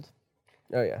 Nice. Sold.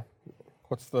 Oh, yeah.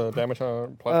 What's the damage on a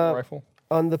plasma rifle?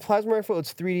 On the plasma rifle,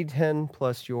 it's 3d10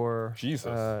 plus your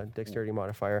Jesus. dexterity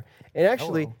modifier. And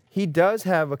actually, he does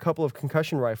have a couple of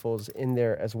concussion rifles in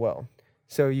there as well.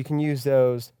 So you can use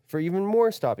those for even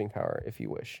more stopping power if you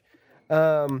wish.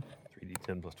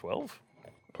 3d10 plus 12?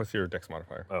 Plus your dex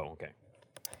modifier. Oh, okay.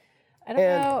 I don't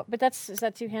And- know, but is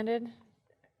that two-handed?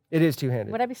 It is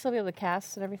two-handed. Would I still be able to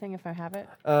cast and everything if I have it?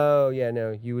 Oh, yeah,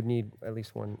 no. You would need at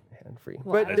least one hand free.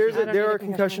 Well, But I there don't need are a concussion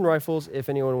concussion rifles if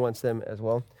anyone wants them as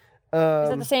well. Is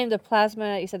that the same? The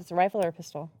plasma? You said it's a rifle or a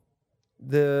pistol?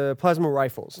 The plasma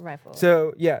rifles. Rifle.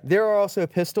 So, yeah, there are also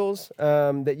pistols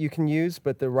that you can use,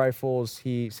 but the rifles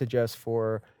he suggests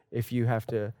for if you have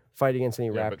to fight against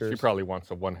any Yeah, but raptors. she probably wants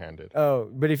a one-handed. Oh,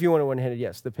 but if you want a one-handed,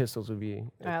 yes, the pistols would be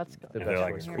All right, let's go. the Is best there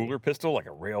like choice. a cooler pistol, like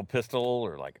a rail pistol,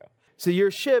 or like a... So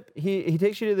your ship, he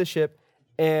takes you to the ship,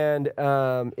 and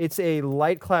it's a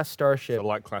light class starship. It's a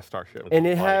light class starship. And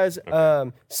it Light, has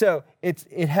okay. so it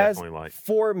has Definitely light.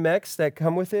 4 mechs that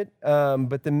come with it,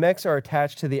 but the mechs are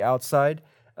attached to the outside,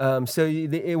 so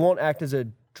it won't act as a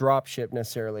drop ship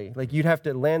necessarily. Like you'd have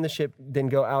to land the ship, then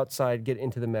go outside, get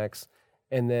into the mechs,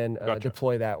 and then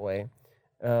deploy that way.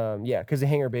 Yeah, because the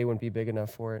hangar bay wouldn't be big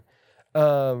enough for it.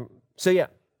 So yeah,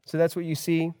 so that's what you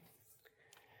see.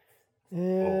 Oh,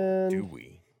 And do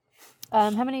we? How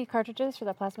many cartridges for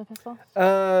that plasma pistol?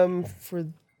 for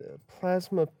the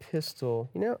plasma pistol,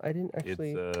 I didn't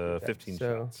actually. It's 15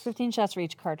 so- shots. 15 shots for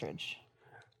each cartridge.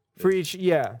 For each,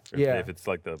 yeah. If it's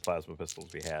like the plasma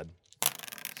pistols we had.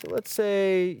 So let's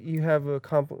say you have a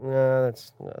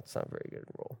that's not a very good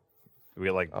roll. Do we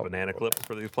get like banana clips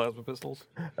for these plasma pistols?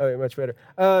 Oh, yeah, much better.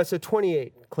 So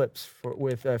 28 clips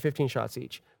with 15 shots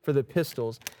each for the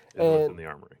pistols. Is what's And in the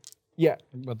armory. Yeah.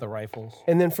 With the rifles.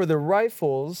 And then for the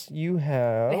rifles, you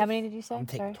have Wait, how many did you say?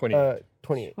 Sorry. 28.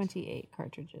 28. 28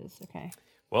 cartridges. Okay.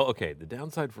 Well, okay. The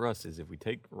downside for us is if we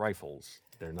take rifles,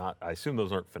 they're not. I assume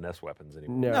those aren't finesse weapons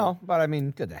anymore. No. No, but I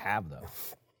mean, good to have though.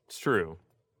 It's true.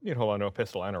 You can hold on to a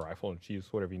pistol and a rifle and use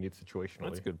whatever you need situationally.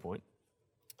 That's a good point.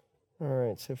 All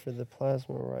right, so for the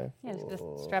plasma rifle. Yeah, just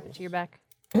strap it to your back.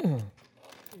 And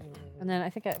then I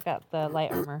think I've got the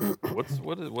light armor.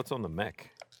 What's on the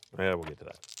mech? Yeah, we'll get to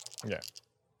that. Yeah.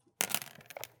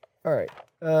 All right.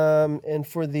 And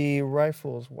for the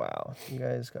rifles, wow, you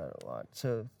guys got a lot.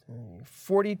 So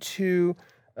 42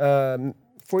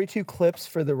 clips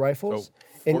for the rifles.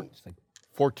 So and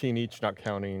 14 each, not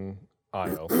counting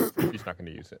IO. He's not going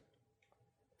to use it.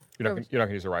 You're not going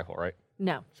to use a rifle, right?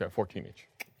 No. So 14 each.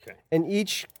 Okay. and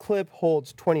each clip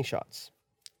holds 20 shots.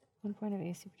 1 point of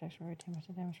AC protection for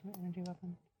 10% damage from an energy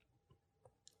weapon.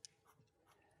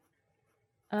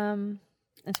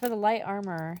 As for the light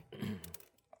armor,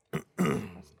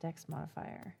 that's Dex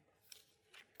modifier.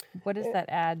 What does that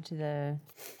add to the?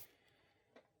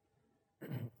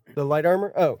 The light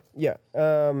armor? Oh, yeah.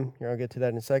 Here, I'll get to that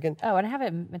in a second. Oh, and I have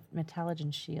a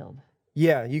metallogen shield.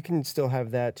 Yeah, you can still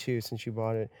have that too since you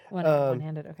bought it.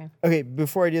 One-handed. Okay. Okay,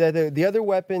 before I do that, the other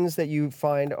weapons that you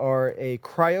find are a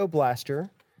cryo blaster.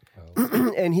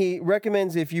 And he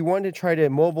recommends if you want to try to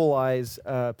mobilize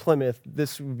Plymouth,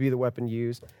 this would be the weapon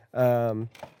used.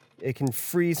 It can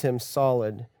freeze him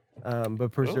solid,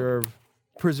 but preserve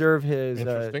his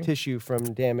Interesting. tissue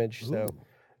from damage. So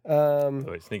Oh,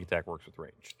 wait, sneak attack works with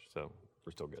ranged, so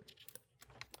we're still good.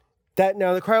 that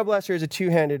now the cryo blaster is a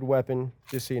two-handed weapon,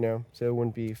 just so you know. So it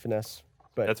wouldn't be finesse.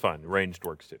 But That's fine. Ranged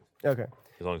works too, okay.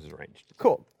 as long as it's ranged.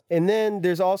 Cool. And then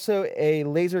there's also a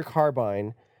laser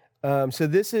carbine. So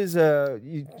this is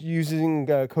using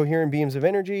coherent beams of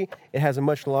energy. It has a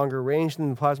much longer range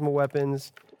than the plasma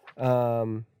weapons.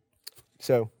 So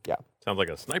yeah. Sounds like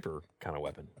a sniper kind of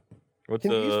weapon. What's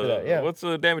Can be used for that, yeah. What's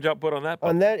the damage output on that?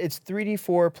 On that, it's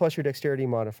 3d4 plus your dexterity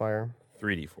modifier.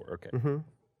 3d4. Okay. Mm-hmm.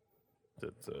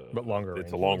 It's, But longer It's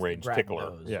range. a long range Grab tickler.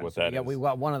 those. Is Yeah. what So that yeah, is. we've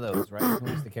got one of those, right? Who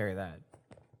wants to carry that?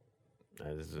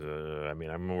 I mean,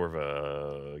 I'm more of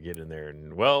a get in there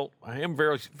and I am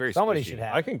very Somebody squishy. should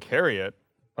have. I can carry it.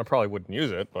 I probably wouldn't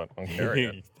use it, but I'll carry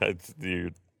it. That's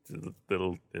the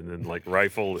little, and then like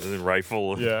rifle, and then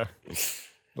rifle. Yeah.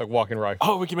 Like walking rifle.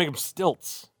 Oh, we can make them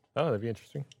stilts. Oh, that'd be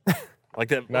interesting. Like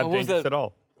that. Not what was dangerous that? at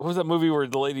all. What was that movie where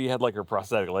the lady had like her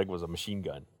prosthetic leg was a machine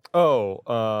gun? Oh,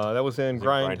 that was in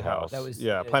Grindhouse. Grindhouse. That was-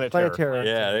 yeah, yeah, Planet Planet Terror. Terror.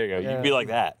 Yeah, there you go. You can be like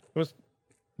that. It was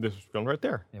this film right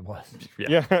there. It was.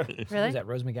 Yeah. Really? Was that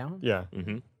Rose McGowan? Yeah.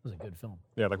 Mm-hmm. It was a good film.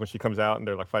 Yeah, like when she comes out and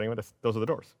they're like fighting with us, those are the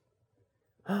doors.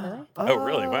 Really? Oh,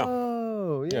 really? Wow.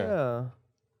 Oh, yeah. Yeah.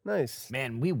 Nice.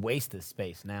 Man, we waste this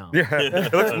space now. Yeah.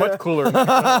 It looks much cooler.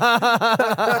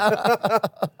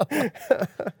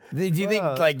 Do you think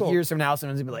Wow, like cool. years from now,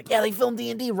 someone's gonna be like, "Yeah, they filmed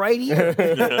D&D right here.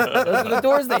 Those are the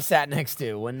doors they sat next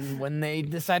to when they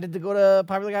decided to go to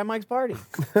Popular Guy Mike's party."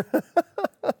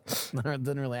 It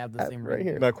doesn't really have the same right ring.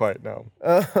 here. Not quite, no.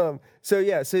 So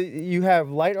yeah, so you have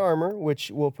light armor,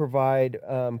 which will provide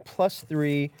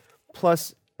 +3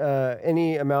 plus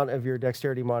any amount of your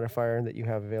dexterity modifier that you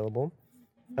have available.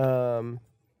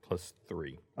 Plus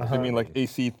 3. Does it mean like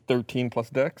AC 13 plus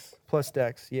Dex? Plus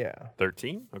dex, yeah.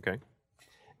 13? Okay.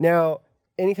 Now,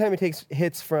 anytime it takes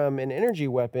hits from an energy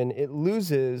weapon, it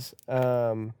loses.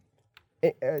 So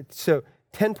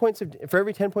 10 points of for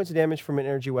every 10 points of damage from an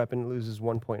energy weapon, it loses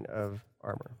 1 point of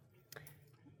armor.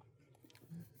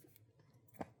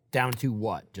 Down to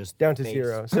what? Just Down to base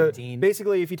 0. So 15?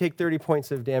 basically, if you take 30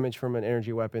 points of damage from an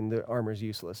energy weapon, the armor's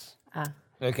useless.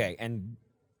 Okay, and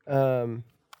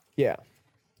Yeah.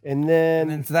 And then,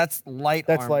 then so that's light.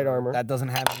 That's light armor. That doesn't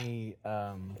have any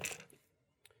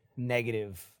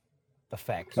negative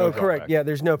effects. oh, drawback. correct. Yeah,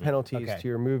 there's no penalties Okay. to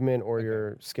your movement or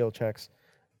your skill checks.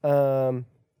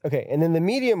 Okay, and then the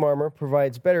medium armor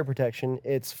provides better protection.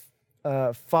 It's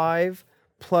 5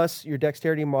 plus your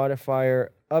dexterity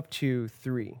modifier up to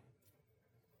 3.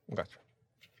 Gotcha.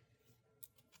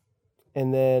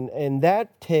 And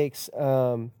that takes,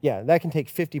 that can take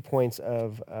 50 points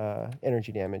of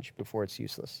energy damage before it's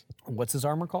useless. What's his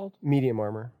armor called? Medium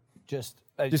armor. Just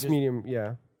Medium,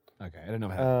 yeah. Okay, I didn't know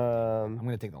how. Um, I'm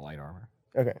gonna take the light armor.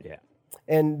 okay. Yeah.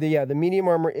 And the medium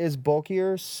armor is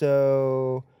bulkier,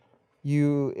 so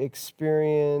you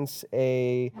experience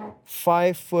a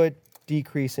 5-foot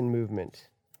decrease in movement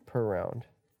per round.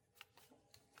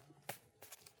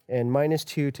 And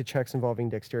 -2 to checks involving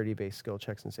dexterity-based skill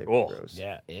checks and saving Oh, throws.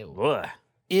 Yeah. Ew. Blah.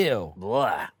 Ew.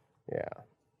 Blah. Yeah.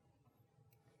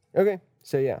 Okay.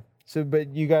 So yeah. So but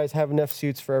you guys have enough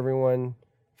suits for everyone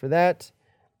for that.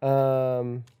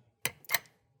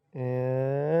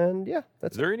 And yeah, Is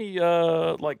that's there any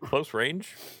like close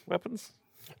range weapons?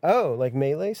 oh, like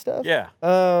melee stuff. Yeah.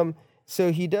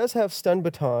 So he does have stun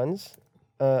batons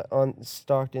on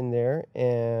stocked in there,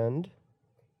 and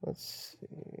let's see.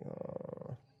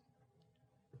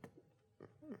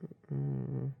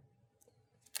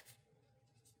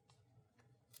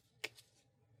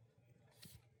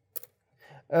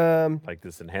 Like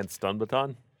this enhanced stun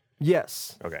baton?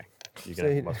 Yes. Okay. You So can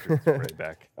he- have mustard spray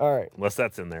back. All right. Unless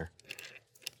that's in there.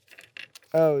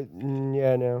 Oh,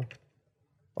 yeah, no.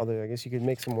 Although I guess you could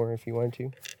make some more if you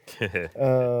wanted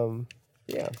to.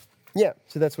 Yeah. Yeah,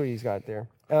 so that's what he's got there.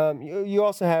 You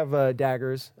also have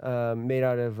daggers made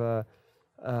out of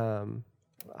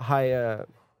high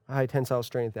tensile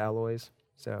strength alloys.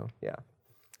 So, yeah.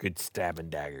 Good stabbing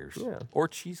daggers. Yeah. Or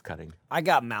cheese cutting. I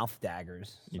got mouth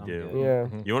daggers. So You I'm do. good.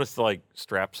 Yeah. You want us to like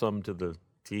strap some to the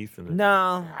teeth and then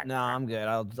No, I'm good.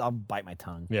 I'll bite my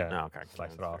tongue. Yeah. No, okay.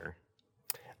 Slice it That's off.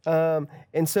 fair.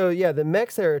 And so, yeah, the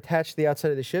mechs that are attached to the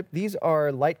outside of the ship, these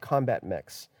are light combat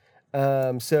mechs.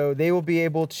 So they will be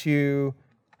able to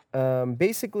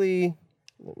basically,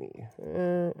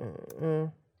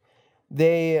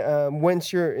 they,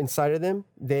 once you're inside of them,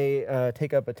 they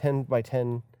take up a 10 by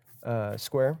 10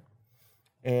 square,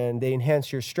 and they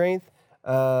enhance your strength.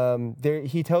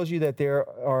 He tells you that there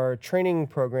are training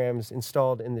programs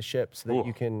installed in the ship so that Ooh.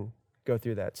 you can go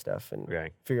through that stuff and Okay.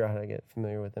 figure out how to get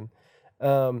familiar with them.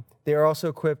 They are also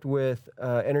equipped with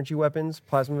energy weapons,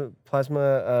 plasma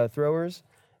throwers,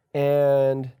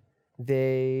 and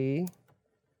they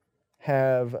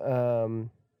have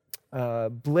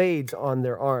blades on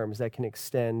their arms that can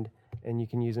extend, and you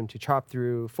can use them to chop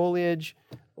through foliage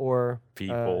or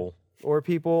People.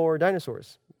 or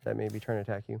dinosaurs that may be trying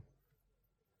to attack you.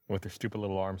 With their stupid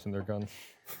little arms and their guns.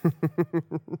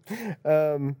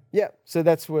 Yeah, so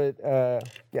that's what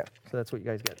you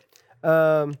guys get.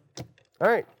 All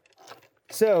right.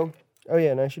 So, oh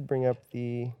yeah, and I should bring up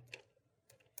the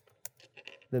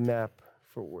map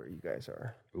for where you guys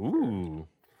are. Ooh.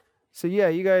 So yeah,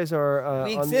 you guys are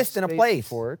We on the exist in a space place.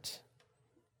 fort.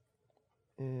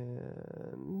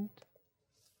 And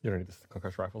You don't need this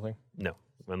concussion rifle thing? No.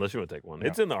 Unless you want to take one.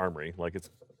 It's in the armory. Like it's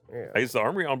yeah. is the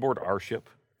armory on board our ship?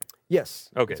 Yes.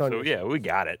 Okay, it's on so your- yeah, we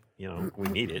got it. You know, we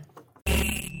need it.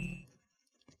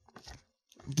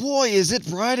 Boy, is it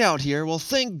bright out here. Well,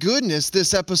 thank goodness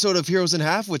this episode of Heroes and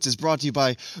Halfwits is brought to you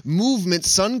by Movement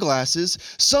Sunglasses.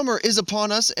 Summer is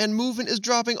upon us, and Movement is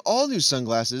dropping all new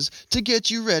sunglasses to get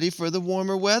you ready for the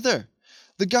warmer weather.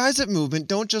 The guys at Movement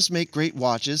don't just make great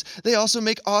watches, they also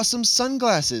make awesome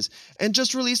sunglasses, and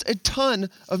just released a ton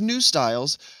of new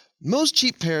styles. Most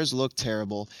cheap pairs look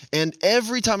terrible, and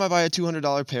every time I buy a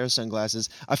 $200 pair of sunglasses,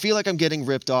 I feel like I'm getting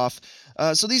ripped off.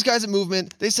 So these guys at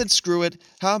Movement, they said, screw it.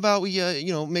 How about we,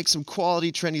 make some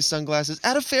quality, trendy sunglasses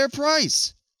at a fair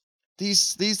price?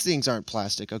 These things aren't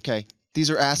plastic, okay?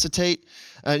 These are acetate,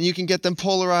 and you can get them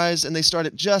polarized, and they start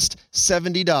at just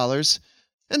 $70.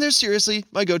 And they're seriously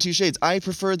my go-to shades. I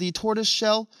prefer the tortoise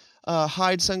shell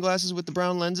hide sunglasses with the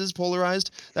brown lenses, polarized.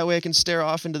 That way I can stare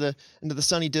off into the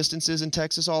sunny distances in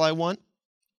Texas all I want.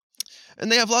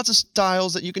 And they have lots of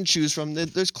styles that you can choose from.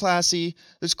 There's classy,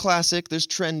 there's classic, there's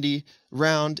trendy,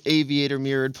 round, aviator,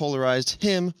 mirrored, polarized,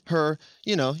 him, her.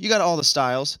 You got all the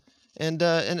styles. And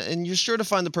you're sure to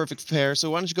find the perfect pair.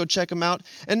 So why don't you go check them out?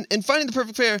 And finding the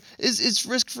perfect pair is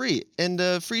risk-free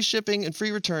and free shipping and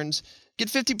free returns. Get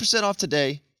 50% off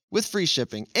today with free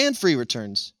shipping and free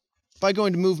returns by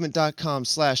going to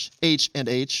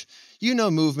movement.com/H&H. You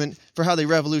know Movement for how they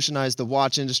revolutionized the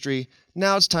watch industry.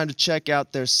 Now it's time to check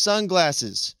out their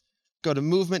sunglasses. Go to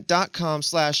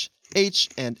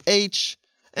movement.com/H&H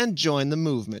and join the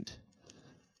movement.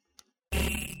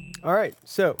 All right.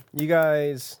 So you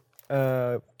guys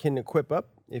can equip up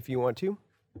if you want to.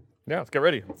 Yeah, let's get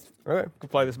ready. Let's All right. go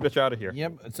fly this bitch out of here.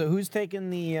 Yep. So who's taking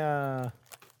the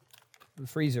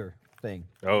freezer thing?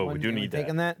 Oh, we Anyone- do anyone need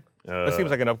taking that. That seems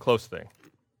like an up close thing.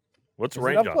 What's the Is it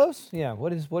range up on close? Yeah.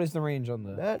 What is the range on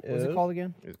the? That What's it is- called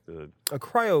again? it? The A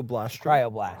cryoblaster.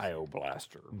 Cryoblast. Cryo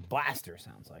Blaster. Blaster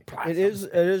sounds like. It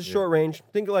is short range.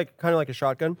 Think kind of like a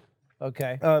shotgun.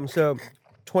 Okay. So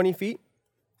 20 feet,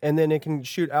 and then it can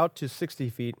shoot out to 60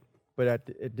 feet, but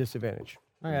at disadvantage.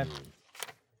 Okay.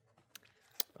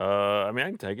 I mean, I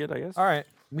can take it, I guess. All right.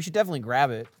 We should definitely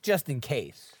grab it just in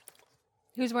case.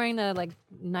 Who's wearing the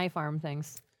knife arm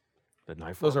things? The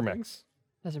knife. Those are arm mechs. things?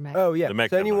 Those are mech. Oh yeah. The mech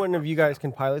So any gun one of you guys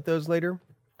can pilot those later.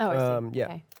 Oh, I see. yeah.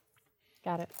 Okay.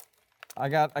 Got it. I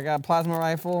got a plasma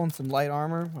rifle and some light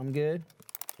armor. I'm good.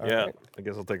 Yeah, right. I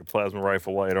guess I'll take a plasma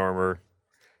rifle, light armor,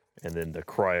 and then the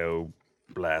cryo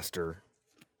blaster.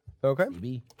 Okay.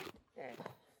 Maybe. So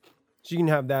you can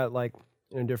have that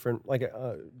in a different, like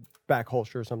a back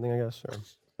holster or something, I guess.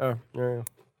 Or, yeah.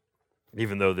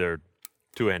 Even though they're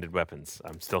two-handed weapons,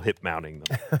 I'm still hip mounting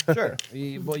them. Sure.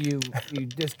 You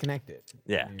disconnect it.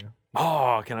 Yeah.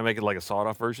 Oh, can I make it like a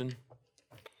sawed-off version?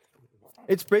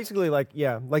 It's basically like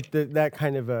that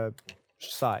kind of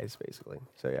size, basically.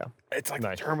 So yeah. It's like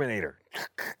the Terminator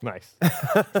Nice.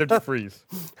 Except to freeze.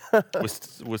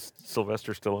 with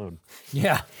Sylvester Stallone.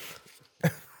 Yeah.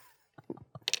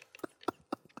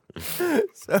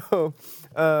 So,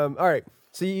 all right.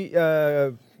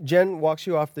 So Jen walks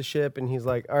you off the ship, and he's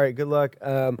like, "All right, good luck.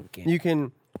 You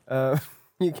can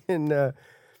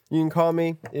call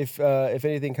me if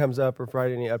anything comes up or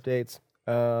provide any updates."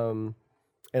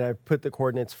 And I put the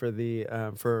coordinates for the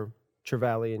for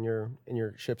Trevally in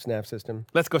your ship's nav system.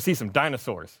 Let's go see some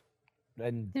dinosaurs.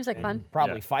 And Seems like fun.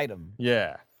 probably fight them.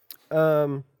 Yeah.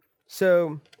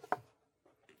 So,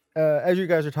 as you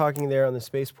guys are talking there on the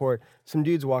spaceport, some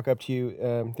dudes walk up to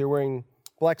you. They're wearing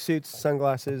black suits,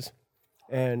 sunglasses,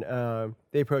 and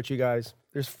they approach you guys.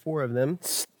 There's 4 of them,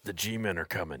 The G-men are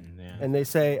coming. Yeah. and they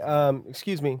say,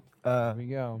 "Excuse me." There we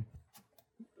go.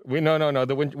 No.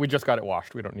 We just got it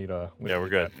washed. We don't need a. Yeah, we're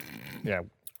good. Yeah.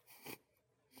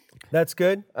 That's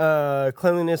good.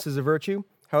 Cleanliness is a virtue.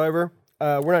 However,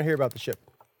 we're not here about the ship.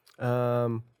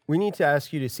 We need to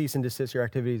ask you to cease and desist your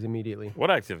activities immediately. What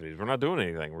activities? We're not doing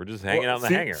anything. We're just hanging out in the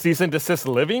hangar. Cease and desist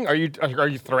living? Are you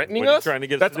threatening What are you us? trying to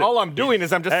get us That's to do? all I'm doing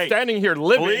is I'm just Hey, standing here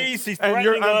living. please, he's and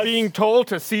threatening I'm us. being told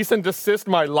to cease and desist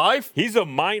my life. He's a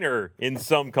minor in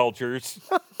some cultures.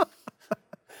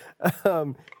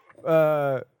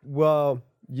 Well,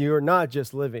 you're not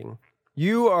just living.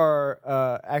 You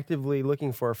are actively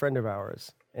looking for a friend of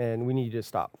ours, and we need you to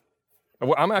stop.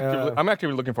 Well, I'm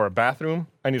actively looking for a bathroom.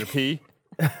 I need a pee.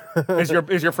 Is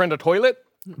your friend a toilet?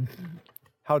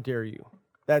 How dare you?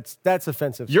 That's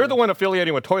offensive. You're sir. the one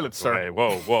affiliating with toilets, sir. Hey,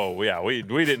 whoa. Yeah, we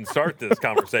didn't start this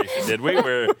conversation, did we?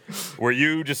 Were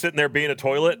you just sitting there being a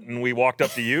toilet and we walked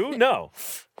up to you? No.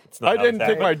 It's not I how didn't it's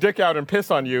take my happened. dick out and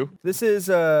piss on you. This is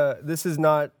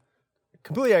not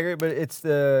completely accurate, but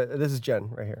this is Jen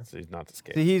right here. So he's not the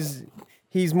skate. So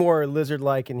he's more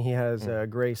lizard-like, and he has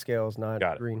gray scales, not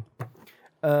Got it. green.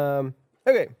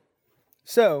 Okay,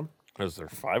 so Because there are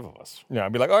 5 of us. Yeah,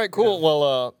 I'd be like, all right, cool.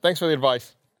 Well, thanks for the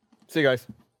advice. See you guys.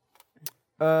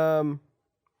 well,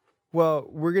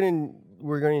 we're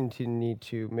going to need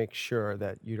to make sure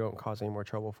that you don't cause any more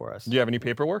trouble for us. Do you have any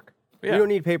paperwork? Yeah. We don't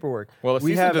need paperwork. Well, a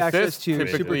we cease have and access desist to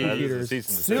typically- supercomputers. Cease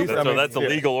and desist. Snoop, I So mean, that's a yeah.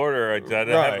 legal order. I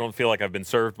Right. don't feel like I've been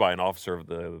served by an officer of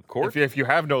the court. If you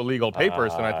have no legal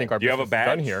papers, then I think our Do you have a business is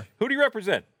badge? done here. Who do you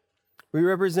represent? We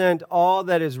represent all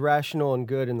that is rational and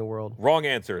good in the world. Wrong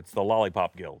answer. It's the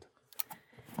Lollipop Guild.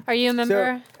 Are you a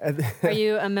member? So, Are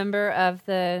you a member of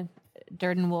the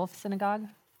Durden Wolf Synagogue?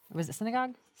 Was it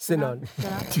synagogue? Synod.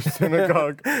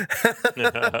 Synagogue. It's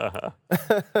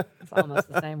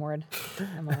almost the same word.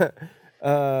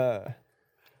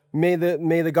 May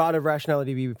the God of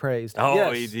rationality be praised. Oh,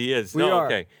 Yes, he is. we No, are.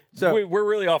 okay. So- We're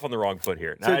really off on the wrong foot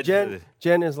here. So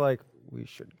Jen is like, we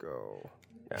should go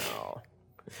now.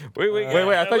 Wait.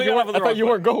 I thought you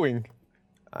weren't going.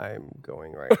 I'm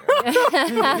going right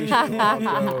now. We should all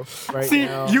go right See,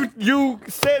 now. you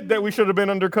said that we should have been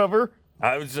undercover.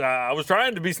 I was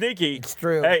trying to be sneaky. It's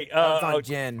true. Hey, That's on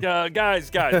Jen.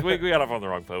 guys, we got off on the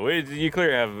wrong foot. You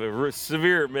clearly have a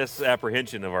severe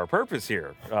misapprehension of our purpose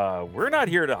here. We're not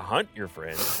here to hunt your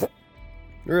friends.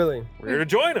 Really? We're here to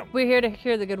join them. We're here to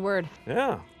hear the good word.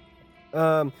 Yeah.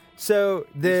 So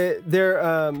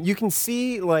you can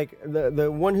see like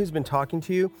the one who's been talking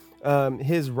to you,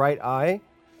 his right eye,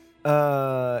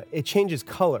 it changes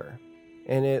color,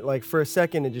 and it like for a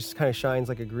second it just kind of shines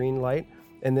like a green light,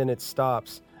 and then it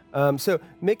stops. So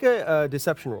make a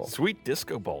deception roll. Sweet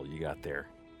disco ball you got there.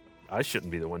 I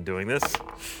shouldn't be the one doing this.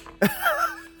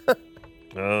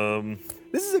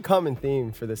 This is a common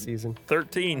theme for this season.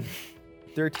 13.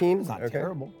 13. It's not okay.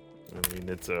 terrible. I mean,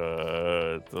 it's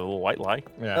a little white lie.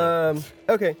 Yeah.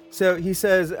 Okay. So he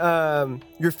says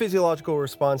your physiological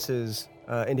responses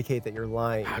indicate that you're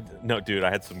lying. No, dude, I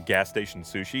had some gas station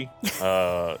sushi.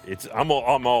 I'm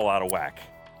all out of whack.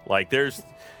 Like there's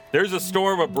a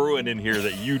storm of brewing in here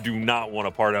that you do not want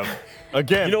a part of.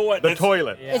 Again, you know what? the That's-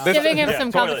 toilet. It's giving him yeah,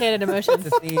 some toilet. complicated emotions. The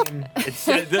theme. It's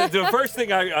the first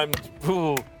thing I'm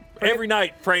every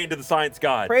night praying to the science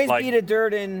god. Praise like, be to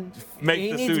Durden. make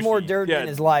He the needs sushi. more Durden Yeah, in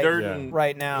his life Durden-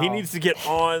 right now. He needs to get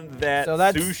on that So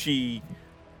that's- sushi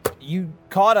You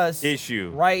caught us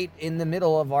issue. right in the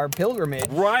middle of our pilgrimage,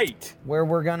 Right. where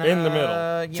we're gonna In the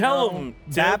middle. you Tell know, him,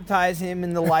 Tim. baptize him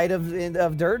in the light of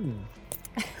Durden.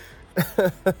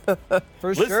 For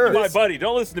Listen sure. to my buddy.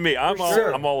 Don't listen to me. I'm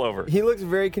all over. He looks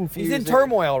very confused. He's in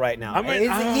turmoil right now. I mean,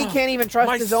 He can't even trust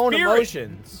my his own spirit.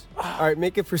 emotions. All right,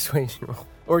 make a persuasion roll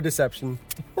or deception.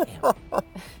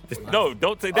 No,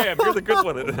 don't say damn. You're the good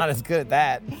one. Not as good at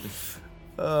that.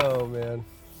 Oh man.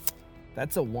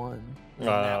 That's a 1.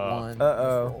 That one.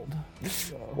 Uh-oh.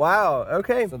 Wow.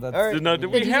 Okay. So that's- All right. No, do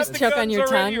Did we you have just the choke on guns your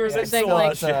already, tongue or or is that something? still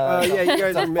Like, a shit? Yeah, you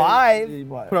guys a are meant 5.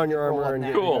 to put on your Roll armor on and that.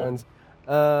 get Cool. your guns.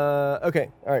 Okay.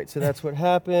 All right. So that's what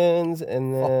happens,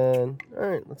 and then all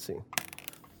right. Let's see.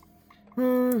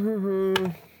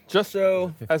 Just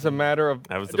as a matter of,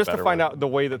 That was the just to better find one. out the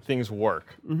way that things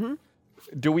work.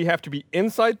 Do we have to be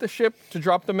inside the ship to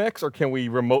drop the mechs, or can we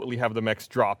remotely have the mechs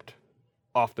dropped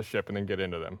off the ship and then get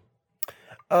into them?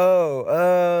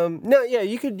 Oh, no, yeah,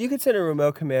 you could send a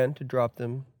remote command to drop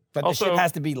them. But Also- the ship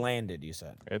has to be landed, you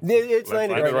said. It's, It's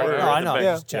landed landed right right now. No, at I the know. base.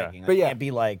 I'm just checking. But It yeah. can't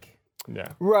be like yeah.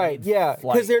 Right, yeah,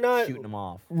 flight because they're not shooting them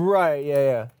off. right.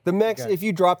 Yeah. The mechs, Okay. if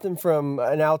you drop them from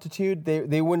an altitude,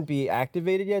 they wouldn't be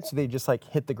activated yet, so they just like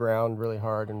hit the ground really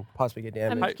hard and possibly get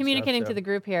damaged. I'm and communicating stuff, to so. the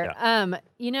group here.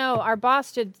 Our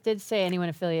boss did say anyone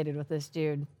affiliated with this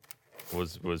dude.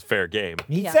 Was fair game.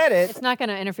 He Yeah. said it. It's not going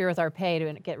to interfere with our pay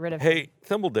to get rid of him. Hey,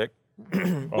 Thimbledick,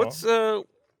 what's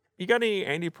you got any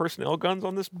anti-personnel guns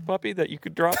on this puppy that you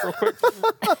could drop real quick?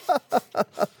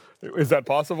 Is that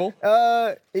possible?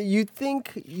 You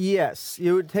think yes?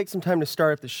 It would take some time to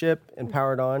start up the ship and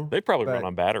power it on. They probably but run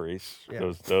on batteries. Yeah.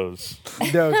 Those.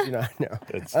 Those do not know.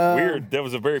 It's weird. That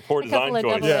was a very poor design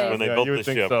couple of choice double A's. when they Yeah, built you the would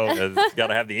think ship. so. It's got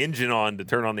to have the engine on to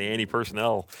turn on the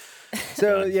anti-personnel.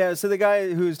 So yeah, so the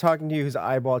guy who's talking to you, his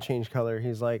eyeball changed color.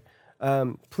 He's like,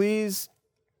 "Please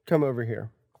come over here."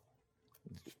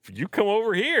 You come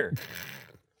over here.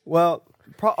 Well,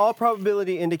 all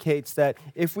probability indicates that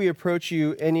if we approach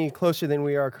you any closer than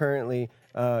we are currently,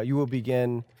 you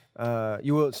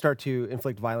will start to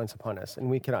inflict violence upon us, and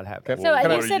we cannot have that. So What you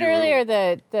are said you- earlier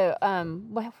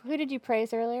who did you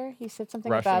praise earlier? He said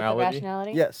something about the Rationality?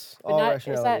 rationality. Yes, but all not,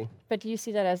 rationality but do you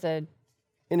see that as in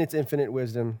its infinite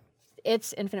wisdom.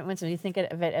 it's infinite wisdom? Do you think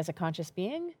of it as a conscious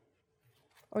being,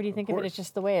 or do you think of it as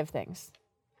just the way of things?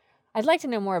 I'd like to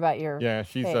know more about your. Yeah,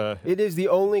 she's faith. It is the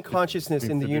only consciousness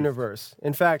in the seduced. universe.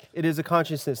 In fact, it is a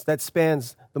consciousness that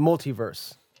spans the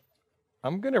multiverse.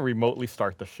 I'm gonna remotely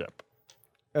start the ship.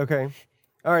 Okay.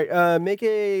 All right. Make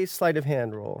a sleight of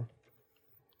hand roll.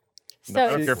 I So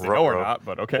don't care if they know or not,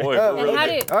 but okay. Boy, Oh, And how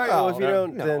do you- All right. Well, if you Oh,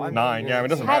 don't, no, then I'm 9. Yeah, I mean, it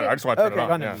doesn't How matter. do- I just want to turn okay. it on.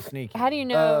 Gonna Yeah. be sneaky. how do you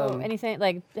know anything?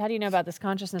 Like, how do you know about this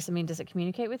consciousness? I mean, does it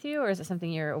communicate with you, or is it something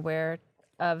you're aware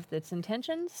of its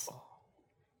intentions?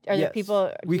 Are there yes,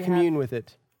 people we do you have commune with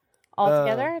it. all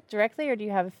together directly, or do you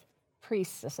have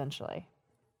priests essentially?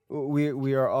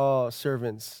 We are all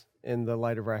servants in the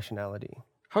light of rationality.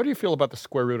 How do you feel about the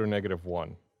square root of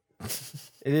 -1?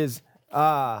 It is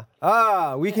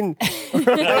we can. See,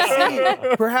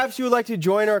 perhaps you would like to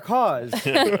join our cause.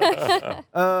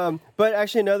 But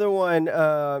actually, another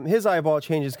one. His eyeball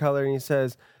changes color, and he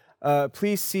says,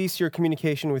 "Please cease your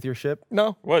communication with your ship."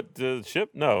 No. What ship?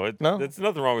 No, No? There's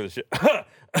nothing wrong with the ship.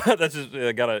 That's just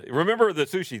gotta remember the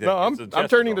sushi thing. No, It's a I'm gesture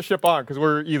turning roll. the ship on because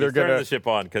we're either He's turning gonna the ship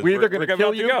on because we're either we're gonna about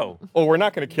kill to you go. or we're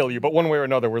not gonna kill you. But one way or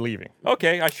another, we're leaving.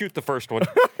 Okay, I shoot the first one.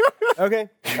 Okay.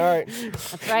 All right.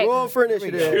 That's right. Roll for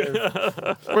initiative.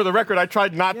 For the record, I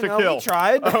tried not to kill. We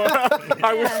tried.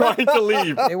 I was trying to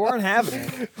leave. They weren't having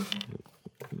it.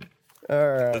 All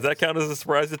right. Does that count as a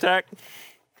surprise attack?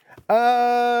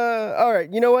 All right.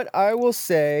 You know what? I will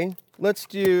say let's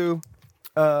do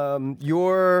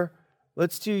your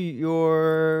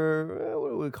what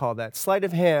do we call that? Sleight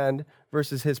of hand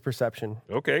versus his perception.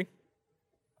 Okay.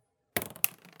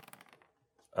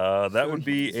 That would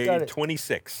be he's got a it.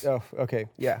 26. Oh, okay.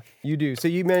 Yeah, you do. So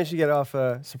you managed to get off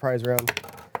a surprise round.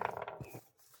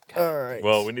 All right.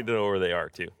 Well, we need to know where they are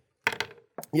too.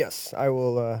 yes, I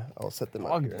will set them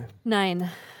up here. 9.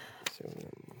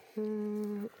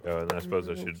 And I suppose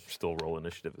I should still roll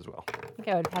initiative as well. I think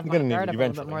I would have You're my gonna need guard it up a little bit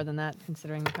eventually. more than that,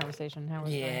 considering the conversation. How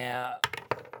was Yeah.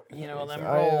 You know, them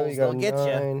I only rolls, got they'll get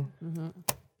you. 9.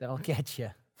 They'll get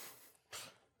you.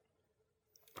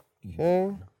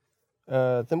 Okay.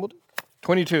 Thimbled.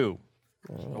 22.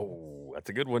 Oh, that's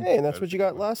a good one. Hey, and that's what you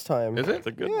got last time. Is That's it?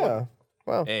 a good Yeah. one.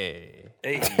 Wow. Hey.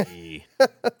 Hey.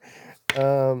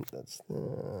 That's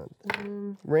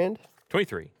Rand.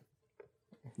 23.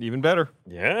 Even better.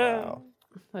 Yeah.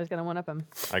 I was gonna one up him.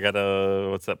 I got a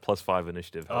what's that +5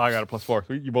 initiative? Oh, I got a +4.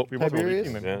 We both rolled Tiberius?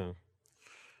 18 then.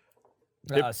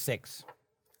 Yeah. 6.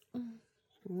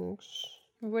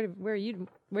 Where are you?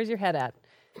 Where's your head at?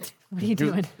 What are you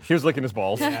doing? He was licking his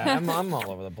balls. Yeah, I'm all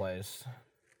over the place.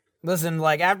 Listen,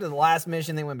 like after the last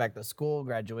mission, they went back to school,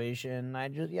 graduation. I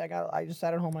just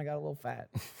sat at home. I got a little fat.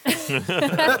 I'm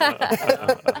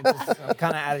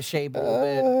kind of out of shape a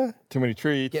little bit. Too many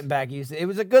treats. Getting back used to it. It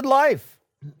was a good life.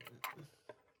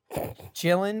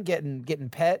 Chilling, getting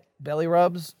pet, belly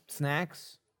rubs,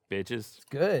 snacks. Bitches. It's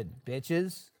good.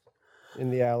 Bitches In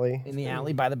the alley. in the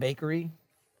alley by the bakery.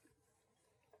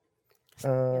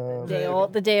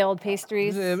 The day old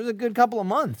pastries. It was a good couple of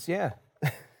months, yeah.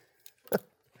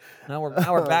 now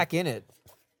we're back in it.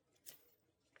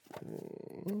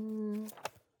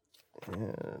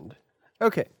 And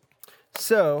okay,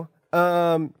 so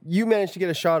you managed to get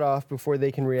a shot off before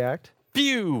they can react.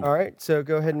 Pew! All right, so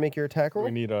go ahead and make your attack roll.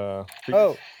 We need a.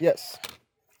 Oh, yes.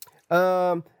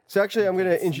 So actually, I'm going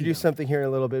to introduce something here in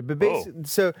a little bit. But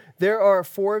so there are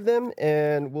 4 of them,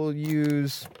 and we'll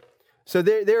use. So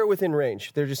they're within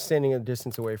range. They're just standing a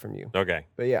distance away from you. Okay.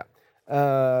 But yeah.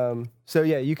 So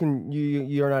yeah,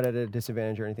 you're not at a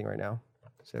disadvantage or anything right now.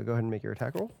 So go ahead and make your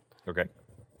attack roll. Okay.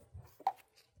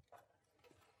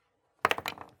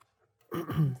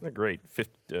 Not great.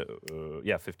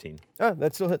 15. Ah,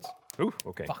 that still hits. Ooh,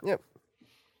 okay. Yep.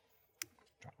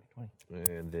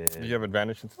 And then. Do you have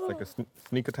advantage since it's like a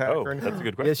sneak attack Oh, or anything? that's a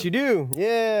good question. Yes, you do.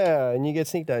 Yeah, and you get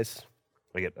sneak dice,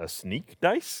 I get a sneak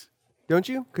dice? don't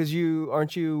you? Because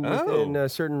aren't you within a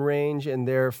certain range, and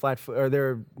they're flat-foot, or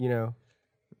they're you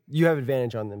have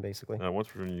advantage on them basically. Once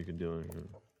per turn you can do it.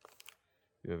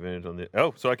 You have advantage on the.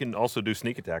 Oh, so I can also do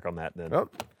sneak attack on that then. Oh,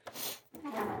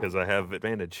 Because I have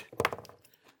advantage.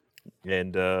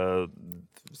 And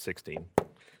 16.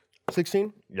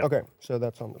 16? Yep. Okay, so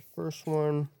that's on the first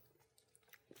one.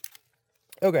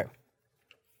 Okay.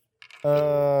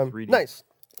 3D. Nice.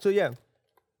 So yeah.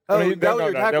 Oh, No, that was your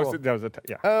attack roll. that was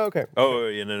yeah. Oh, okay. Oh,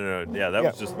 yeah, no. Yeah, that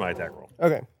was just my attack roll.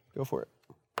 Okay, go for it.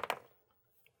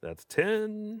 That's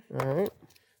 10, All right.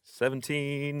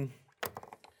 17,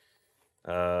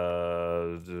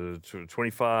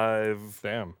 25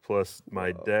 Damn. plus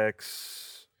my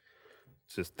dex.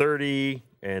 It's just 30,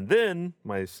 and then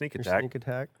my sneak Your attack. sneak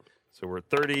attack. So we're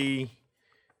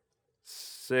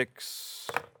 36,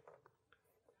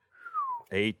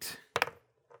 8,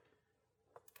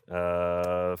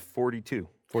 42.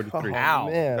 43. Oh,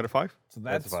 Is man. that a 5? So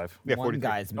That's that's a 5. Yeah, one 43.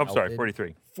 guy's I'm sorry, melted.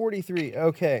 43. 43.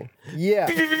 Okay. Yeah.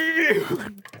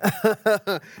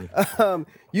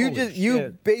 You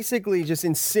shit. basically just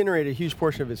incinerate a huge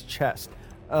portion of his chest.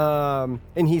 And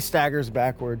he staggers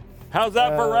backward. How's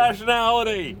that for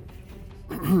rationality?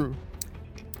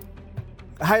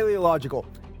 Highly illogical.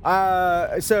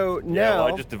 So now Yeah,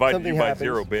 well, I just divided something you by happens.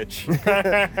 0, bitch.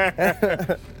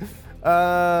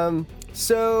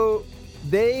 So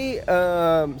they,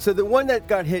 so the one that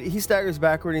got hit, he staggers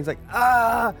backward and he's like,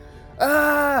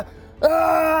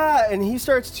 and he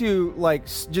starts to like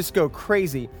just go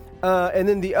crazy. And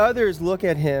then the others look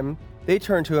at him, they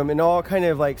turn to him and all kind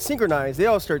of like synchronize. They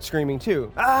all start screaming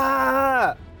too. So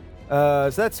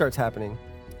that starts happening.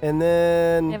 And I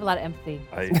then, have a lot of empathy.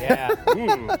 Yeah.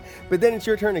 but then it's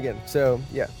your turn again. So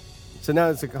yeah. So now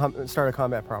it's a start of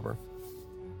combat proper.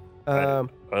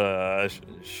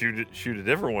 Shoot a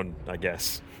different one, I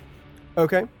guess.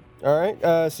 Okay. All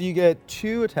right. So you get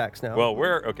 2 attacks now. Well,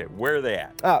 where are they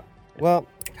at? Well,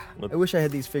 I wish I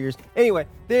had these figures. Anyway,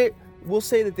 we'll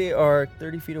say that they are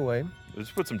 30 feet away.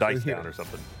 Let's put some dice here. down or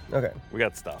something. Okay. We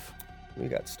got stuff. We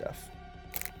got stuff.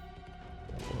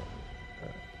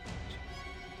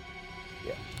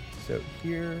 Yeah. So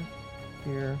here,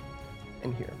 here,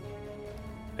 and here.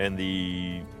 And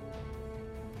the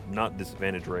not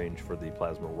disadvantage range for the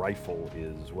plasma rifle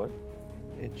is what?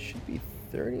 It should be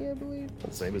 30, I believe.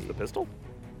 The same as the pistol?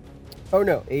 Oh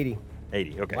no, 80.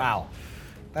 80, okay. Wow.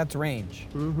 That's range.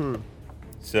 Mm-hmm.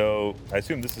 So I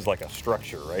assume this is like a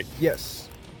structure, right? Yes.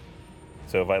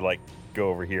 So if I like go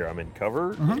over here, I'm in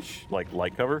cover, like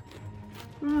light cover.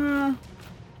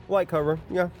 Light cover.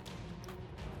 Yeah.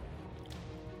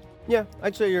 Yeah.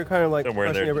 I'd say you're kind of like Somewhere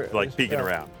in rushing there, over- like peeking yeah.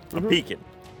 around. I'm peeking.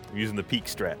 I'm using the peek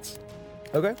strats.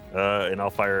 Okay. And I'll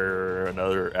fire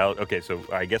another out. Okay, so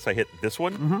I guess I hit this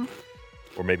one.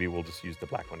 Or maybe we'll just use the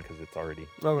black one because it's already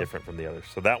Okay. different from the others.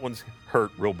 So that one's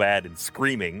hurt real bad and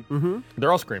screaming.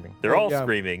 They're all screaming. They're all Yeah.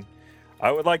 screaming.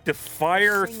 I would like to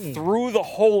fire through the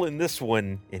hole in this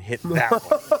one and hit that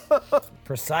one.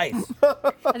 Precise.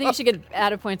 I think you should get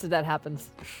added points if that happens.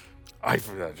 I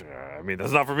mean,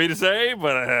 that's not for me to say,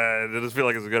 but I just feel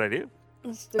like it's a good idea.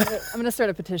 Let's do it. I'm going to start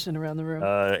a petition around the room.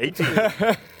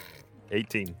 18.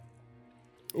 18.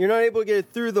 You're not able to get it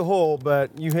through the hole,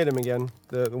 but you hit him again.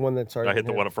 The one that's already I hit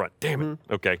been the one up front. Damn it.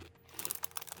 Okay.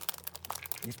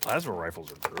 These plasma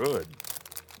rifles are good.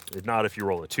 Not if you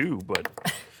roll a 2, but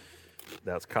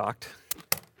that's cocked.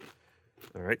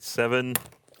 All right, 7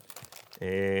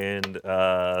 and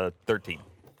 13.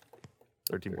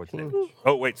 13 points of damage.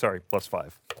 Oh, wait, sorry, plus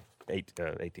 5.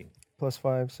 18. Plus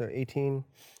 5, so 18.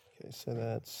 Okay, so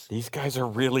that's... These guys are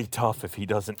really tough if he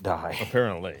doesn't die.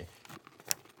 Apparently.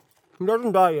 He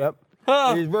doesn't die yet.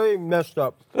 He's very messed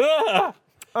up. All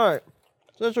right,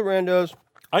 so that's a randos.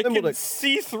 I Then we'll can do-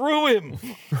 see through him.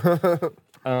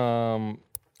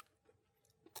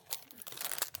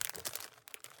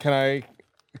 Can I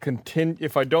continue?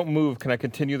 If I don't move, can I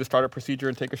continue the startup procedure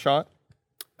and take a shot?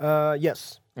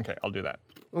 Yes. Okay, I'll do that.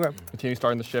 Okay. Continue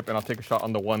starting the ship, and I'll take a shot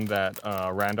on the one that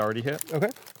Rand already hit. Okay.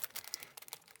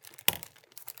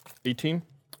 18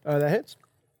 That hits.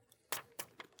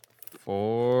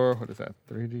 for, what is that?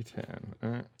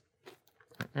 3d10.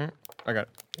 I got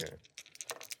it.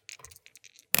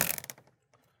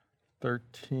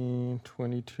 13,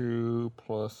 22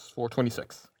 plus 4,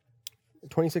 26.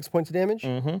 26 points of damage.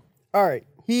 Mm-hmm. All right,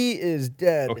 he is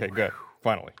dead. Okay, good.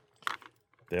 Finally.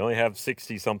 They only have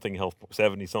 60-something health,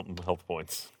 70-something health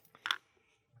points.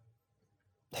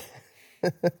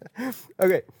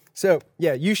 Okay, so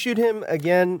yeah, you shoot him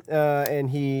again, and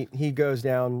he goes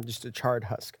down just a charred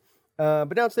husk.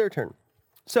 But now it's their turn.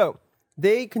 So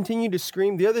they continue to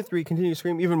scream. The other three continue to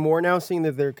scream even more now, seeing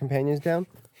that their companion's down,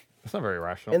 That's not very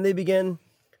rational. and they begin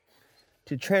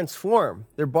to transform.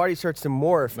 Their body starts to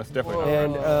morph, That's definitely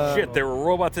and Shit, they were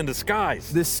robots in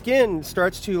disguise. the skin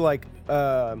starts to like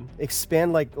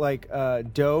expand like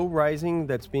dough rising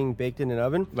that's being baked in an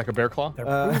oven. like a bear claw.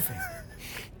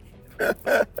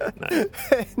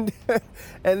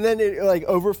 And then it like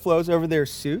overflows over their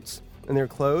suits and their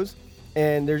clothes,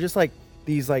 and they're just like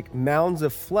these like mounds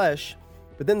of flesh,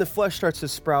 but then the flesh starts to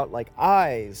sprout like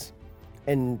eyes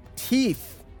and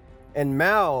teeth and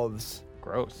mouths,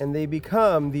 Gross. and they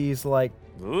become these like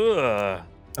Ugh.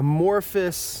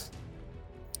 amorphous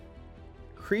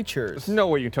creatures. There's no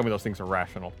way you can tell me those things are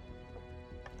rational.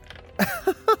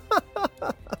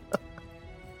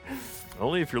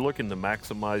 Only if you're looking to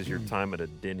maximize your time at a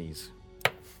Denny's.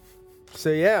 So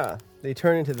yeah, they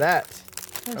turn into that.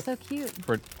 They're so cute.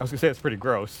 I was gonna say it's pretty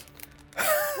gross.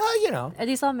 Well, you know, Are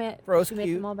these all made? Rose you made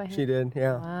cute. them all by hand? She did,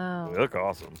 yeah. Wow. They look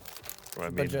awesome. I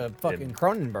mean, bunch of fucking and-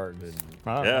 Cronenbergs.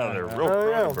 yeah, they're real Oh,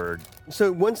 yeah. Cronenberg.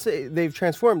 So once they've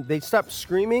transformed, they stop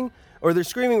screaming, or their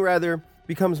screaming rather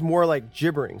becomes more like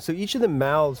gibbering. So each of the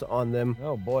mouths on them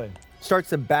Oh boy. starts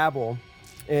to babble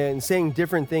and saying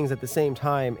different things at the same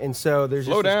time, and so there's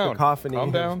Slow just this down. cacophony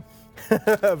Calm down.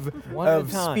 of, One at a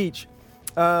of time. speech.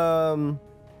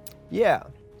 Yeah.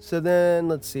 So then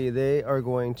let's see. They are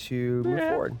going to move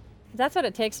forward. If that's what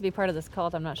it takes to be part of this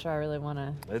cult, I'm not sure I really want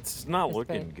to. It's not It's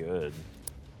looking big. good.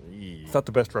 Eee. It's not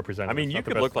the best representative. I mean, It's you not the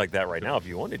could best look like that right now if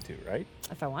you wanted to, right?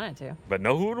 If I wanted to, But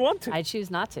know who would want to? I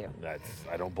choose not to.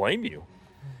 I don't blame you.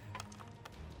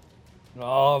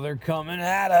 Oh, they're coming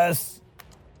at us.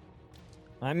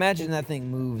 I imagine that thing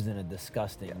moves in a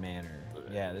disgusting manner.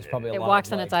 Yeah, there's probably a It lot walks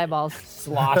of, on like, its eyeballs.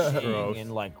 sloshing Gross.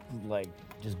 and like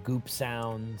just goop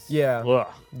sounds. Yeah, Ugh.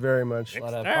 very much. A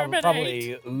lot of Exterminate.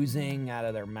 probably oozing out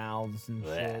of their mouths and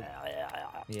shit.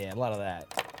 Yeah, a lot of that.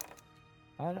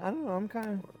 I don't know. I'm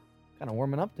kind of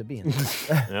warming up to being.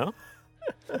 Yeah?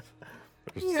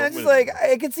 Yeah, it's like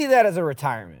I could see that as a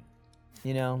retirement.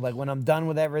 You know, like when I'm done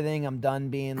with everything, I'm done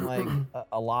being like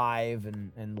alive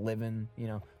and living. You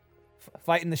know,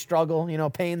 fighting the struggle. You know,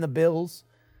 paying the bills,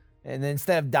 and then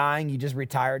instead of dying, you just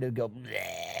retire to go.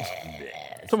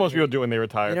 That's what most people do when they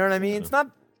retire. You know what I mean? It's not.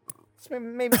 It's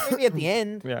maybe at the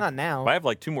end. Yeah. Not now. If I have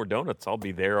like 2 more donuts, I'll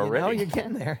be there You already. know, you're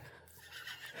getting there.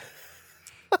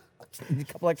 A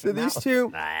couple extra So these mouths.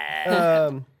 two.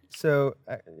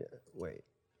 Wait,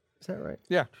 is that right?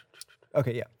 Yeah.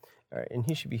 Okay, yeah. All right, and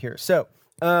he should be here. So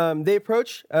they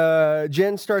approach.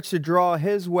 Jen starts to draw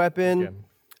his weapon.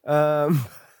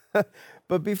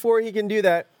 But before he can do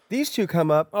that, these two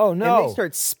come up. Oh, And no. they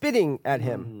start spitting at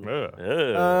him. Ugh.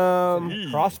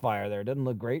 Ugh. Crossfire there doesn't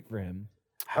look great for him.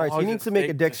 All right, so long he does needs it to make a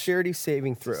take to dexterity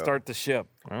saving to throw start the ship.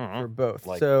 for both.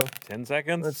 Like So 10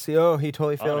 seconds? let's see. Oh, he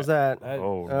totally fails that.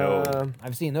 Oh, no.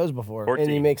 I've seen those before. 14.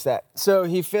 And he makes that. So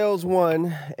he fails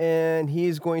one, and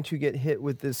he's going to get hit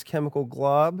with this chemical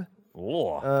glob.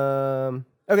 Ugh.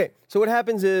 Okay, so what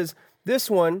happens is this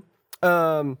one,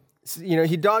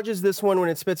 he dodges this one when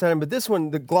it spits at him, but this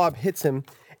one, the glob hits him,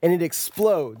 and it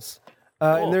explodes.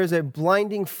 And there's a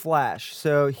blinding flash.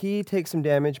 So he takes some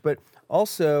damage, but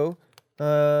also,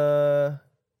 so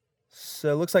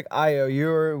it looks like Io,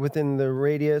 you're within the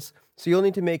radius, so you'll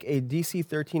need to make a DC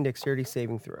 13 dexterity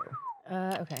saving throw.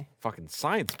 Okay. Fucking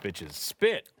science bitches.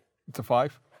 Spit. It's a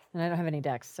 5. And I don't have any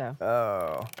decks, so.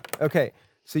 Oh, okay.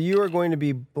 So you are going to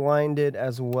be blinded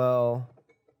as well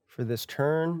for this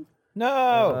turn.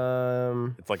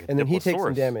 No. It's like a and then he takes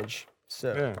some Diplosaurus. damage.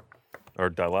 So Yeah, Or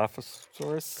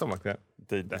Dilophosaurus. something like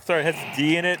that. Sorry, it has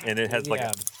D in it, and it has like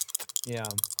a Yeah.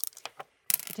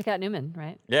 You took out Newman,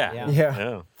 right? yeah.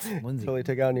 yeah, Lindsay. totally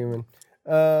took out Newman.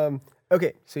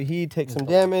 Okay, so he takes some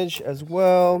damage as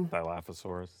well.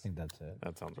 Dilophosaurus. I think that's it.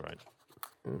 That sounds right.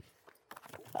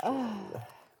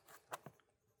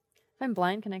 If I'm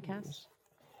blind, can I cast?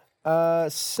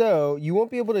 So you won't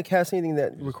be able to cast anything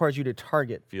that requires you to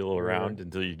target. Feel around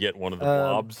until you get one of the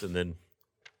blobs, and then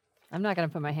I'm not going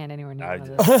to put my hand anywhere near I one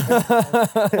did. of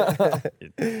those.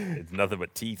 it's nothing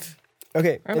but teeth.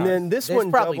 Okay, and then this There's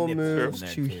one probably double nips moves in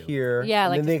there, to too. here. Yeah,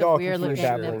 and like then they just a all weird continue looking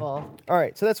babbling. nipple. All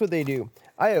right, so that's what they do.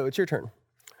 Io, it's your turn.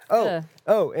 Oh, Ugh.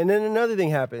 oh, and then another thing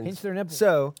happens. Pinch their nipple.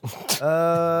 So,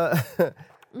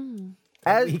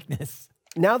 as Weakness.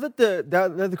 now that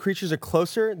the creatures are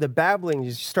closer, the babbling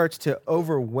just starts to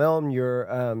overwhelm your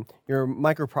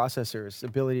microprocessor's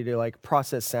ability to like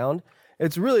process sound.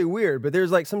 It's really weird, but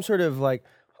there's like some sort of like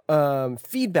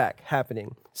feedback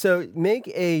happening. So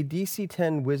make a DC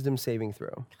 10 Wisdom saving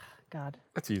throw. God.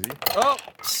 That's easy. Oh,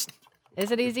 Is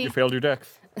it easy? you failed your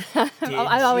dex. I'm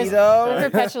always though? I'm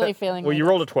perpetually failing. Well, my you dex.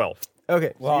 rolled a 12.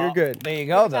 Okay, so you're good. There you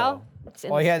go, Well, though. it's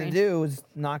in All the you had to screen. do was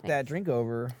knock that drink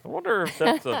over. I wonder if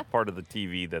that's a part of the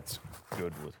TV that's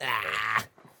good with.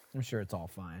 I'm sure it's all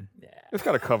fine. It's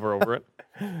got a cover over it.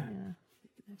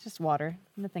 It's just water.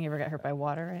 Nothing ever got hurt by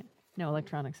water, right? No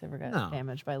electronics ever got No.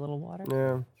 damaged by a little water.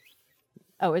 Yeah.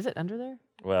 Oh, is it under there?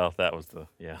 Well, that was the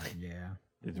Yeah.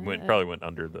 It probably went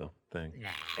under the thing.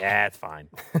 Yeah, it's fine.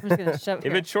 I'm just gonna shove If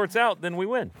here. it shorts out, then we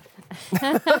win.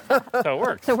 That's how it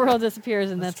works. The world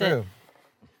disappears and that's it.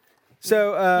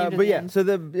 So, Came to but the yeah, end. so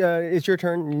it's your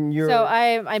turn. You're So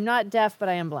I'm not deaf, but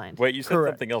I am blind. Wait, you said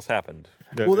Correct. something else happened.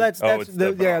 well, that's Oh, it's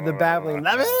the the- babbling.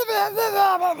 I'm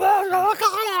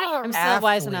still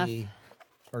wise enough. Aptly,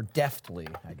 or deftly,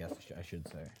 I guess I should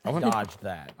say. I wonder- dodged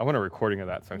that. I want a recording of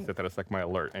that so I can set that as like my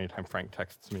alert anytime Frank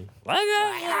texts me.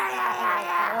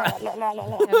 I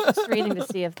was just reading to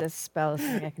see if this spell is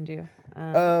something I can do.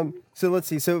 So let's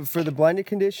see. So for the blinded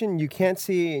condition, you can't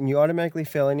see, and you automatically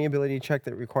fail any ability check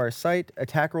that requires sight.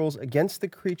 Attack rolls against the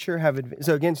creature have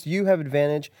so against you have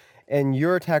advantage, and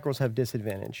your attack rolls have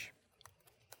disadvantage.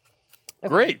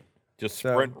 Great. Just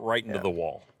So, sprint right into the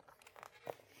wall.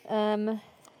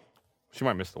 She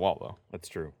might miss the wall though. That's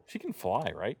true. She can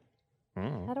fly, right?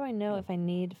 How do I know if I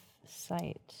need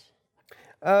sight?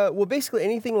 Well, basically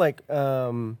anything like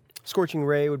Scorching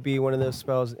Ray would be one of those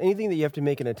spells. Anything that you have to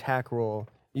make an attack roll,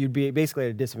 you'd be basically at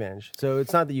a disadvantage. So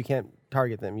it's not that you can't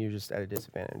target them; you're just at a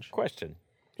disadvantage. Question.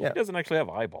 Yeah. She doesn't actually have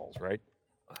eyeballs, right?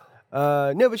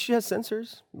 No, but she has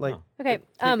sensors. Like Okay,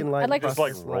 taking light I'd like to. Just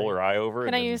like roll her eye over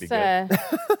Can and I then use? be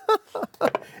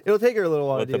good. it'll take her a little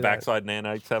while Let to the do that. backside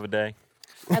nanites have a day.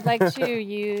 I'd like to Is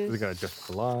use it gonna adjust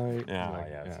the light? Yeah, Like,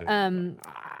 yeah.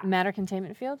 matter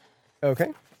containment field,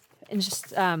 Okay. and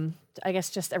just I guess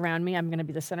just around me, I'm going to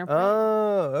be the center point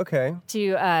Oh, okay.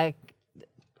 to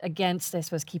against, I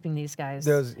suppose, keeping these guys.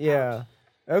 Those, yeah.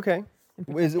 Okay.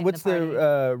 protecting What's the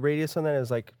the radius on that?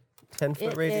 Is like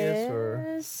 10-foot radius or?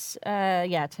 is,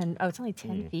 yeah, 10. Oh, it's only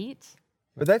 10 feet.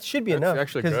 But that should be That's enough.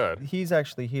 actually 'cause good. He's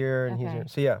actually here and he's Okay. here.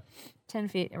 So yeah. 10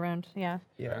 feet around, yeah.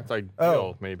 Yeah. That's ideal,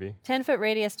 Oh. maybe. 10-foot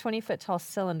radius, 20-foot tall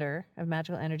cylinder of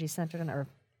magical energy centered on, or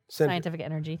scientific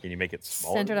energy, Can you make it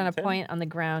smaller? centered on a than 10? point on the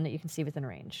ground that you can see within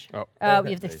range. Oh. Oh,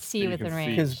 you have to Okay. see You within can see.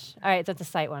 range. 'Cause- All right, so that's a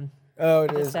sight one. Oh, it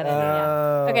Just is. set it, yeah.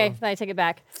 Oh. Okay, then I take it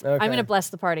back. I'm Okay. going to bless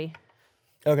the party.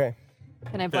 Okay.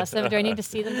 Can I bless them? Do I need to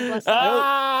see them to bless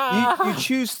them? You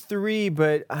choose 3,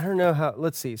 but I don't know how.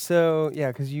 Let's see. So yeah,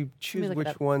 because you choose look it which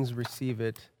up. ones receive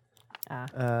it.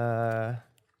 I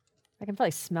can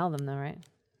probably smell them though, right?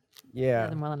 Yeah.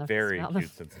 Them well enough Very to smell them.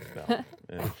 cute sense of smell.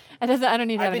 Yeah. I don't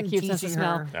need to have I've an been acute sense of teaching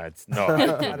smell. her. That's no.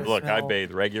 Look, I smell.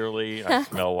 bathe regularly. I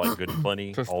smell like good and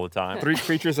plenty Just all the time. 3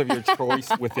 creatures of your choice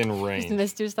within Just range.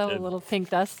 mist yourself a little pink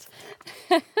dust.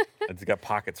 It's got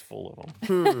pockets full of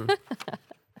them.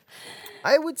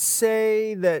 I would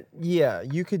say that yeah,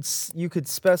 you could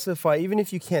specify even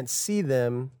if you can't see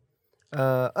them.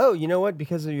 Oh, you know what?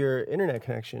 Because of your internet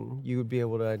connection, you would be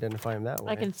able to identify them that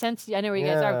way. I can sense. I know where you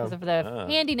guys are Yeah. because of the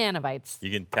handy nanobites.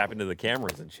 You can tap into the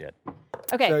cameras and shit.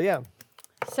 Okay, So yeah.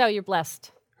 so you're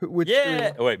blessed. Which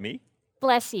Yeah. 3? Oh, wait, me?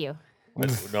 Bless you.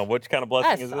 No, which kind of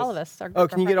blessing Us, is this? all of us. Oh,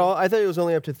 can you get all? I thought it was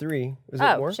only up to 3. Is it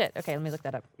Oh more? shit! Okay, let me look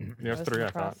that up. There's Goes 3, through I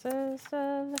the thought. process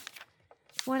of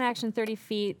 1 action, 30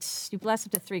 feet. You bless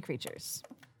up to 3 creatures.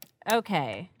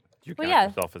 Okay, You Well, count yeah.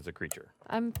 yourself as a creature.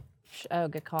 I'm. Oh,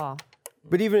 good call.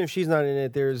 But even if she's not in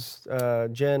it, there's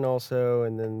Jen also,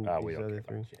 and then We these don't care other about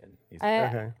 3. Jen. He's- I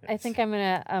Okay. I think I'm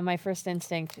gonna. My first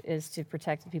instinct is to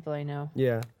protect the people I know.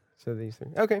 Yeah. So these three.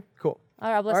 Okay, cool.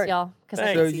 All right, bless All right. y'all. Because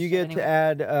So you get to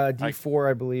add D4,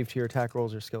 I believe, to your attack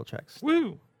rolls or skill checks.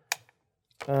 Woo!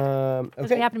 Because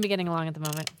Okay. we happen to be getting along at the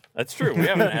moment. That's true. We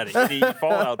haven't had any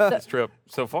fallout this trip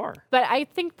so far. But I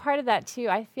think part of that too,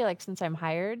 I feel like since I'm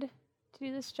hired to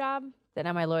do this job, that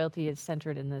now my loyalty is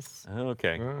centered in this.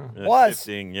 Okay. Plus-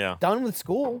 Shifting, yeah. Done with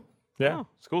school. Yeah.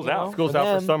 School's You out. know? School's For out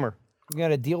for them. summer. You got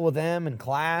to deal with them in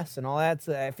class and all that.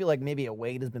 So I feel like maybe a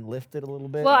weight has been lifted a little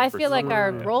bit. Well, I for feel like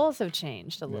our sure. roles have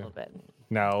changed a little bit.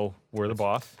 Now we're the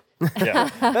boss. Yeah.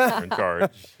 You're in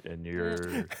charge, and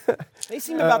you're. They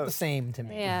seem about the same to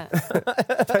me. Yeah.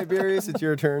 Tiberius, it's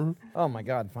your turn. Oh my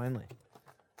God! Finally.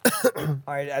 All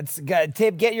right,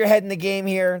 Tib, get your head in the game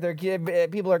here.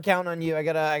 People are counting on you. I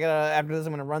gotta. After this,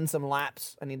 I'm gonna run some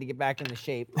laps. I need to get back into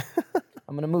shape.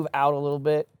 I'm gonna move out a little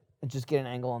bit and just get an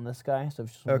angle on this guy. So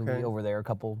just move Okay. me over there a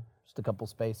couple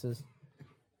spaces.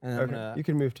 And Okay. You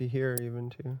can move to here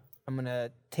even too. I'm gonna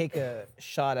take a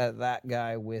shot at that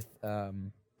guy with.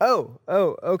 Oh,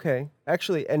 okay.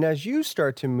 Actually, and as you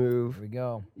start to move, Here we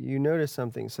go. you notice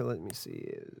something. So let me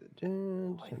see.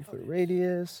 10-foot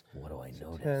radius. What do I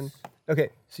notice? 10. Okay,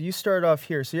 so you start off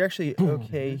here. So you're actually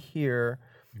okay here.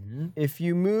 If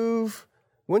you move,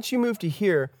 once you move to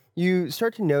here, you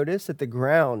start to notice that the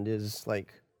ground is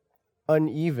like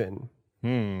uneven.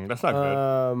 That's not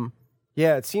good.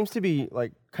 Yeah, it seems to be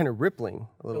like kind of rippling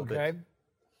a little Okay. bit.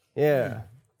 Yeah.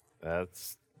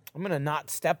 That's. I'm gonna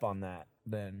not step on that.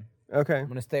 Then Okay. I'm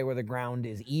gonna stay where the ground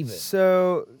is even.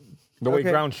 So The way okay.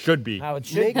 ground should be. How it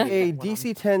should make be. a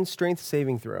DC 10 strength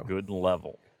saving throw. Good and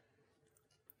level.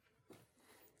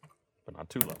 But not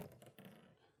too level.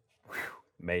 Whew,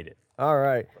 made it. All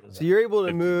right. So you're able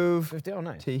to move 50. Oh,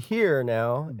 nice. to here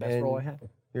now, Best and roll I had.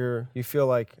 you feel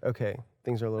like okay,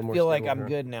 things are a little more. I feel like stable I'm here.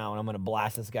 good now, and I'm gonna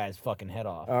blast this guy's fucking head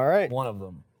off. All right. One of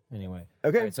them, anyway.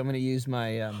 Okay. All right, so I'm gonna use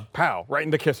my Pow, right in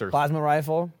the kissers. plasma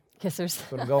rifle. Kissers.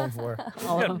 That's what I'm going for. You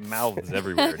got mouths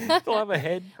everywhere. Do you still have a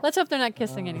head? Let's hope they're not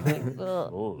kissing anything.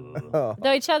 Ugh. Oh.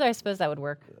 Though each other, I suppose that would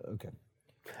work. Okay.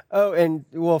 Oh, and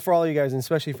well, for all you guys, and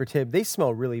especially for Tib, they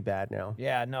smell really bad now.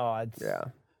 Yeah. No. Yeah.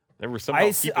 There was somehow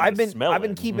I've been smell I've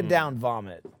been in. keeping down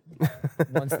vomit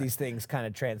once these things kind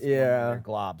of transform Yeah. into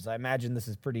globs. I imagine this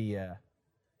is pretty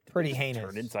heinous.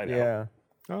 Turn inside out. Yeah.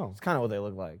 Oh. It's kind of what they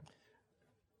look like.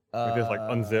 Like this, like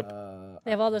unzip.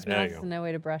 They have all those There you mouths go. and no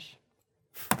way to brush.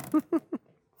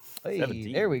 Hey,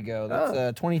 17. there we go.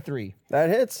 That's 23. That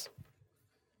hits.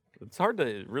 It's hard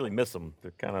to really miss them.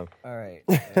 They're kind of All right.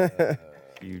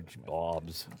 huge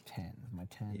blobs. 10. My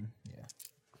 10. Yeah.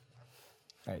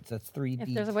 All right, so that's 3D.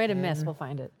 If there's a way to miss, we'll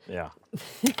find it. Yeah.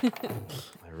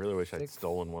 I really wish I'd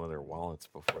stolen one of their wallets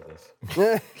before this.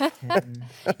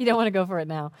 You don't want to go for it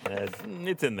now.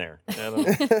 It's in there. I don't-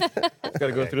 Got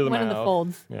to go through the One of the mouth.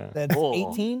 folds. Yeah. That's Oh.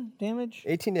 18 damage?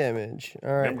 18 damage.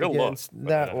 All right. I'm gonna look, Against but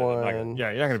that I'm not gonna- one.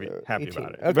 Yeah, you're not going to be So happy 18.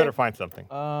 about it. Okay. You better find something.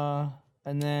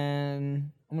 And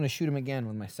then I'm going to shoot him again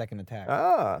with my second attack.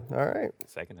 Ah, all right.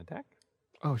 Second attack?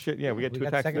 Oh, shit. Yeah, we got We two got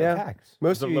attacks. second now. Yeah. attacks.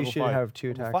 Most It's a of you level should 5. have two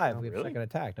Level attacks. 5. now. We have Really? second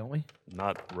attack, don't we?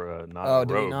 Not Oh, a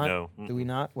do rogue, we not? no. Do we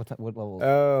not? What level?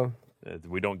 Oh,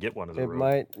 We don't get one as a it rogue.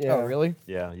 might. Yeah. Oh, really?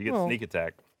 Yeah, you get Well- sneak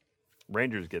attack.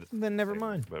 Rangers get it. Then never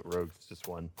mind. But rogues just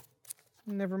one.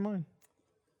 Never mind.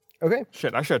 Okay.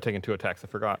 Shit, I should have taken two attacks. I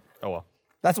forgot. Oh, well.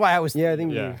 That's why I was. Yeah, I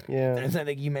think. Yeah. Yeah. I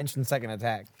think you mentioned second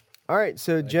attack. All right.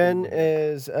 So Jen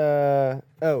is.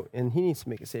 Oh, and he needs to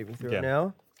make a saving throw Yeah.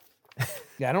 now.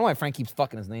 Yeah, I don't know why Frank keeps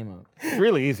fucking his name up. It's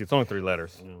really easy. It's only 3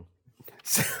 letters.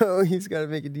 So he's got to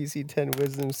make a DC 10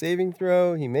 Wisdom saving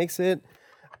throw. He makes it,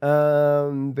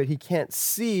 but he can't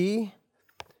see.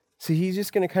 So he's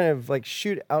just gonna kind of like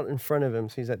shoot out in front of him.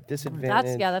 So he's at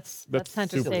disadvantage. That's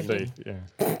hunter super safety. safe.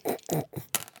 Yeah.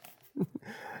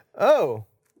 Oh,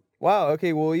 wow.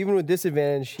 Okay. Well, even with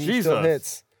disadvantage, he still Jesus.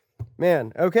 hits.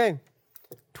 Man. Okay.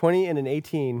 20 and an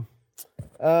 18.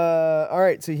 All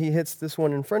right. So he hits this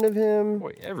one in front of him.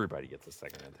 Boy, everybody gets a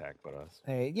second attack but us.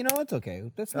 Hey, you know, it's okay.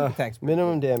 That's sneak attack's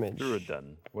Minimum damage. Druid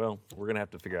done. Well, we're going to have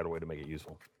to figure out a way to make it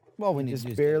useful. Well, we need Just to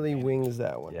use barely wings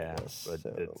that one. I Yeah, guess. but So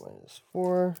it's-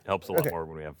 -4. Helps a lot Okay. more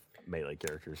when we have melee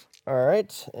characters. All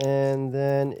right. And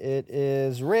then it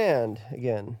is Rand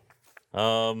again.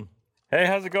 Hey,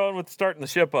 how's it going with starting the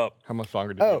ship up? How much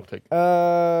longer did it take?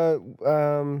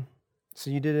 So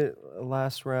you did it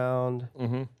last round.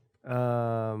 Mm-hmm.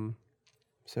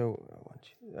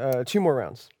 So 2 more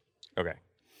rounds Okay.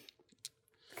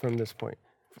 from this point.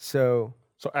 So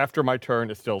So after my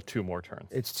turn, it's still 2 more turns.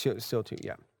 it's still 2.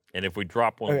 Yeah. And if we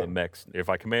drop one of Okay. the mechs, if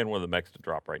I command one of the mechs to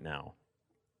drop right now,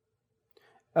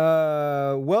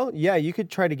 Well, yeah, you could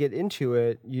try to get into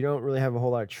it. You don't really have a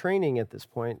whole lot of training at this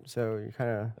point, so you kind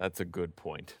of. that's a good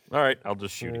point. All right, I'll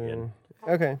just shoot again.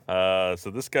 Okay.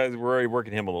 So this guy's, we're already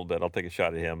working him a little bit. I'll take a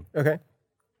shot at him. Okay.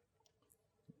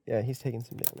 Yeah, he's taking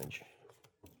some damage.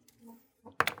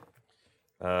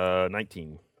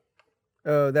 19.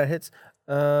 Oh, that hits.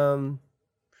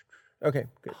 Okay,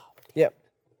 good. Yep.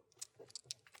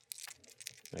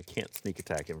 I can't sneak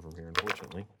attack him from here,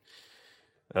 unfortunately.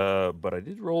 But I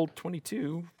did roll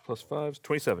 22 plus 5 is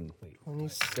 27.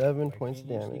 27 points of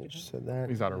damage. So that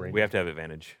He's out of range. We have to have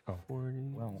advantage. 40.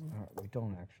 Well, we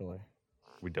don't actually.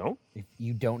 We don't? If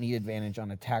you don't need advantage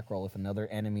on attack roll if another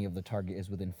enemy of the target is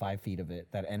within 5 feet of it.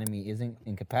 That enemy isn't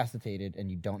incapacitated, and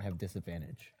you don't have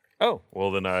disadvantage. Oh, well,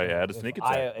 then I add a sneak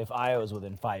attack. If Io is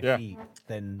within 5 Yeah. feet,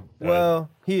 then Well,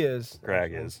 he is.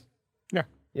 Crag is. Yeah.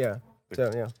 Yeah.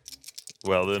 So, yeah.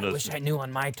 Well, then I it's, wish I knew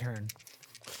on my turn.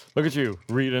 Look at you,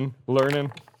 reading,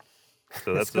 learning.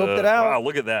 so that's Scoped it out. Wow,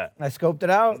 look at that. I scoped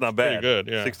it out. That's not bad. good,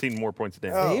 yeah. 16 more points of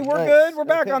damage. Oh, See, we're nice. good. We're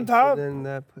back Okay, on top. So then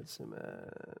that puts him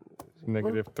at.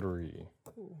 -3.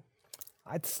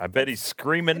 I bet he's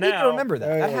screaming I need now. to remember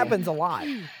that. Oh, That yeah. happens a lot.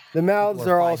 The mouths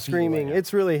People are are all 5 feet away. screaming.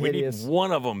 It's really We hideous. need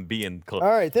one of them being close. All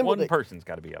right, one Thimbledick. person's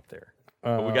got to be up there.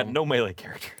 But we got no melee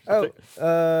characters.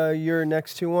 You're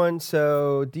next to one.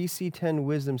 So DC 10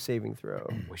 Wisdom saving throw.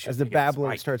 should As the pick it,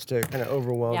 babbling Spike. starts to kind of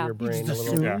overwhelm Yeah. your You brain a just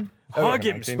little. Yeah. Hug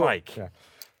him, 19. Spike. Yeah.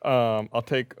 I'll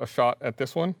take a shot at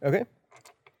this one. Okay.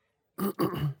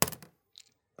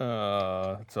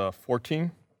 It's a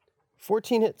 14.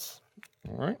 14 hits.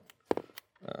 All right.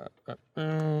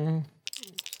 And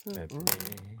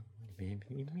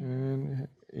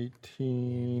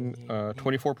 18,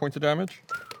 24 points of damage.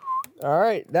 All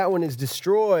right. That one is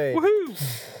destroyed.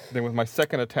 Then with my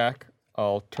second attack,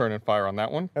 I'll turn and fire on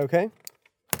that one. Okay.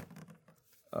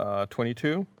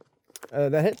 22.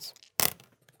 That hits.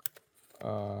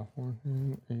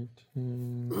 14,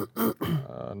 18,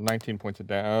 19 points of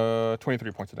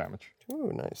 23 points of damage.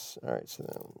 Ooh, nice. All right. So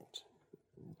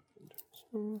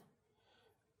then.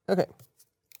 Okay.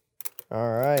 All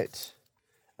right.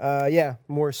 Yeah,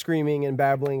 more screaming and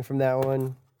babbling from that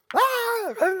one.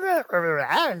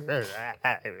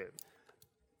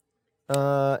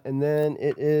 And then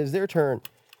it is their turn.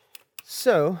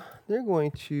 So they're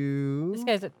going to. This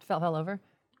guy's fell over.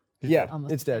 Yeah,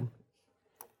 Almost it's dead.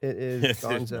 It is It's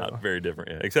Gonzo. not very different,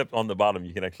 yeah. Except on the bottom,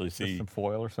 you can actually see Some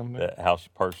foil or something. that how she,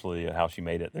 partially how she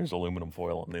made it. There's aluminum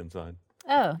foil on the inside.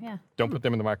 Oh, yeah. Don't put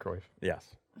them in the microwave.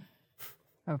 Yes.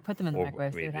 Or put them in the Or, microwave,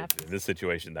 I see mean, what happens. in this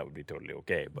situation, that would be totally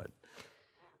okay. But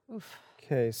Oof.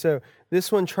 Okay, so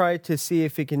this one tried to see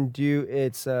if it can do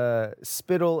its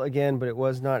spittle again, but it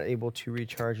was not able to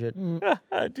recharge it.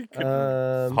 hawk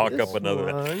This up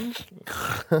another. one-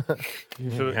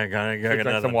 You should I got have drank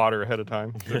another. some water ahead of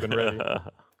time. Should have been ready.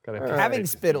 Gotta Having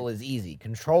spittle is easy.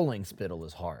 Controlling spittle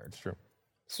is hard. True.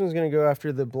 This one's going to go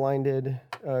after the blinded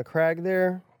crag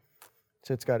there.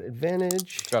 So it's got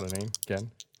advantage. Got a name again.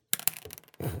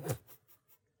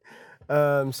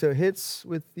 So hits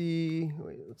with the,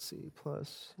 wait, let's see,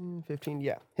 plus 15.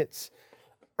 Yeah, hits.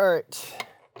 All right.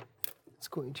 It's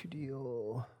going to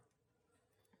deal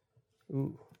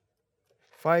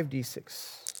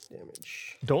 5d6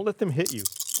 damage. Don't let them hit you.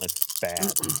 That's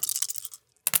bad.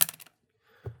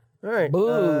 All right.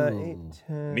 Boo. 8,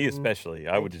 10, Me especially.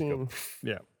 I would just 18. go.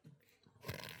 Yeah.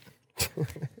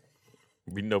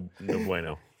 Be no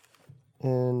bueno.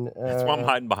 And That's why I'm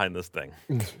hiding behind this thing.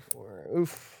 4.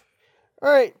 Oof.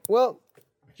 All right. Well,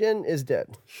 Jen is dead.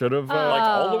 Should have. Like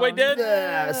all the way dead.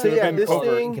 Yeah. So Could've yeah, been this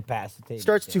covert. thing Incapacitated.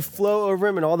 starts to flow over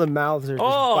him, and all the mouths are just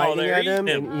Oh, biting they're at him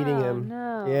eating and him. eating Oh, him.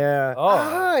 no. Yeah. Oh.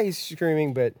 Ah, he's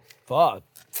screaming, but Fuck.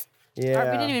 yeah. All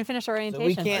right, we didn't even finish So orientation.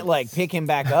 we can't like pick him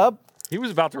back up. He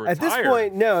was about to retire. At this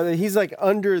point, no, he's like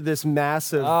under this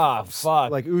massive, Ah, fuck.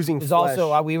 like oozing It's flesh. also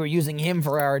why we were using him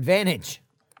for our advantage.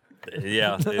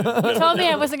 Yeah. You told me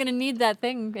I wasn't going to need that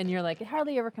thing, and you're like, it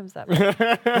hardly ever comes up. Too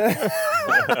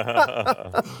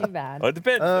bad. Oh, it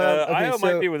depends. Okay, Io so-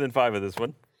 might be within 5 of this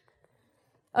one.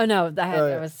 Oh, no,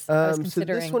 I was so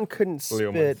considering this one couldn't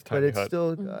Leo spit, Man's but tiny it's hut.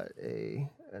 still got an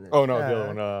Oh no, the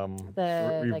attack. other one.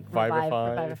 the like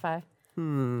revivify.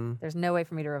 There's no way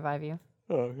for me to revive you.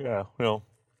 Oh, yeah. Well,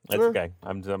 that's okay.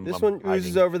 I'm This I'm one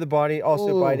oozes hiding. over the body,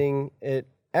 also Ooh. biting it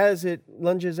as it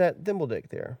lunges at Thimbledick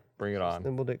there. Bring it on.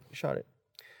 Thimbledick shot it.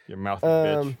 Your mouth,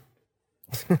 bitch.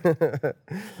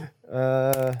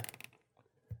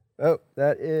 Oh,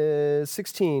 that is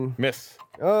 16. Miss.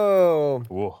 Oh,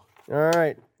 Whoa. all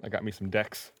right. I got me some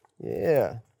decks.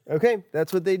 Yeah. Okay,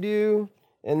 that's what they do.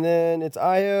 And then it's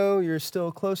Io. You're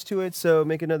still close to it, so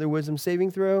make another wisdom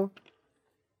saving throw.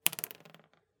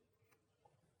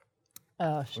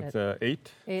 Oh, shit. It's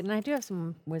 8. 8, and I do have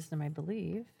some wisdom, I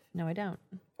believe. No, I don't.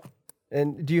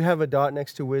 And do you have a dot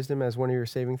next to wisdom as one of your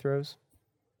saving throws?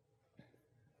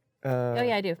 Oh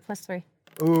yeah, I do. +3.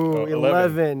 Ooh, Oh,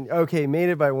 11. Okay, made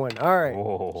it by 1. All right.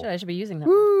 Whoa. I should be using that.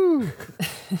 Woo!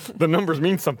 The numbers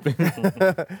mean something.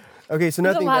 Okay, so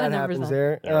There's a nothing lot bad of numbers happens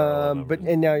then.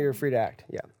 there. And now you're free to act.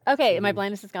 Yeah. Okay, my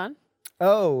blindness is gone.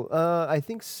 Oh, I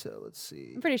think so. Let's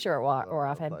see. I'm pretty sure it wore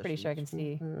off. I'm pretty sure I can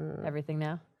see everything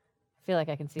now. I feel like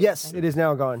I can see. Yes, everything. it is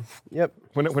now gone. Yep.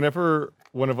 Whenever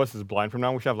one of us is blind from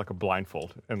now, we should have like a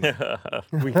blindfold, and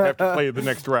we have to play the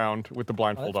next round with the Oh,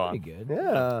 blindfold that's on. pretty good.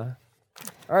 Yeah.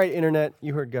 All right, internet.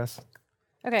 You heard Gus.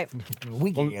 Okay.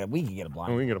 We can get a blind.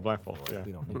 And we can get a blindfold. Yeah.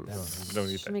 We don't need that. We don't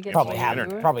need Let me that. get Probably to have you.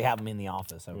 probably have them in the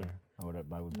office. I would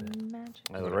bet. Magic.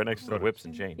 Right next to the whips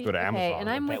and chains. Go to Okay, Amazon. and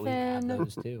I'm Bet we have within.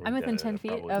 those too. I'm within Yeah, 10 feet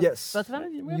probably. of Yes. both of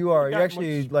them. You are. got You're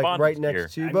actually much like right bondage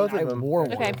next here. to both I of them. wore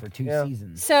Okay. one for 2 Yeah.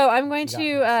 seasons. So I'm going to.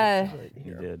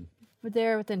 You did.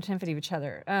 They're within 10 feet of each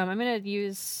other. I'm going to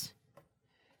use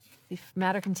the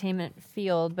matter containment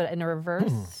field, but in a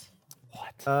reverse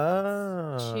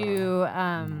Ah. to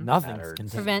Nothing's Matter.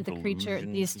 contained. prevent the creature,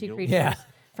 Illusion these two field? creatures, Yeah.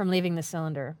 from leaving the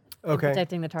cylinder. And Okay.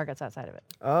 protecting the targets outside of it.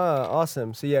 Ah,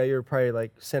 awesome. So yeah, you're probably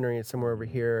like centering it somewhere over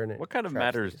here, and it What kind of traps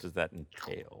matters these. does that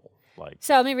entail? Like,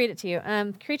 So let me read it to you.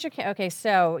 Creature can. Okay,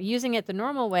 so using it the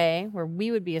normal way, where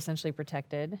we would be essentially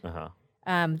protected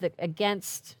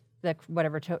against the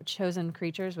whatever chosen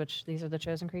creatures, which these are the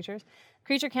chosen creatures.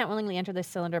 Creature can't willingly enter this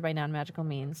cylinder by non-magical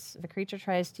means. If a creature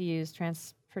tries to use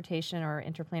transportation or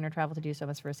interplanar travel to do so,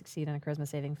 must first succeed on a charisma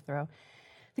saving throw.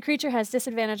 The creature has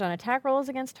disadvantage on attack rolls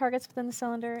against targets within the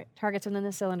cylinder. Targets within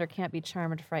the cylinder can't be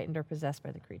charmed, frightened, or possessed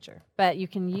by the creature. But you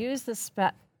can use this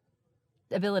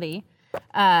ability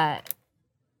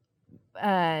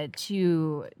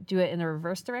to do it in the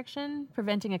reverse direction,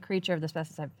 preventing a creature of the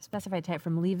specified type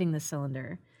from leaving the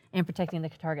cylinder and protecting the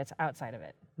targets outside of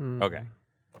it. okay.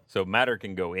 So matter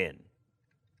can go in.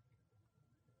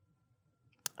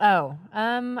 Oh,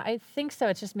 I think so.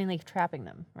 It's just mainly trapping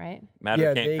them, right? Matter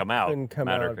Yeah, can't they come out. couldn't come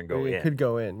matter out, can go but it in. could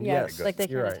go in. Yeah, Yes, like they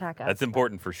you're can't right. attack us. That's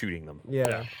important for shooting them.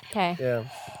 Yeah. Okay. Yeah.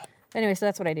 Anyway, so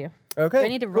that's what I do. Okay. Do I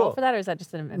need to roll cool. for that, or is that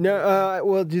just an? No.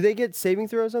 Well, do they get saving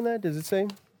throws on that? Does it say?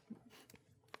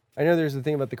 I know there's a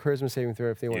thing about the charisma saving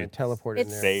throw if they want to It's- teleport in It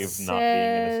there. Save not being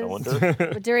in a says-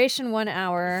 cylinder. Duration 1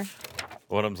 hour.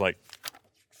 One of them's like,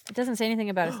 It doesn't say anything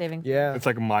about a saving. Yeah. It's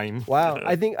like mime. Wow.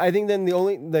 I think then the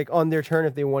only like on their turn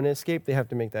if they want to escape they have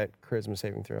to make that charisma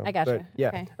saving throw. I gotcha. But, yeah.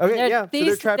 Okay. Okay. Yeah. So they're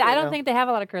These, trapped I right don't now. think they have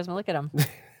a lot of charisma. Look at them.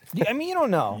 I mean, you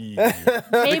don't know. They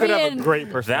Maybe could have a in great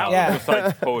that personality. Yeah.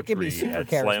 recites be poetry super at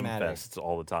Slam charismatic. Fests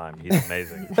all the time. He's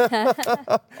amazing.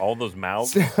 All those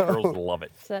mouths, girls love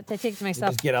it. so that takes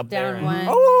myself just get up there down and-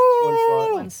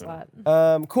 one slot.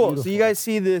 Cool. So you guys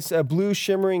see this blue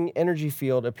shimmering energy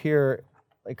field appear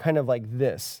like kind of like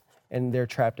this, and they're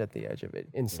trapped at the edge of it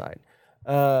inside.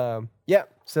 Yeah.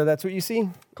 So that's what you see.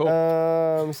 Cool.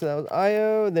 So that was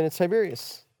Io. Then it's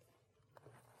Tiberius.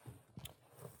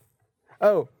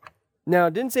 Oh, now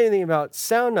it didn't say anything about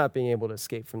sound not being able to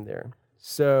escape from there.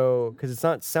 So because it's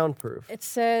not soundproof. It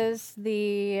says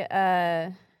the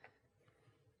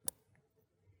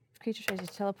creature tries to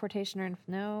use teleportation or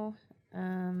no.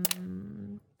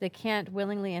 They can't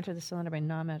willingly enter the cylinder by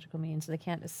non-magical means. So they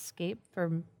can't escape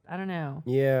from. I don't know.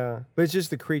 Yeah, but it's just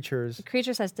the creatures. The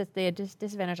creature says that they have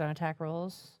disadvantage on attack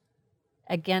rolls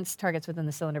against targets within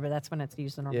the cylinder, but that's when it's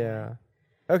used the normal way. Yeah.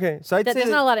 Okay, so I'd say There's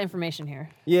that- not a lot of information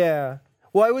here. Yeah.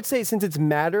 Well, I would say since it's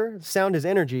matter, sound is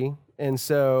energy, and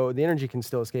so the energy can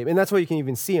still escape, and that's why you can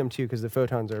even see them too, because the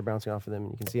photons are bouncing off of them,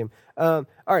 and you can see them. All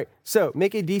right, so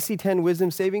make a DC 10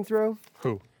 Wisdom saving throw.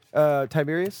 Who?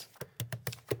 Tiberius.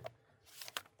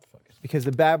 Because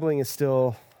the babbling is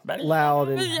still loud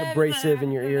and abrasive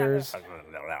in your ears.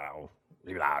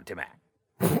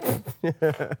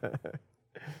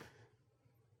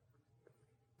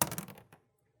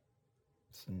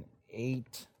 It's an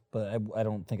 8, but I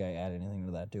don't think I add anything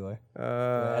to that, do I? Do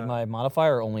I add my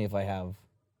modifier or only if I have?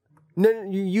 No,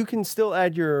 you can still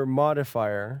add your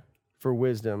modifier for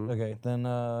wisdom. Okay, then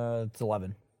it's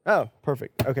 11. Oh,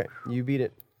 perfect. Okay, you beat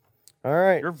it. All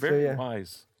right. You're so very yeah.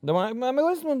 wise. No, my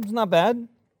wisdom's not bad.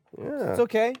 Yeah. It's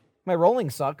okay. My rolling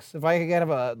sucks. If I could have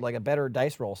a better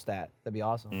dice roll stat, that'd be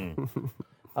awesome.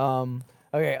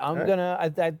 Okay, I'm gonna.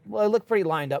 I look pretty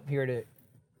lined up here to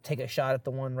take a shot at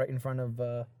the one right in front of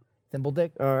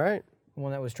Thimbledick, All right. the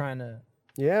one that was trying to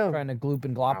Yeah. gloop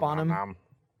and glop on him. I'm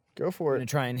Go for gonna it.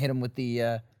 try and hit him with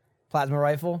the plasma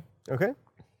rifle. Okay.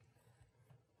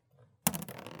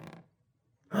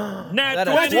 Nat That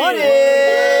 20! is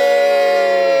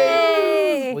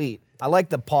 20! Sweet. I like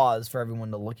the pause for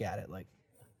everyone to look at it. Like,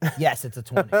 yes, it's a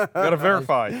 20. Gotta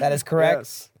verify. That is correct.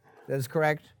 Yes. That is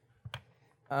correct.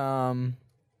 All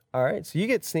right. So you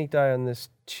get sneaked eye on this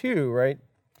too, right?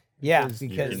 Yeah, Because-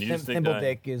 because can use Snake Die.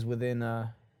 Thimbledick is within.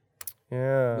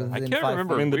 Yeah. within I can't 5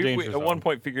 remember. feet. In the We danger at one zone.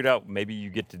 point figured out maybe you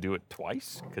get to do it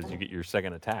twice because you get your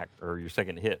second attack or your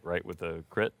second hit right with a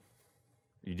crit.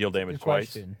 You deal damage Good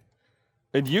twice. question.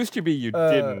 It used to be you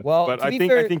didn't, well, but to I be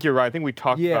think fair- you're right. I think we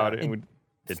talked Yeah, about it. And we,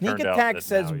 It Sneak turned out attack that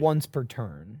says now you- once per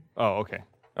turn. oh, okay.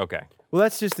 Okay. Well,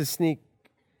 that's just a sneak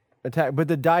attack, but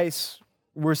the dice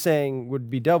we're saying would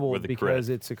be doubled With a crit. because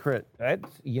it's a crit. That's,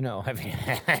 if you want to,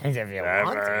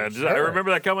 I sure.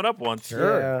 remember that coming up once.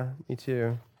 Sure. Yeah, me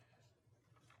too.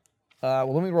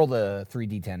 Well, let me roll the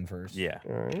 3d10 first. Yeah.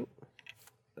 All right.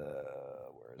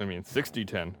 I mean,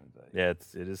 60-10. Yeah, it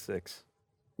is 6.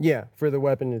 Yeah, for the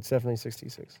weapon, it's definitely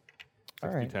 66. All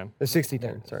right. 60-10.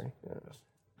 60-10, sorry. Yeah.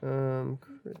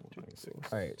 Crit.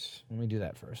 All right. Let me do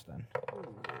that first then.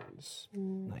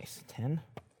 Nice. 10.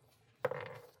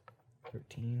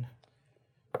 13.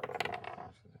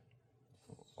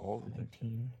 All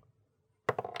 19.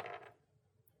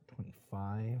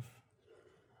 25.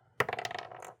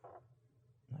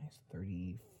 Nice.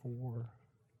 34.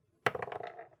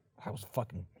 That was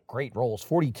fucking great rolls.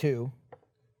 42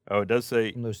 Oh, it does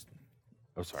say. from those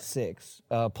Oh, sorry. 6.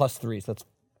 Plus 3, so that's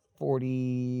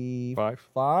 45.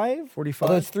 45?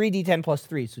 Although it's 3d10 plus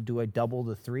 3, so do I double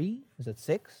the 3? Is that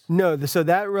 6? No, so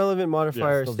that relevant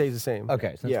modifier still- stays the same.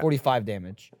 Okay, so it's Yeah. 45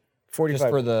 damage. 45. Just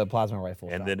for the plasma rifle.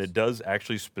 And then shots. it does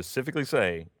actually specifically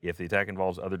say if the attack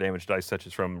involves other damage dice, such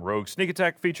as from Rogue Sneak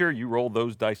Attack feature, you roll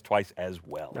those dice twice as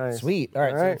well. Nice. Sweet. All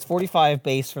right, All so right. it's 45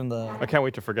 base from the. I can't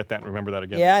wait to forget that and remember that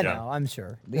again. Yeah, I Yeah. know. I'm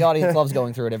sure the audience loves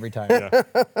going through it every time.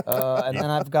 And then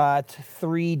I've got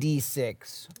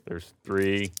 3d6. There's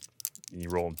 3. You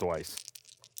roll them twice.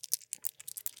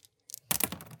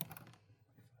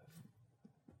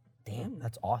 Damn,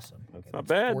 that's awesome. That's not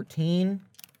bad. 14.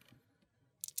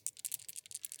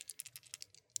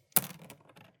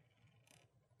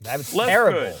 That's Less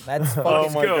terrible. good. That's Oh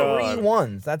fucking my God. 3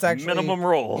 ones. That's actually Minimum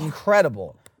roll.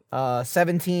 incredible.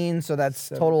 17, so that's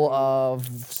total of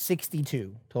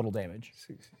 62 total damage.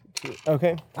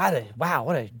 Okay. Wow,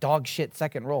 what a dog shit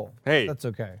second roll. Hey. That's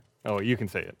okay. Oh, you can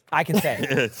say it. I can say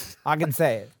it. I can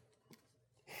say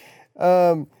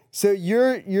it. So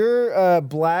your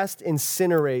blast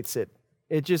incinerates it.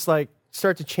 It just like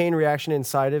starts a chain reaction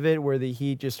inside of it where the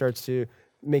heat just starts to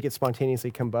make it spontaneously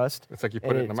combust. It's like you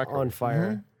put and it in a it's microwave. on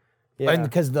fire. And Yeah.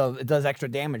 because it does extra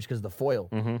damage because the foil.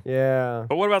 Yeah.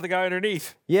 But what about the guy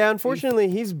underneath? Yeah, unfortunately,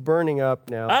 he's burning up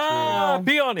now. Ah,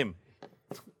 pee on him.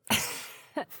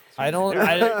 I don't.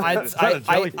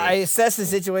 I assess the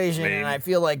situation and I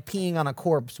feel like peeing on a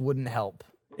corpse wouldn't help.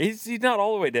 He's not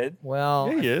all the way dead. Well,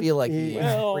 Yeah, he I is. feel like he's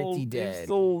Well, pretty he's dead.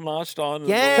 still notched on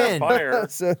Again. fire.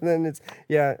 So then it's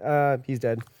he's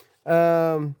dead.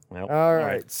 Well, All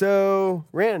right. So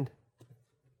Rand.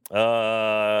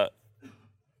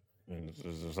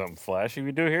 Is there something flashy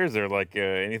we do here? Is there like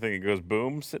anything that goes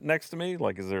boom sitting next to me?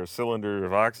 Like, is there a cylinder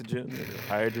of oxygen or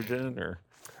hydrogen or?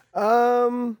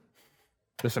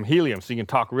 There's some helium, so you can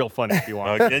talk real funny if you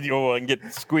want. I can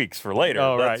get squeaks for later.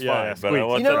 Oh, right, That's yeah, fine. yeah, But I squeaks.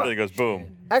 want You know- something that goes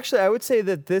boom. Actually, I would say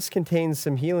that this contains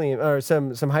some helium or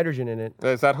some hydrogen in it.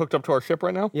 Is that hooked up to our ship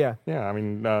right now? Yeah. Yeah, I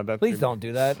mean, that. Please don't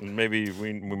do that. Maybe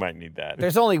we might need that.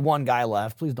 There's only one guy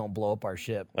left. Please don't blow up our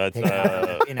ship. That's In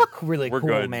a really we're cool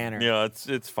good. manner. Yeah,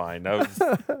 it's fine. I was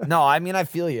No, I mean I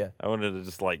feel you. I wanted to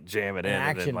just like jam it in and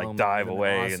action then like moment dive would've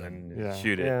been away awesome. and then Yeah.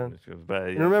 shoot it. Yeah. But,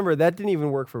 And remember, that didn't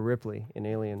even work for Ripley in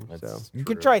Alien. So that's You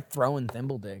could true. try throwing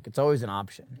Thimbledick. It's always an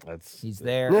option. That's He's It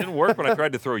there. didn't work when I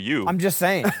tried to throw you. I'm just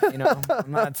saying.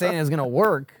 I'm not saying it's gonna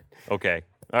work. Okay.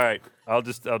 All right. I'll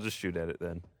just shoot at it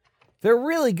then. They're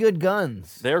really good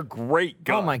guns. They're great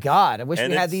guns. Oh my god! I wish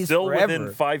And we had it's these still forever.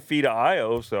 within 5 feet of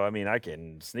Io, so I mean I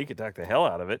can sneak attack the hell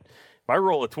out of it. If I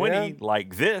roll a 20 Yeah.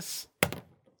 like this,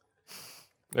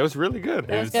 It was really good.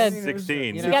 it was good.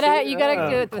 16. You gotta do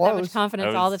it with that much close.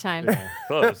 confidence I all the was- time.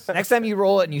 Close. Next time you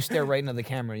roll it and you stare right into the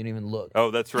camera, you don't even look.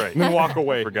 Oh, that's right. And then walk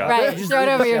away. Forgot. Right, Just throw it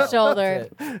leave over the your shell. shoulder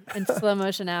That's in slow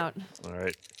motion out. All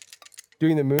right.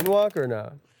 doing the moonwalk or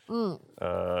not? Well,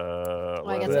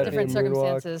 I guess Would in that be different a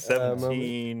moonwalk? circumstances.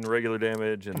 17 regular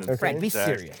damage and then Okay. Frank, be attack.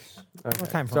 serious. Okay. No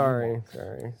time for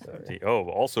sorry. Oh,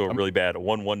 also really bad.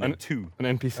 1, 1, and 2. An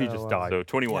NPC just died. So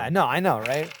 21. Yeah, I know,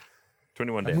 right?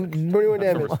 21 damage. 21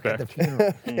 damage. At the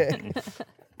funeral.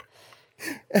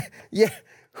 Yeah.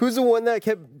 Who's the one that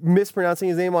kept mispronouncing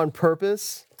his name on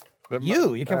purpose?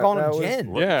 You kept calling that him was-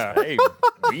 Jen. Yeah. Hey,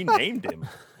 we named him.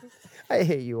 I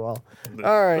hate you all.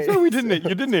 All right. No, we didn't. You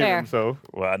didn't name Fair. him, so.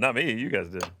 Well, not me. You guys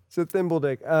did. So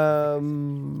Thimbledick.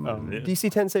 Yeah. DC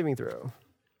 10 saving throw.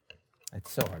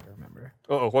 It's so hard to remember.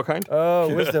 Oh, what kind?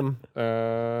 Oh, wisdom.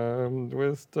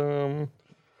 Wisdom.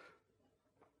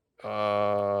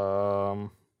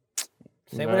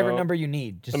 Say whatever number you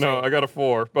need. Just No, say I got a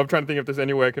 4. But I'm trying to think if there's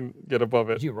any way I can get above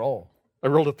it. What'd you roll? I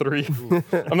rolled a 3.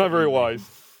 I'm not very wise.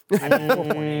 No,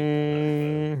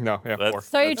 yeah, 4. That's,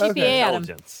 Throw your that's GPA at him.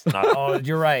 intelligence. Not, Oh,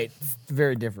 you're right. It's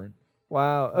very different.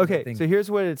 Wow. Okay, think- so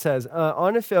here's what it says.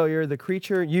 On a failure, the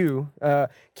creature,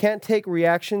 can't take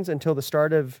reactions until the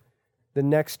start of the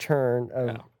next turn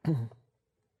of...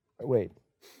 Wait.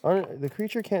 The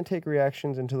creature can't take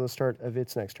reactions until the start of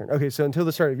its next turn. Okay, so until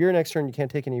the start of your next turn, you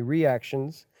can't take any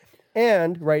reactions.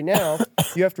 And right now,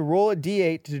 you have to roll a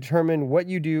d8 to determine what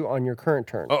you do on your current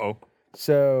turn. Uh-oh.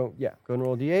 So, yeah, go and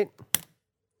roll a d8.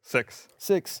 6.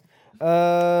 6.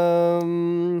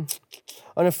 On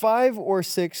a 5 or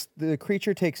 6, the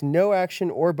creature takes no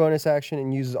action or bonus action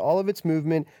and uses all of its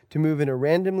movement to move in a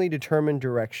randomly determined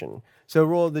direction. So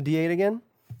roll the d8 again.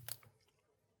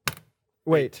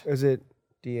 Wait, is it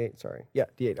d8? Sorry. Yeah,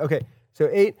 d8. Okay, so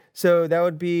 8. So that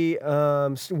would be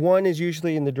 1 is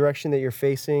usually in the direction that you're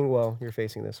facing. Well, you're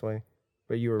facing this way,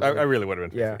 but you were. I really would have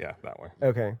been Yeah. facing, that way.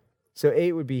 Okay, so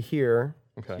 8 would be here.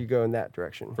 Okay. You go in that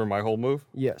direction. For my whole move?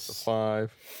 Yes.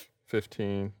 5,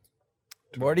 15.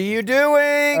 What are you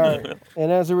doing? All right.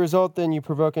 And as a result, then you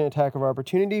provoke an attack of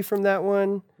opportunity from that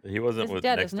one. he wasn't It's with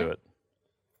dead, next isn't to it? it.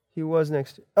 He was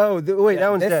next. Oh, wait, that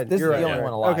one's dead. This You're is right. the only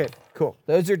one alive. Okay, cool.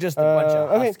 Those are just a bunch of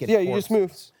Okay, husky yeah, you just move.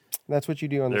 corpses. That's what you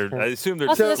do on this I turn. assume they're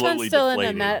Also, this slowly one's still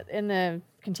deflating. in the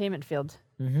containment field.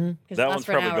 Mm-hmm. That one's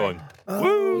probably going.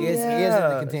 Oh, He is in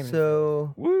the containment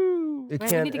So Woo! it Right, we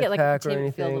can't need to get, like, a attack or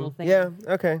containment field anything. little thing.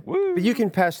 Yeah, okay. Woo! But you can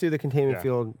pass through the containment Yeah.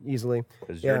 field easily.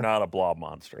 Because Yeah. you're not a blob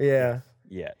monster. Yeah.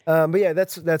 Yet. But yeah,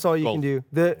 that's all you can do.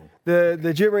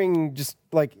 The gibbering just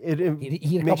like it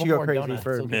Eat a makes couple you go more crazy donuts,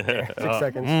 for you'll get there. 6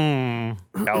 seconds.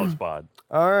 Callus pod.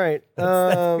 All right.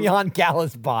 That's beyond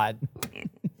Gallus Bod.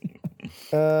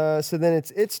 So then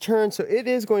it's its turn. So it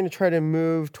is going to try to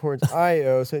move towards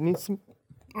Io. So it needs to,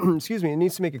 excuse me, it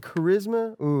needs to make a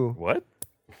charisma. Ooh, What?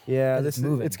 yeah, It's this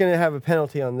moving. it's going to have a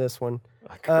penalty on this one.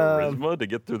 A charisma to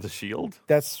get through the shield?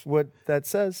 That's what that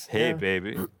says. Hey, yeah.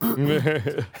 baby.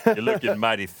 You're looking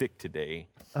mighty thick today.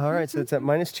 All right, so it's at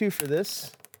 -2 for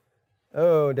this.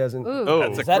 Oh, it doesn't. Ooh. Oh,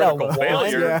 That's a Is that a critical 1?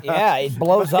 failure. Yeah, it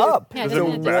blows up. Yeah, Is doesn't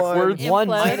it it backwards? just 1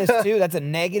 implode? minus 2, that's a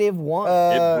 -1.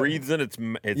 It breathes in its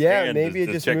yeah, hand maybe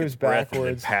to it just check moves its breath and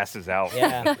then backwards. passes out.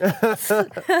 Yeah.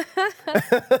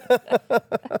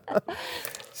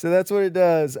 So that's what it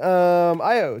does.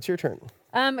 Io, it's your turn.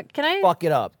 Can I Fuck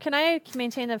it up. can I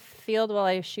maintain the field while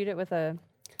I shoot it with a?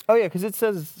 Oh yeah, because it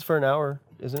says it's for an hour,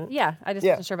 isn't it? Yeah, I just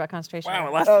Yeah. wasn't sure about concentration. Wow,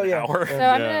 it lasted Oh, an yeah. hour. So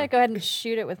I'm gonna go ahead and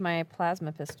shoot it with my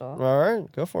plasma pistol. All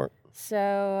right, go for it. So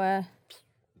I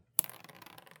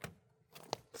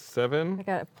 7.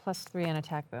 got a +3 on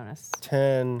attack bonus.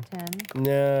 10. 10.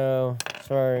 No,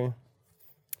 sorry.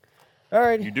 All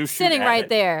right. You do shoot Sitting at right it.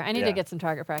 there. I need Yeah. to get some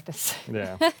target practice.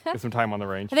 Yeah. Get some time on the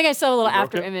range. I think I saw a little broke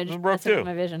after it? image This broke messing with too.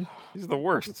 my vision. These are the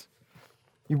worst.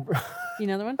 You, You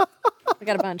know the one? I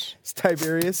got a bunch. it's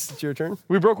Tiberius. It's your turn.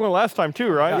 We broke one last time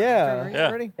too, right? Yeah.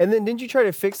 Yeah. And then didn't you try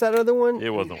to fix that other one?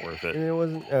 It wasn't worth And it. it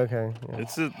wasn't. Okay. Yeah.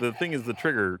 It's the thing is the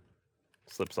trigger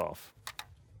slips off.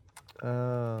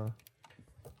 Can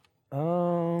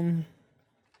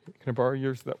I borrow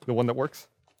yours? The one that works?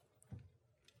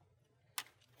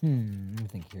 Let me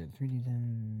think here.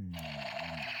 3d10.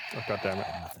 Oh, God damn it.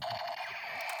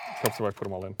 Helps if I put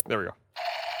them all in. There we go.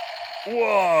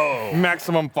 Whoa!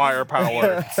 Maximum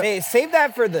firepower. Save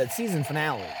that for the season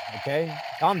finale, okay?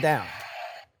 Calm down.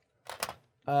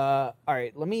 All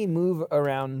right, let me move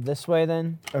around this way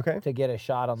then Okay. to get a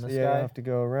shot on this Yeah, I guy. have to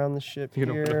go around the ship You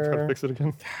don't try to here, fix it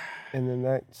again. and then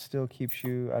that still keeps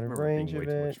you out of remember being range way of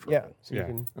too much it. Yeah. trouble. So Yeah, you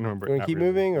can. I remember You it want to keep not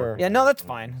really moving or? working. Yeah, no, that's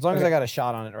fine. As long as Okay. I got a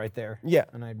shot on it right there. Yeah.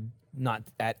 And I'm not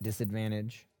at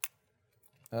disadvantage.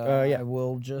 Yeah. I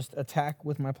will just attack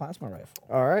with my plasma rifle.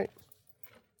 All right.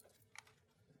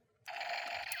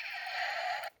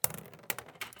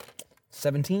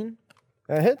 17.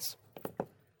 That hits.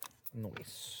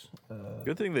 Nice.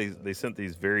 Good thing they sent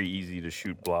these very easy to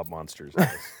shoot blob monsters.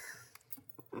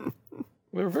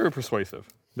 They were very persuasive.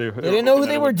 They didn't know who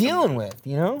they were dealing with,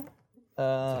 you know?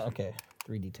 Okay.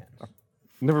 3d10.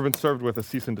 Never been served with a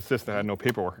cease and desist that had no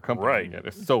paperwork accompanying Right. it.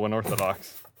 It's so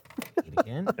unorthodox. 8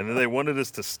 again. And then they wanted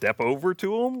us to step over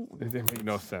to them. It made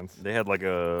no sense. They had like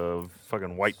a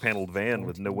fucking white paneled van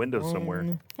with no windows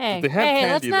somewhere. Hey, They have hey,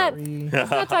 let's candy, not though.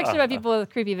 let's not talk shit about people with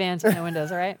creepy vans in the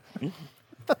windows, all right?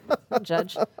 Don't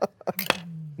judge.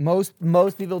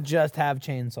 Most people just have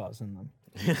chainsaws in them.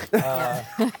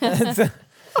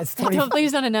 It's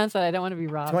Please don't announce that. I don't want to be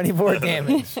robbed. 24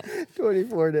 damage.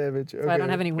 24 damage. Okay. So I don't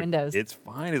have any windows. It's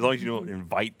fine as long as you don't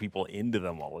invite people into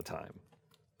them all the time.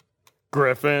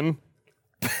 Griffin.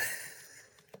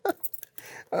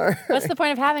 What's the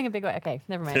point of having a big white? Okay,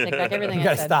 never mind. Take back everything You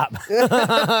I gotta said. stop.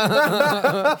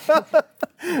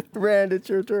 Rand, it's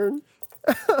your turn.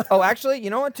 Oh, actually, you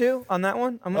know what? Too on that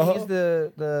one, I'm gonna use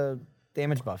the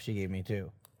damage buff she gave me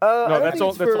too. I don't that's think all.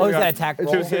 it's That's for- Oh, only is that on attack two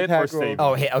roll? hit or Attack roll. save.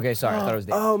 Oh, hey, okay, sorry. I thought it was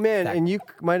damage. Oh man, Attack. and you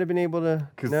might have been able to.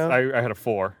 Because No. I had a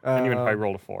 4, and even if I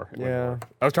rolled a 4, it wouldn't Yeah. work.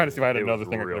 I was trying to see if I had It another was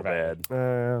thing I real could have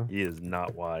bad. He is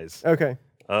not wise. Okay.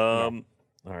 All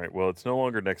right. Well, it's no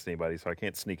longer next to anybody, so I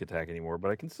can't sneak attack anymore,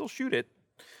 but I can still shoot it.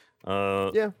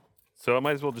 Yeah. So I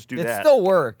might as well just do It that. still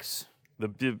works.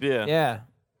 Yeah. Yeah.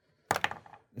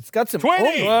 It's got some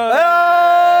 20!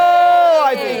 Oh,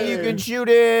 I think you can shoot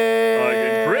it. I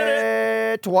can crit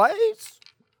it. Twice.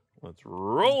 Let's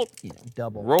roll. You know,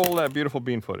 double. Roll that beautiful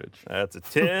bean footage. That's a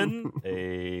 10,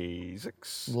 a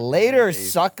 6. Later, a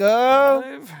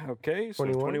sucker. 5. Okay, so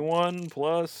 21. 21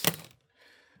 plus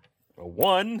a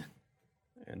 1.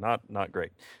 And not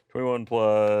great. 21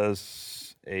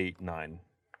 plus 8, 9.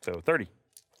 So 30. At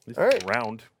least All right.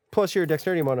 round. Plus your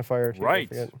dexterity modifier. if you don't Right.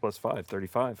 forget. Plus 5,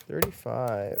 35.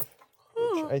 35.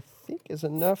 Which I think is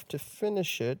enough to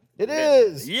finish it. It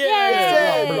is!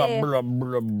 Yeah! Yay!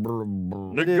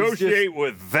 Negotiate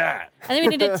with that. I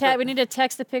think we need to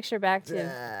text the picture back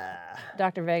to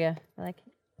Dr. Vega. Like,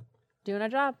 doing our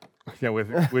job. Yeah, with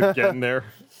getting there.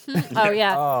 Oh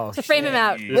yeah. Oh, to frame him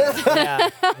out. Yeah,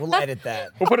 we'll edit that.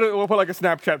 We'll put like a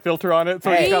Snapchat filter on it,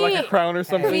 so he's got like a Hey. crown or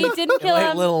something. We didn't kill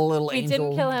Like him. little We angel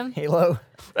didn't kill him. Halo.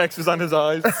 X's on his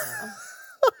eyes.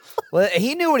 Well,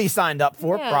 he knew what he signed up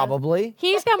for, Yeah. probably.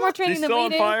 He's got more He's training than still we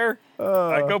on do. fire.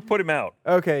 I go put him out.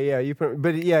 Okay, yeah, you put,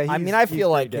 but yeah, I he's- mean, I he's feel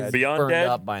pretty like dead. he's Beyond burned dead?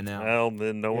 up by now. Well,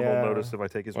 then no one Yeah. will notice if I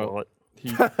take his wallet. He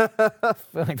I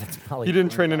feel like that's probably.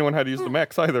 didn't train anyone how to use the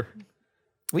mechs either.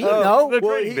 Well, you know, The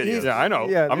well, training videos. Yeah, I know.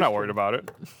 Yeah, I'm there's- not worried about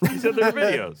it. He said there are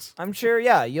videos. I'm sure.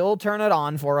 Yeah, you'll turn it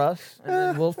on for us, and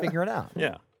then we'll figure it out.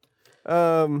 Yeah.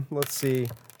 Let's see.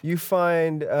 You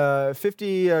find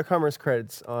 50 commerce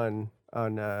credits on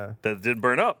That did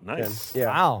burn up. Ken. Nice. Yeah.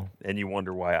 Wow. And you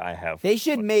wonder why I have. They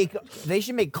should make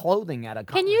clothing out of.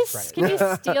 Can you commerce can credits.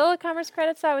 you steal commerce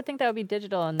credits? I would think that would be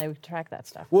digital and they would track that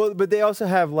stuff. Well, but they also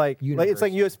have like it's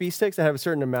like Universal. USB sticks that have a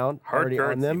certain amount Hard already on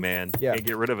currency, them. man. Yeah. Can't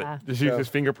get rid of it. Ah. Just use his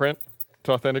fingerprint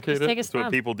to authenticate Just take it. his That's what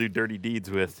thumb. people do dirty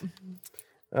deeds with.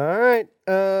 All right.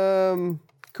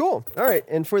 Cool. All right.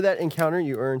 And for that encounter,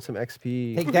 you earn some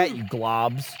XP. Take that, you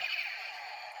globs.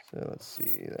 So let's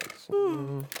see. That's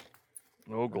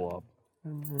Oh, glob.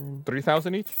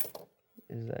 3,000 each.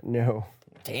 is that no?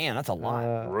 Damn, that's a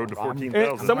lot. Road to I'm-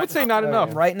 14,000. Some would say not enough.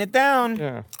 I'm writing it down.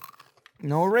 Yeah.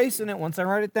 No erasing it once I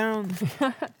write it down.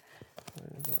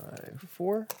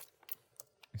 4.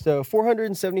 So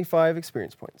 475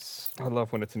 experience points. I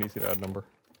love when it's an easy to add number.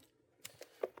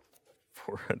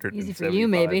 475 Easy for you,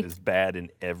 maybe. is bad in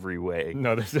every way.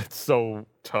 No, it's so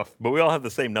tough. But we all have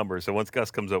the same number, so once Gus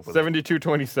comes up with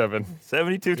 7227.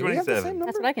 7227.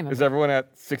 That's what I came up Is with. everyone at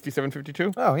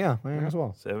 6752? Oh yeah, I am as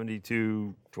well.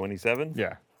 7227?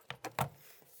 Yeah.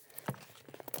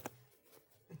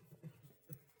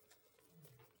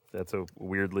 That's a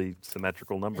weirdly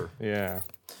symmetrical number. Yeah.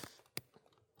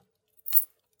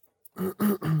 Frank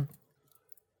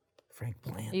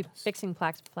Bland. Are you fixing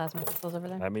plasma crystals over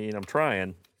there? I mean, I'm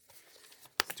trying.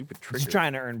 Stupid Just trigger.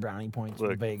 trying to earn brownie points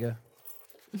with Look. Vega.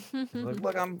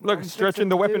 look, I'm Look, stretching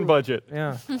the weapon budget.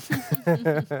 Yeah.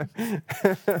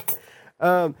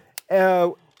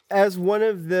 As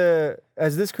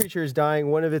this creature is dying,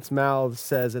 one of its mouths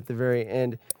says at the very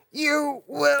end, "You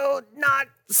will not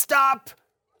stop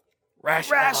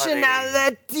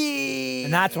rationality."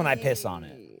 And that's when I piss on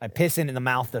it. I piss in the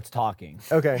mouth that's talking.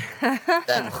 Okay.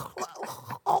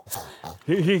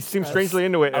 He seems strangely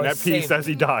into it, and was that piece saving as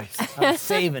he dies. I'm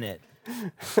saving it.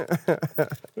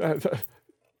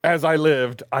 As I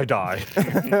lived, I die.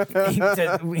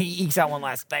 He ekes out one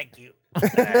last thank you.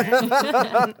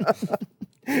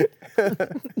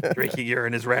 Drinking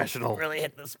urine is rational. Really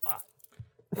hit the spot.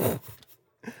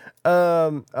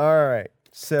 All right.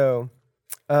 So,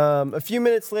 a few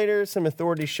minutes later, some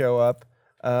authorities show up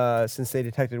since they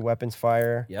detected weapons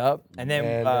fire. Yep. And then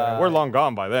And, We're long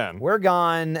gone by then. we're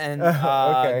gone, and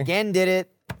Okay. Gen did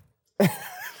it.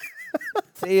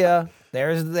 See ya.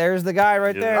 There's the guy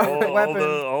right there. with the weapon.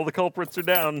 All the culprits are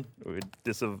down. We're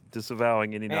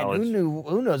disavowing any Man, knowledge.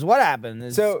 who knows what happened?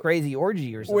 This So- crazy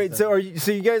orgy or something. Wait, so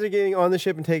so you guys are getting on the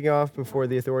ship and taking off before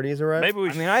the authorities arrive? Maybe we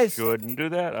I mean, I s- shouldn't do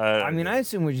that. I mean, I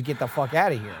assume we just get the fuck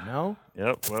out of here. No,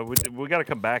 Yep. Well, we got to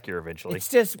come back here eventually. it's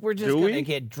just we're just Do gonna we?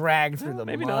 get dragged through the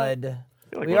maybe not. mud.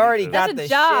 feel like We we already need to- got That's a the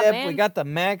job, ship. man. We got the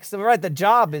mechs. Right, the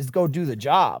job is go do the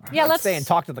job. Yeah, Not let's- stay and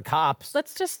talk to the cops.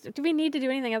 Let's just. Do we need to do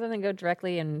anything other than go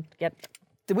directly and get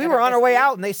we were on our way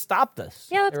out and they stopped us.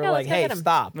 Yeah, let's they were go, like, let's go hey, get 'em."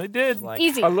 stop. They did. Like,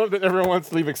 Easy. I love that everyone wants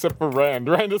to leave except for Rand.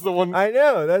 Rand is the one. I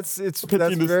know that's the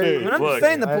very. stage. I'm just Look,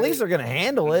 saying the police are going to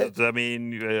handle it. I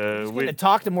mean, We're we going to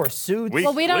talk to more suits. we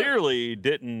Well, we don't- clearly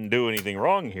didn't do anything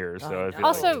wrong here. So I feel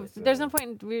Also, like there's no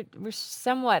point. We're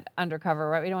somewhat undercover,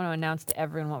 right? We don't want to announce to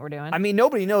everyone what we're doing. I mean,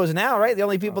 nobody knows now, right? The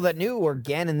only people that knew were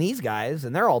Gan and these guys,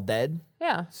 and they're all dead.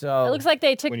 yeah. So It looks like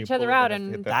they took When you each other pull it, out, you have to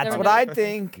and hit that. that's they were what gonna- I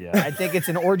think. Yeah. I think it's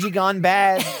an orgy gone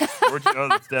bad. oh,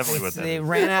 that's definitely what that They is.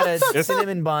 ran out of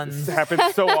cinnamon buns, It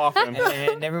happens so often.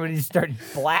 and everybody started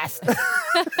blasting.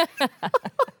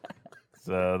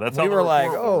 So that's We how the were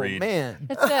like, report will oh, read. man.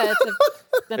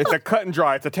 It's a cut and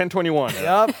dry. It's a 1021.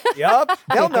 Yup.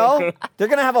 They'll know. They're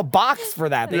going to have a box for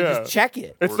that. They Yeah. just check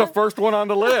it. It's the first one on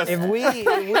the list. If we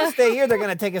stay here, they're going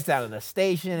to take us down to the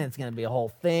station. It's going to be a whole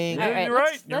thing. All Yeah, right, you're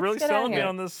right. let's- You're let's really get outta selling me here.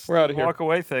 on this We're outta here. walk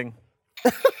away thing.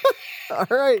 All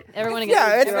right. Everyone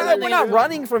Yeah, gets we're not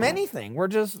running from anything. We're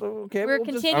just okay. We're we'll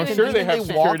just continuing I'm sure they have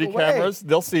continually walk security away. cameras.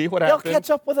 They'll see what They'll happens. catch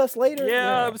up with us later.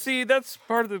 Yeah, but see, that's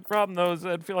part of the problem, though. Is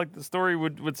I'd feel like the story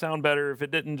would sound better if it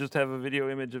didn't just have a video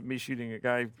image of me shooting a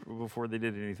guy before they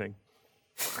did anything.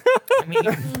 I mean,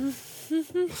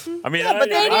 I mean, but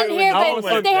They didn't hear,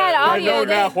 but they had I audio. know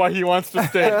now why he wants to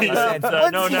stay.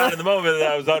 no, not in the moment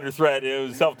that I was under threat. It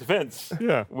was self-defense.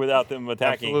 Yeah. Without them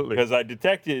attacking, Absolutely. because I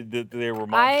detected that they were I-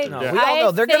 monsters. no, Yeah. we all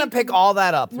know they're going to think pick all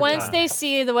that up. Once they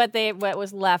see what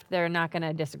was left, they're not going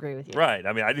to disagree with you. Right.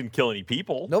 I mean, I didn't kill any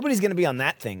people. Nobody's going to be on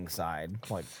that thing's side.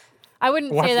 Like, I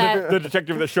wouldn't Watch say that. the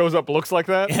detective that shows up looks like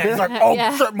that. it's like, oh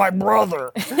Yeah. shit, my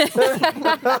brother.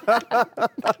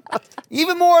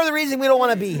 Even more the reason we don't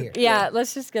want to be here. Yeah,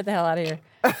 let's just get the hell out of here.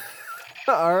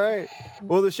 All right.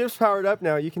 Well, the ship's powered up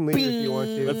now. You can leave if you want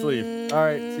to. Let's leave. All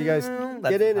right. So you guys That's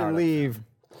get in powered and up. leave.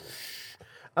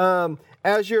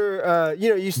 As you're,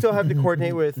 you still have to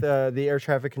coordinate with the air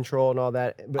traffic control and all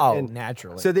that. Oh, and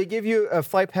naturally. So they give you a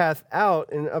flight path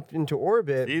out and up into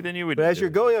orbit. See, then you would But as do you're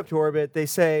it. going up to orbit, they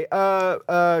say,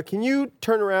 can you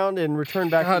turn around and return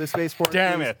back to the spaceport?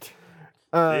 Damn please?" it.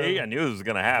 See, I knew this was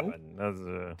going to happen. That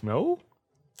was, No?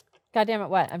 God damn it!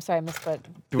 What? I'm sorry, I missed what.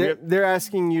 Do we They're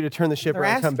asking you to turn the ship They're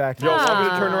around and come asking- back. do y'all want me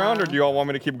to Ah. turn around or do y'all want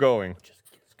me to keep going?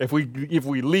 If we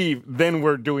leave, then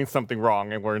we're doing something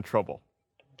wrong and we're in trouble.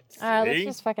 Let's See?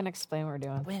 just fucking explain what we're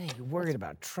doing. When are you worried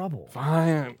about trouble?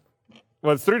 Fine.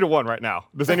 Well, it's 3-1 right now.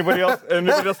 Does anybody else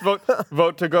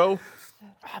vote to go?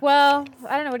 Well,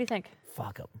 I don't know. What do you think?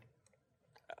 Fuck them.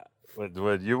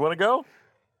 Would you want to go?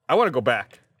 I want to go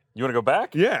back. You want to go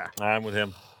back? Yeah. I'm with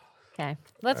him. Okay,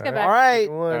 let's go back. All right.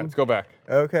 All right, let's go back.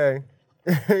 Okay.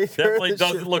 Definitely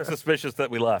doesn't look suspicious that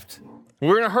we left.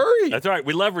 We're in a hurry. That's all right.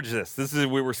 We leveraged this.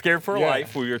 We were scared for our Yeah.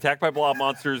 life. We were attacked by blob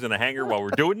monsters in a hangar while we're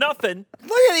doing nothing.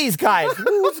 Look at these guys.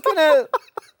 Who's gonna?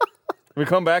 We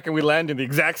come back and we land in the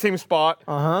exact same spot.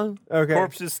 Okay.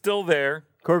 Corpse is still there.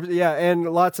 Yeah,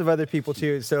 and lots of other people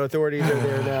too. So authorities are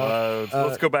there now. So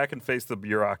let's go back and face the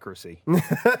bureaucracy.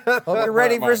 Hope you're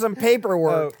ready for some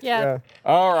paperwork. Yeah.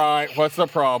 All right, what's the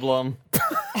problem?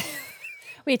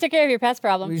 We took care of your pest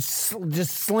problem. We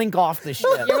just slink off the ship.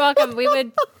 You're welcome. We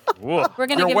would. Whoa. We're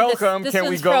gonna You're give welcome. This Can we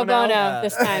one's go pro now? bono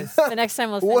this time. The next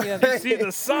time we'll send you a. See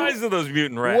the size of those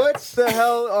mutant rats. What the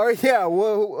hell are? Yeah,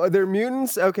 whoa, they're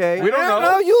mutants. Okay. We don't know.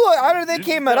 No, you look. How did they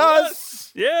came at Tell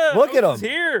us? Yeah. Look at who's 'em.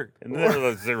 here. And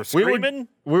they were We screaming.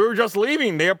 were just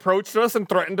leaving. They approached us and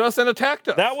threatened us and attacked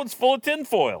us. That one's full of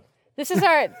tinfoil. This is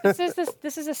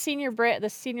a senior the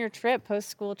senior trip, post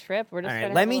school trip. We're just. All right,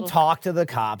 gonna let have a me little- talk to the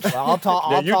cops. I'll talk.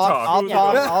 Yeah, I'll you talk. talk. I'll Smooth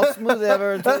talk. it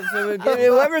over. I'll smooth it over.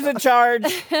 Whoever's in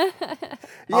charge,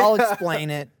 I'll explain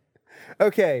it.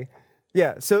 Okay.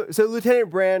 Yeah. So Lieutenant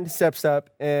Brand steps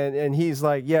up and he's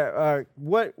like, yeah.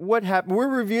 What happened? We're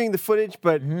reviewing the footage,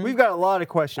 but we've got a lot of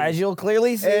questions. As you'll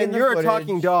clearly see, in and the you're footage, a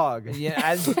talking dog. Yeah,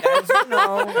 as you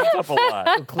know, Up a lot.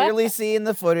 you'll clearly see in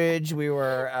the footage, we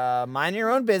were minding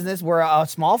your own business. We're a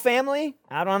small family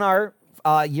out on our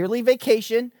yearly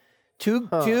vacation. Two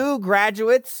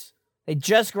graduates. They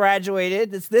just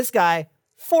graduated. It's this guy.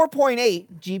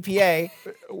 4.8 GPA.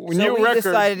 New we record.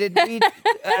 decided,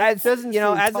 as Doesn't you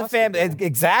know, seem as a family,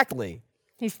 exactly.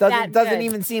 He's that Doesn't good.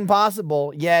 even seem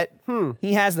possible, yet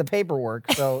he has the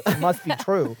paperwork, so it must be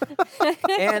true.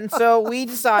 And so we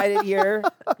decided here,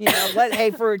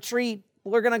 for a treat,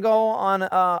 we're gonna go on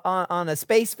a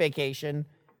space vacation,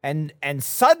 and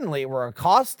suddenly we're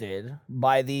accosted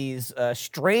by these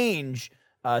strange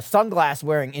sunglass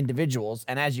wearing individuals,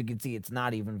 and as you can see, it's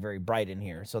not even very bright in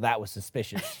here, so that was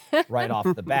suspicious right off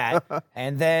the bat.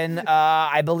 And then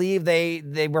I believe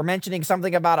they were mentioning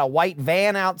something about a white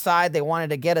van outside they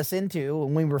wanted to get us into,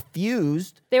 and we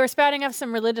refused. They were spouting off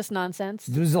some religious nonsense.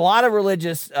 There was a lot of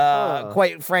religious,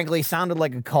 quite frankly, sounded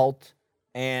like a cult.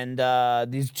 And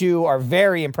these two are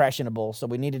very impressionable, so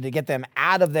we needed to get them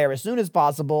out of there as soon as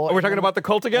possible. Are we talking about the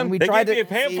cult again? We They tried gave me a to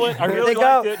pamphlet. I Here really they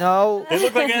go. liked it. No, They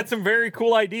look like they had some very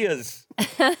cool ideas.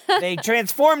 they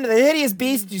transformed the hideous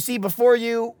beast you see before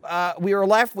you. We were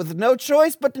left with no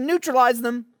choice but to neutralize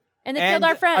them. And they killed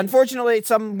our friends. Unfortunately,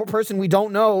 some person we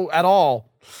don't know at all.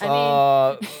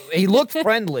 I He looked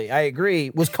friendly. I agree.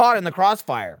 Was caught in the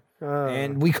crossfire,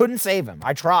 and we couldn't save him.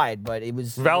 I tried, but it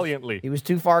was Valiantly. He was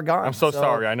too far gone. I'm so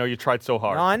sorry. I know you tried so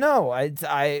hard. No, I know.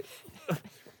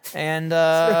 And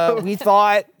we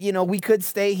thought, we could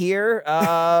stay here,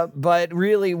 but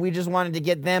really, we just wanted to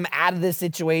get them out of this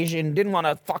situation. Didn't want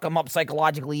to fuck them up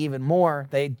psychologically even more.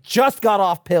 They just got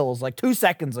off pills like 2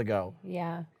 seconds ago.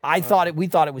 Yeah. We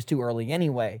thought it was too early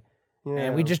anyway,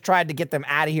 and we just tried to get them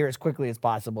out of here as quickly as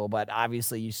possible. But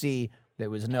obviously, you see, there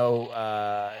was no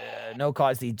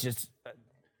cause. He just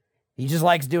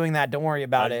likes doing that. Don't worry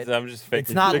about it. I'm just faking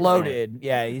It's not it. loaded.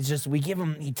 Yeah, we give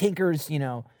him. He tinkers.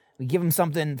 We give him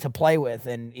something to play with,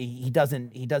 and he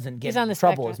doesn't get He's on in the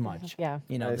trouble spectrum. as much. Yeah.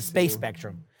 The space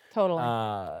spectrum. Totally.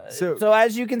 So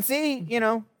as you can see,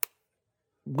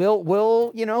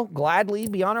 we'll gladly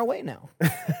be on our way now.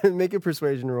 Make a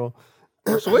persuasion roll.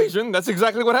 Persuasion? That's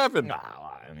exactly what happened.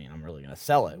 I mean, I'm really gonna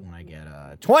sell it when I get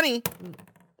 20.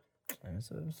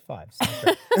 So it was 5.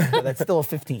 So that's still a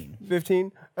 15.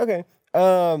 15. Okay.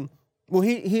 Well,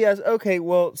 he has. Okay.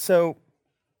 Well, so,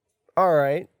 all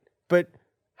right, but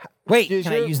Wait, Does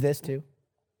can I your- use this too?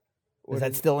 What Is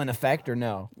that is- still in effect or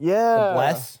no? yeah, The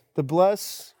bless? The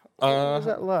bless. What was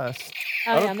that last?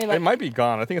 Oh, yeah, let me It look. might be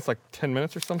gone. I think it's like 10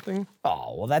 minutes or something.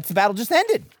 Oh, well, the battle just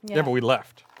ended. Yeah, but we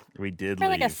left. We did For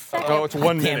like a leave. second. Oh, it's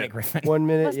 1 Damn it, minute. Griffin. 1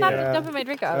 minute. Let's not yeah. dump in my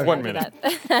drink. Oh, 1 I'll do minute.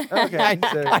 that. Okay.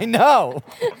 so- I know.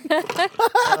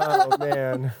 oh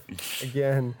man.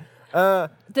 Again. To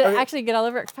actually get all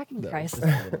over it. Fucking Christ. All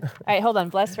right, hold on.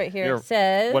 Bless right here. You're It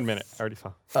says 1 minute. I already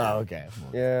saw. Oh, okay.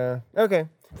 Yeah. Okay.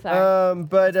 Sorry.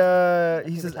 But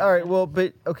he says, all right. Well,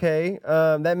 but okay.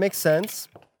 That makes sense.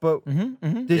 But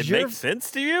did It your? makes sense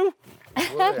to you?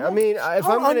 I mean, if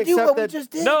I'm gonna Undo accept what we that,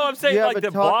 just did. No, I'm saying Yeah, like but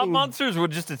the blob talking- monsters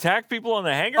would just attack people on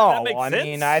the hangar. Oh, that makes I sense.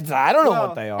 mean, I don't know Well,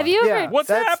 what they are. Have you Yeah. ever? What's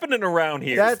That's- happening around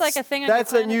here? that's like a thing on your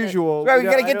that's planet that- unusual. Right, we You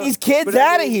know, gotta I get don't- these kids but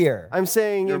I outta mean, here. I'm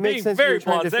saying You're it makes being sense. very you're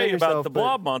trying to blasé defend about yourself, the but-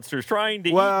 blob monsters trying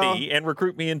to Well- eat me and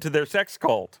recruit me into their sex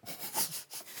cult.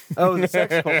 Oh, the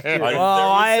sex cult. too. Well, There was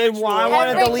I sexual- wanted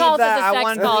Every to leave cult is that. a I sex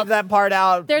wanted to cult. leave that part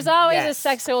out. There's always a Yes.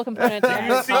 sexual component to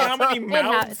You it. see how many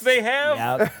mouths has. they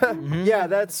have? Yep. Yeah,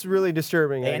 that's really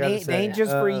disturbing. I They gotta ain't, say. they ain't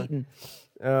just for eating.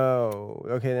 Oh,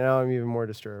 okay. Now I'm even more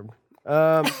disturbed.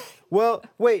 Well,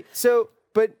 wait. So,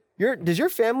 but does your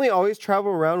family always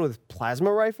travel around with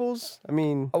plasma rifles? I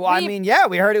mean, Well, I We- mean, yeah,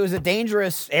 we heard it was a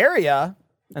dangerous area,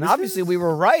 and obviously we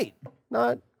were right.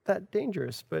 not that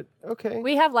dangerous, but okay.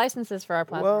 We have licenses for our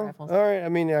plasma well, rifles. all right. I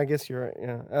mean, I guess you're right.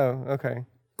 Yeah. Oh, okay.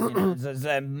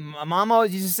 My mom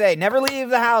always used to say, "Never leave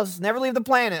the house, never leave the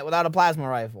planet without a plasma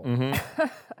rifle."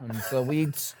 And so we,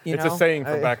 It's a saying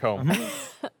from back home.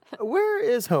 Where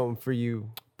is home for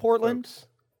you? Portland, folks?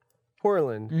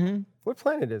 Portland. What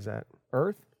planet is that?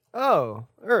 Earth. Oh,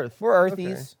 Earth. We're Okay.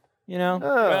 Earthies, you know.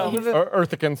 Oh,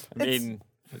 Earthicans. I mean,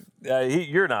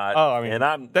 you're not. Oh, I mean, and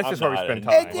I'm. that's I'm just where we not, spend and-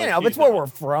 time. You know, like, it's he's where not. we're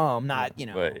from, not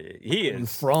But he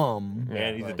is. from.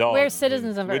 Man, he's a dog. We're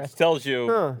citizens of which Earth. tells you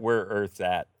Huh. where Earth's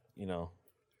at. You know,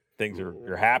 things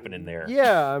are happening there.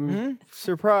 yeah. I'm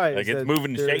surprised. Like it's that moving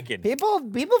and they're- shaking.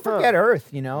 People forget Earth,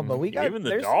 you know, but we got Even the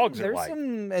there's dogs are there's like-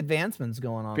 some advancements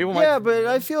going on. People Yeah, might. but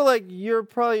I feel like you're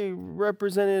probably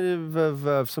representative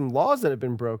of some laws that have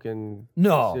been broken.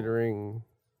 No. Considering,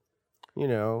 you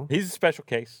know. He's a special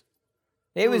case.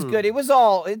 It was good. It was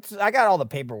all. I got all the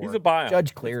paperwork. He's a bio.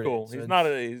 Judge It's cleared cool. it. so He's it's- not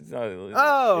a. He's not a.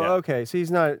 Oh, yeah. okay. So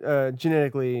he's not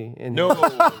genetically in. No, no.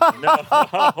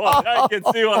 I can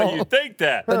see why you think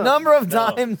that. The number of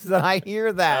times that I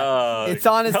hear that, it's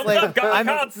honestly, comes up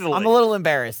constantly. I'm a little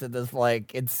embarrassed at this.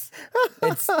 Like, it's,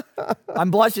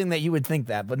 I'm blushing that you would think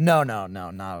that, but no.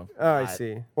 Oh, I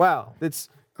see. Wow, that's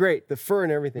great. The fur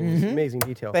and everything is amazing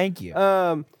detail. Thank you.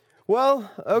 Well,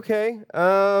 okay.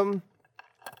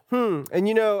 And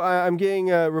you know, I'm getting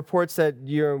reports that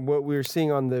what we're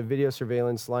seeing on the video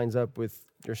surveillance lines up with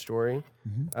your story.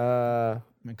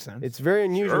 Makes sense. It's very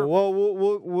unusual. Sure. Well,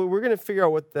 we're gonna figure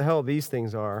out what the hell these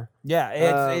things are.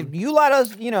 Yeah, if you let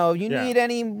us, you Yeah. need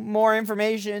any more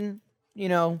information,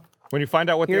 When you find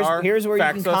out what they are, Here's where you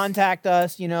fax can us. contact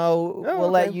us. You know, Oh, we'll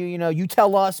let okay. you. You know, you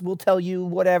tell us, we'll tell you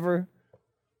whatever.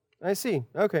 I see.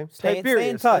 Okay. Stay in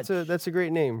Tiberius. touch. That's a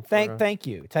great name. For, Thank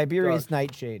you, Tiberius dog.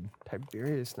 Nightshade.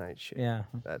 Tiberius Nightshade. Yeah.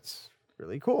 That's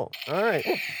really cool. All right.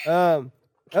 Oh,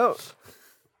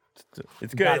 It's We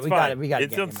good. got It's it, fine. we got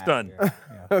It's him unstunned.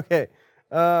 okay.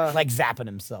 Like zapping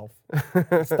himself.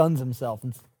 Stuns himself.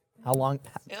 And how long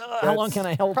can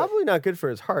I hold it? Probably not good for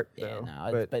his heart, Yeah, though.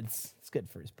 no, but it's good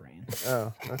for his brain.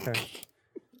 Oh, okay.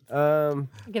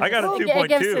 Give I got us- a it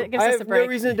gives 2.2. it gives I us have a no break.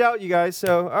 reason to doubt you guys,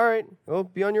 so all right. Well,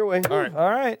 be on your way. All right. All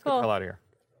right. Cool. Hell out of here.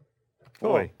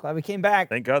 Boy, Glad we came back.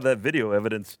 thank God that video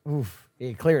evidence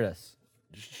It cleared us.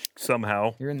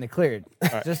 somehow. You're in the cleared.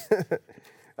 Just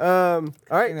All right.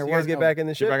 there So you guys was get no- back in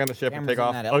the Get ship. back on the ship and Cameras take in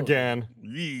off that elevator. again.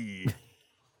 Yee.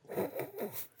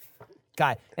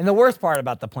 God. And the worst part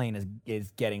about the plane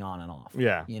is getting on and off.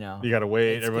 Yeah. You know. You gotta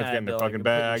wait. It's Everyone's gonna getting their be like, fucking you're putting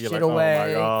bag. You're shit like,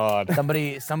 away. oh my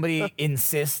god. Somebody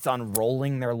insists on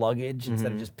rolling their luggage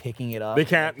instead of just picking it up. They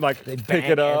can't like They pick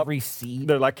bang it up. every seat.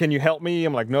 They're like, "Can you help me?"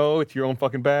 I'm like, "No, it's your own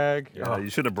fucking bag." You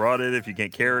should have brought it if you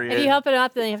can't carry If it. you help it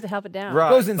up, then you have to help it down. Right.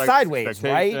 Goes in Like sideways, right?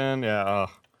 expectation, Yeah.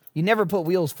 You never put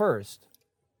wheels first.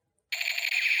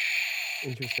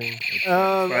 Interesting. fine.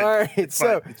 All right. It's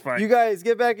So fine. It's fine. you guys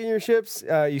get back in your ships.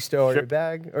 You stow all your Ship.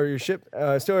 bag or your ship.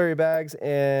 Stow all your bags,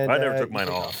 and I never took you mine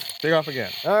take off. Take off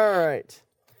again All right.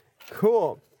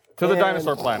 Cool. to the And-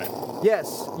 dinosaur planet.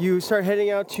 Yes, you start heading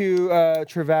out to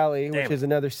Trevally, which Damn. is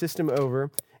another system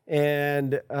over.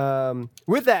 And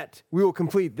with that, we will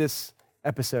complete this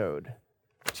episode.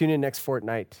 Tune in next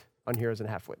fortnight on Heroes and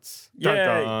Halfwits. Dun,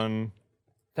 Yay.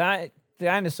 dun.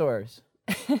 Dinosaurs.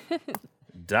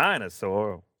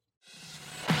 Dinosaur.